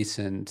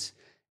complacent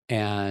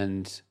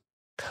and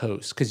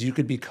coast? Because you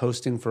could be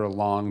coasting for a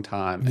long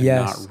time and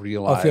not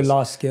realize off your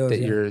lost skills, that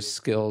your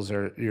skills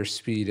or your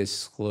speed is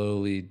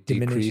slowly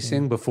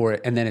decreasing before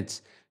it, and then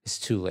it's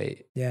too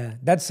late. Yeah,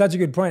 that's such a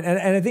good point.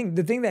 And I think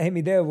the thing that hit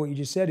me there, what you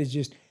just said, is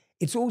just,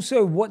 it's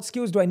also what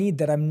skills do I need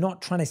that I'm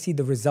not trying to see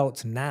the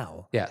results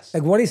now? Yes.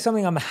 Like what is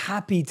something I'm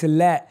happy to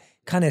let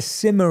kind of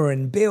simmer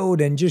and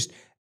build and just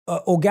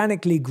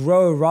organically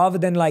grow rather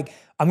than like,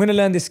 I'm going to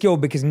learn this skill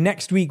because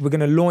next week we're going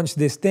to launch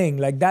this thing.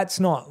 Like that's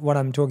not what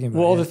I'm talking about.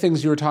 Well, all the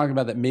things you were talking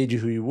about that made you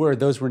who you were,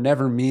 those were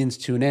never means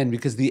to an end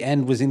because the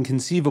end was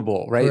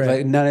inconceivable, right? Right.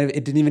 Like none of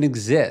it didn't even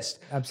exist.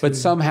 Absolutely. But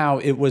somehow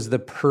it was the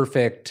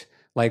perfect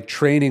like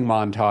training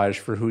montage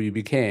for who you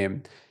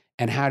became.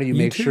 And how do you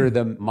make sure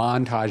the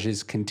montage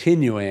is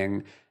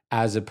continuing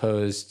as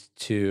opposed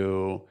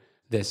to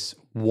this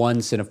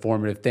once in a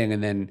formative thing?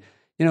 And then,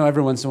 you know,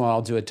 every once in a while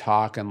I'll do a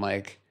talk and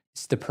like,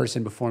 it's the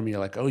person before me,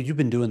 you're like, oh, you've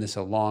been doing this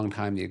a long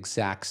time the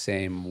exact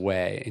same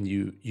way. And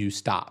you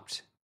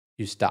stopped.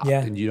 You stopped.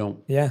 Yeah. And you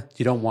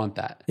don't want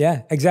that.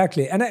 Yeah,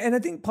 exactly. And I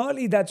think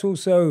partly that's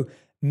also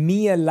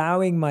me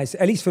allowing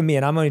myself, at least for me,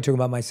 and I'm only talking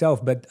about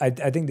myself, but I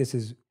think this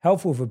is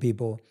helpful for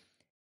people.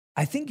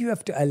 I think you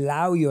have to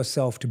allow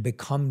yourself to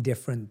become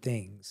different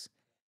things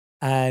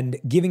and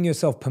giving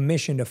yourself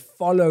permission to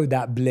follow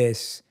that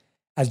bliss,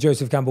 as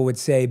Joseph Campbell would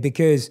say,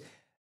 because,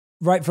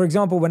 right, for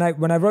example, when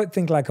I wrote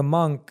Think Like a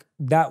Monk,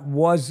 that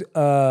was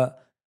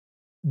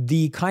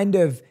the kind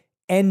of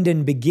end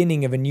and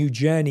beginning of a new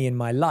journey in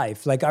my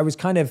life. Like I was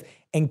kind of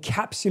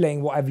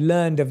encapsulating what I've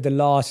learned of the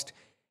last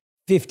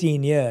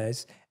 15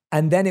 years.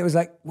 And then it was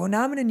like, well,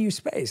 now I'm in a new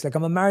space. Like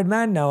I'm a married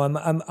man now.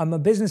 I'm a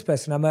business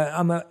person.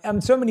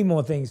 I'm so many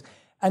more things.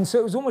 And so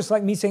it was almost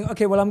like me saying,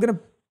 okay, well, I'm going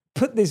to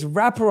put this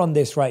wrapper on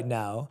this right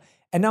now.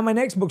 And now my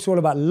next book's all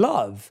about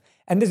love.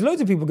 And there's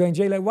loads of people going,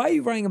 Jay, like, why are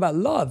you writing about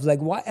love? Like,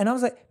 why? And I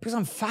was like, because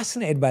I'm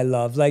fascinated by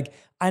love. Like,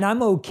 and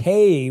I'm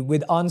okay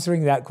with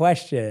answering that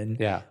question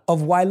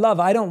of why love.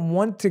 I don't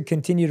want to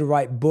continue to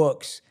write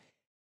books.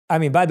 I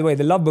mean, by the way,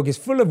 the love book is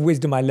full of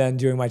wisdom I learned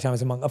during my time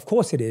as a monk. Of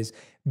course it is.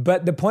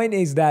 But the point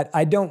is that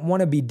I don't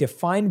want to be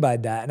defined by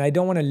that. And I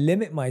don't want to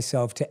limit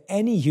myself to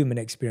any human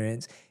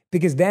experience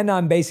because then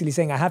I'm basically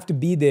saying I have to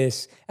be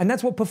this. And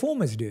that's what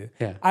performers do.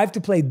 Yeah. I have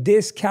to play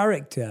this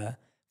character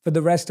for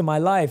the rest of my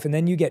life. And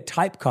then you get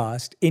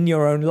typecast in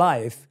your own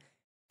life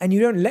and you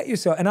don't let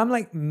yourself. And I'm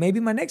like, maybe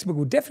my next book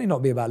will definitely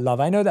not be about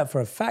love. I know that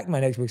for a fact my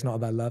next book's not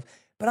about love,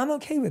 but I'm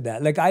okay with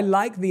that. Like I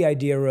like the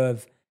idea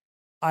of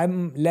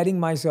I'm letting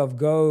myself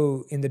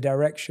go in the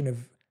direction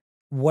of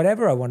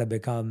whatever I want to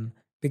become,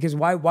 because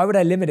why would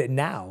I limit it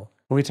now?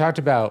 When we talked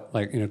about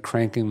like, you know,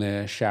 cranking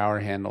the shower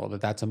handle,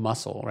 that's a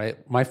muscle, right?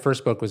 My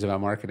first book was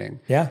about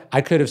marketing. Yeah.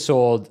 I could have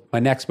sold my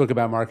next book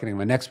about marketing,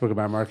 my next book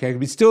about marketing. I could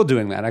be still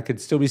doing that. I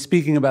could still be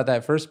speaking about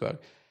that first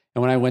book.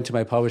 And when I went to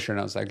my publisher and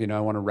I was like, you know,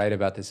 I want to write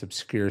about this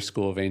obscure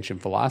school of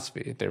ancient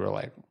philosophy, they were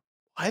like,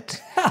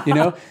 what? You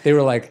know, they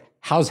were like,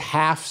 how's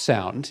half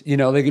sound? You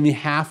know, they give me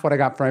half what I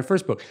got for my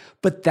first book.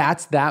 But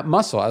that's that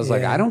muscle. I was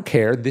like, I don't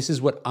care. This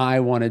is what I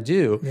want to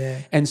do.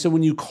 Yeah. And so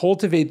when you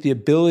cultivate the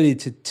ability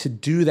to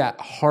do that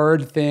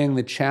hard thing,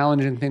 the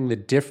challenging thing, the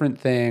different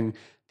thing,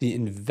 the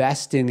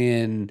investing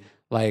in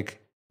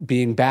like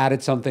being bad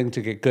at something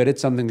to get good at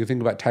something, you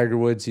think about Tiger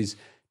Woods, he's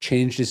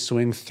changed his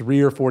swing 3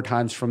 or 4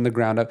 times from the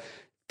ground up.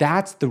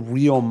 That's the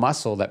real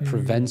muscle that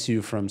prevents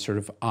you from sort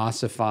of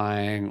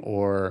ossifying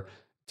or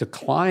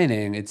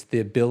declining. It's the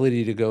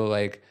ability to go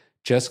like,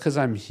 just because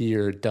I'm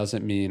here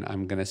doesn't mean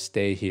I'm going to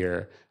stay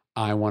here.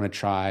 I want to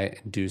try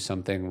and do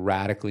something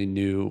radically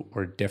new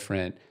or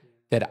different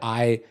that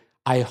I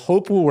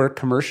hope will work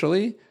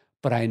commercially,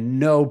 but I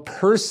know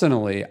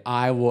personally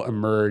I will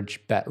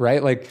emerge better,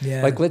 right? Like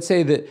let's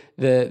say that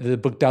the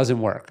book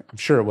doesn't work. I'm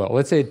sure it will.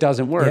 Let's say it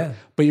doesn't work,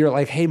 but you're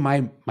like, hey,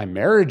 my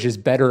marriage is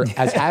better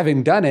as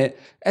having done it.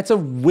 That's a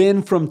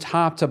win from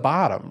top to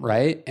bottom,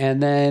 right?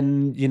 And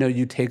then,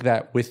 you take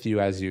that with you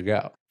as you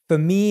go. For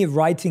me,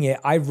 writing it,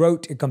 I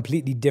wrote a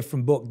completely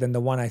different book than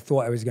the one I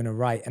thought I was going to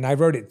write. And I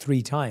wrote it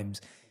 3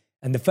 times.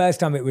 And the first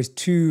time it was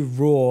too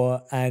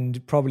raw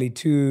and probably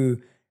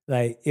too...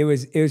 it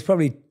was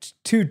probably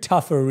too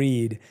tough a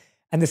read.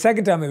 And the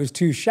second time it was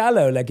too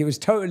shallow. It was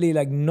totally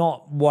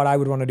not what I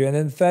would want to do. And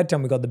then the third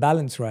time we got the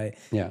balance right.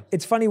 Yeah.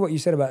 It's funny what you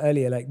said about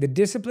earlier, the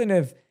discipline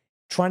of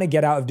trying to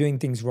get out of doing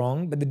things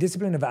wrong, but the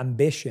discipline of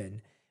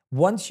ambition.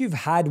 Once you've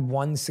had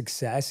one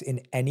success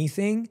in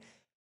anything,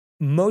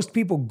 most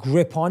people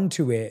grip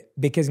onto it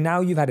because now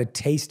you've had a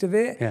taste of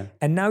it. Yeah.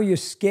 And now you're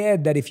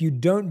scared that if you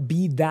don't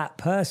be that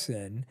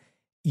person,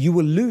 you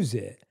will lose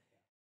it.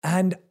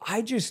 And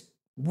I just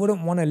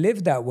wouldn't want to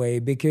live that way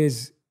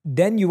because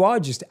then you are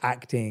just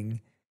acting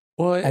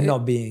and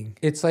not being.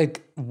 It's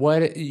like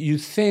what you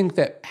think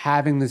that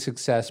having the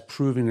success,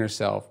 proving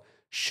yourself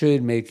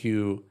should make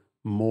you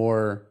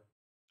more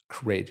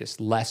courageous,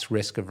 less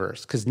risk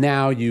averse because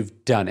now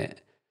you've done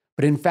it.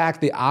 But in fact,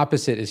 the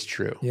opposite is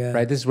true,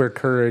 right? This is where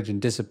courage and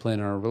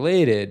discipline are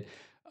related.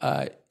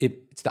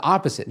 It's the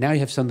opposite. Now you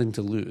have something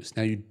to lose.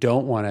 Now you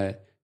don't want to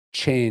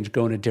change,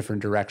 go in a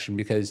different direction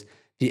because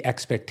the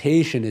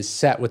expectation is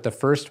set with the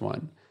first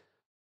one.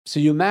 So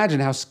you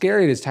imagine how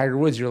scary it is. Tiger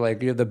Woods, you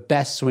have the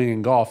best swing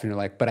in golf, and you're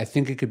like, but I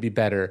think it could be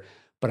better,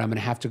 but I'm going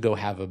to have to go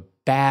have a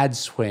bad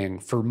swing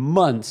for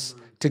months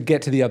to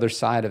get to the other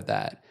side of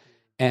that.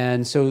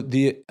 And so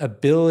the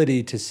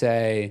ability to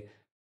say,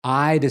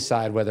 I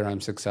decide whether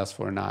I'm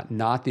successful or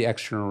not the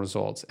external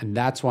results. And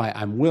that's why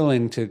I'm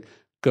willing to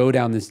go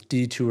down this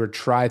detour,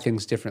 try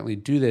things differently,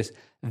 do this.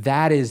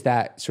 That is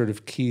that sort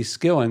of key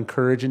skill, and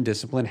courage and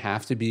discipline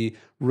have to be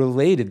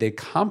related. They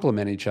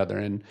complement each other.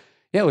 And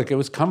it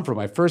was come from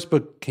my first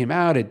book came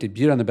out, it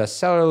debuted on the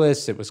bestseller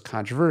list, it was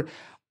controversial.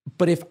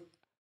 But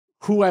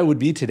who I would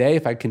be today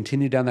if I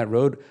continued down that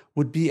road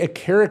would be a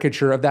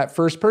caricature of that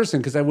first person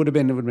because it would have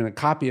been a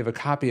copy of a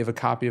copy of a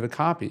copy of a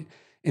copy.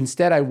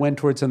 Instead, I went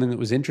towards something that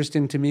was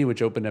interesting to me,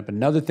 which opened up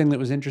another thing that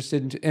was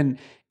interested in,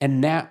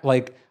 and that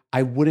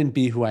I wouldn't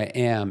be who I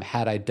am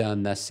had I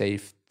done the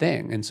safe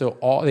thing. And so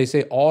they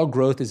say all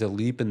growth is a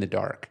leap in the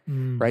dark,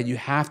 right? You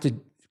have to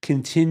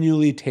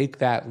continually take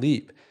that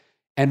leap.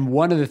 And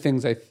one of the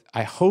things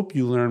I hope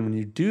you learn when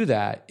you do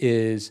that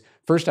is,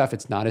 first off,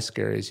 it's not as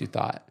scary as you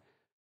thought.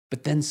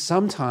 But then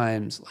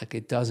sometimes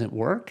it doesn't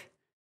work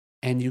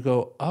and you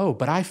go, oh,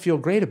 but I feel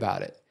great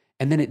about it.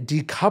 And then it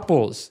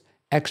decouples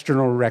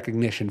external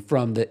recognition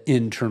from the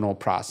internal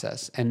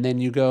process. And then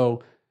you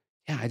go,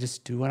 yeah, I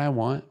just do what I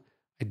want.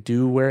 I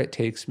do where it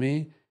takes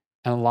me.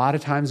 And a lot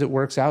of times it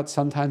works out.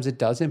 Sometimes it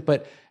doesn't.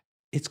 But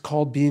it's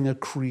called being a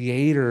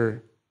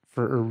creator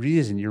for a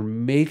reason. You're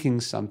making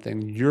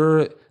something.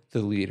 You're the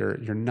leader.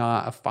 You're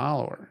not a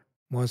follower.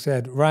 Well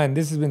said. Ryan,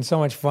 this has been so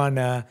much fun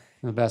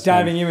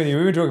diving in with you.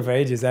 We were talking for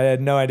ages. I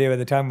had no idea where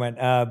the time went.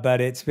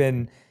 But it's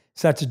been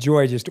such a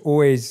joy just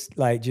always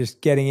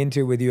just getting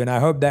into it with you. And I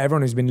hope that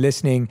everyone who's been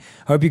listening,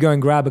 I hope you go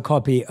and grab a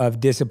copy of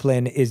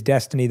Discipline is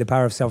Destiny, The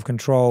Power of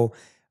Self-Control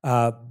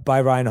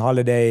by Ryan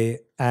Holiday.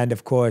 And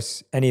of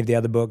course, any of the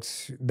other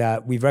books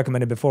that we've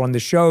recommended before on the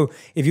show.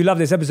 If you love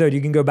this episode,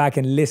 you can go back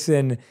and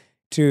listen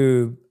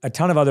to a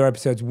ton of other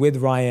episodes with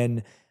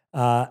Ryan.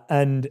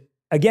 And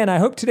again, I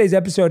hope today's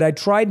episode, I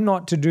tried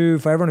not to do,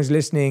 for everyone who's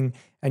listening,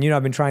 and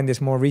I've been trying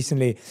this more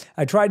recently,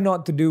 I tried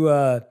not to do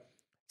a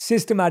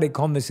systematic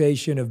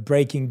conversation of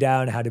breaking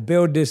down how to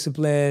build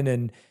discipline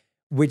and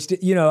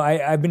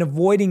I've been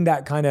avoiding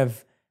that kind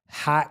of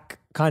hack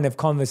kind of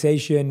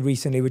conversation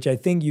recently, which I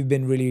think you've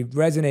been really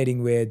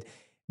resonating with,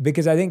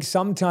 because I think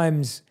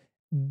sometimes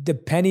the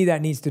penny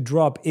that needs to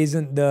drop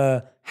isn't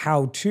the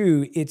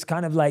how-to, it's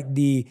kind of like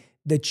the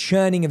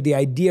churning of the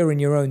idea in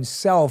your own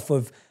self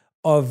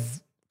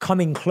of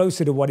coming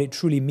closer to what it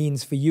truly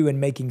means for you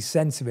and making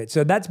sense of it.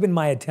 So that's been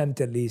my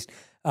attempt, at least.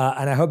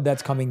 And I hope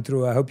that's coming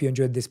through. I hope you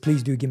enjoyed this.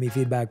 Please do give me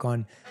feedback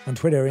on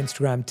Twitter or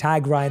Instagram.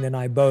 Tag Ryan and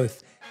I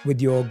both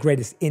with your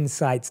greatest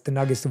insights, the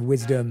nuggets of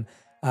wisdom.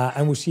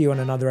 And we'll see you on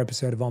another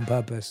episode of On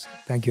Purpose.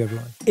 Thank you,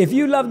 everyone. If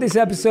you love this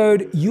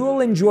episode,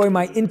 you'll enjoy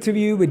my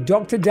interview with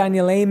Dr.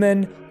 Daniel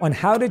Amen on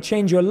how to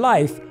change your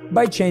life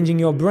by changing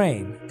your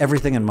brain.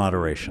 Everything in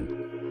moderation,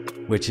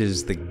 which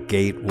is the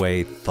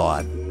gateway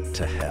thought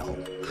to hell.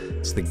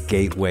 It's the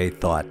gateway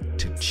thought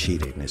to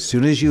cheating. As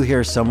soon as you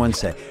hear someone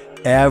say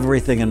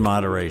everything in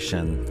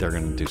moderation, they're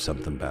going to do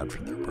something bad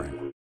for their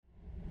brain.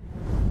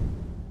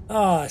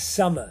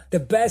 Summer. The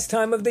best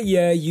time of the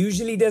year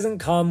usually doesn't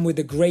come with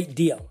a great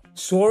deal.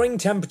 Soaring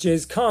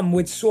temperatures come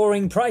with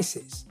soaring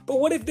prices. But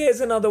what if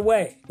there's another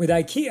way? With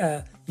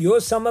IKEA,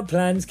 your summer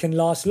plans can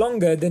last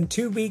longer than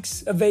 2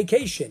 weeks of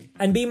vacation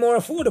and be more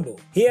affordable.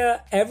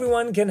 Here,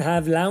 everyone can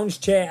have lounge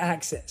chair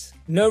access.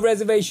 No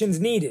reservations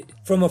needed.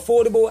 From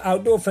affordable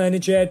outdoor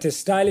furniture to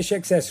stylish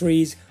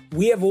accessories,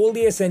 we have all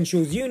the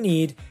essentials you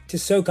need to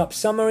soak up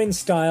summer in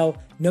style,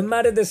 no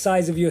matter the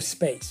size of your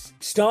space.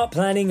 Start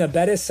planning a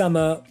better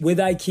summer with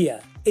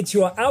IKEA. It's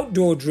your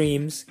outdoor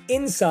dreams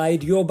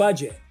inside your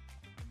budget.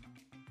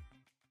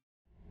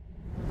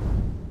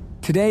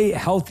 Today,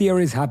 healthier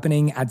is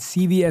happening at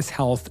CVS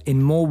Health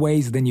in more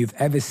ways than you've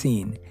ever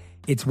seen.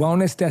 It's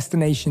wellness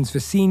destinations for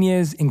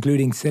seniors,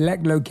 including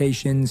select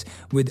locations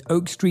with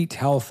Oak Street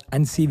Health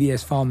and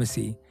CVS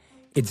Pharmacy.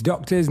 It's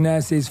doctors,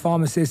 nurses,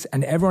 pharmacists,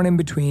 and everyone in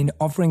between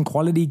offering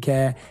quality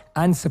care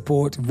and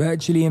support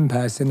virtually in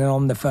person and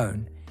on the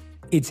phone.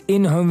 It's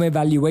in-home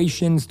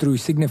evaluations through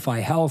Signify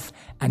Health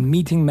and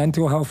meeting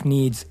mental health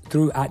needs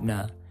through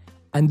Aetna.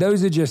 And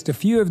those are just a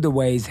few of the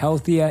ways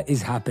healthier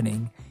is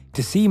happening.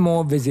 To see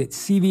more, visit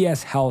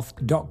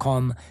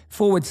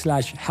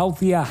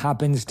cvshealth.com/healthier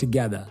happens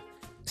together.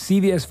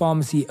 CVS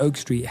Pharmacy, Oak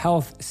Street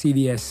Health,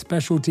 CVS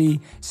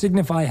Specialty,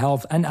 Signify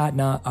Health, and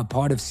Aetna are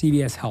part of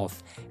CVS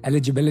Health.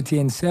 Eligibility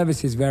and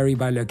services vary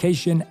by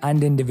location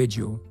and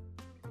individual.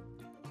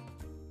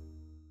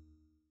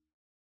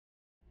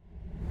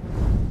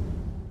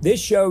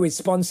 This show is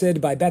sponsored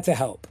by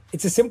BetterHelp.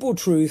 It's a simple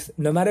truth,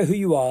 no matter who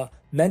you are,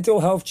 mental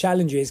health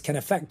challenges can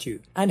affect you,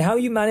 and how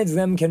you manage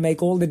them can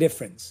make all the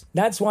difference.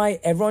 That's why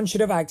everyone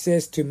should have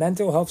access to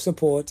mental health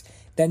support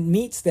that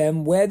meets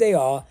them where they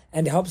are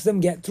and helps them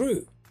get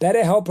through.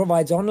 BetterHelp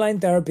provides online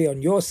therapy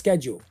on your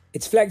schedule.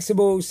 It's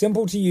flexible,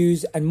 simple to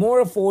use, and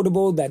more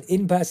affordable than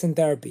in-person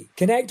therapy.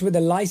 Connect with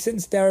a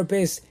licensed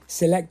therapist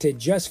selected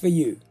just for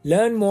you.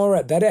 Learn more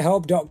at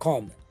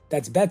betterhelp.com.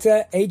 That's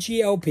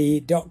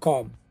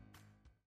betterhelp.com.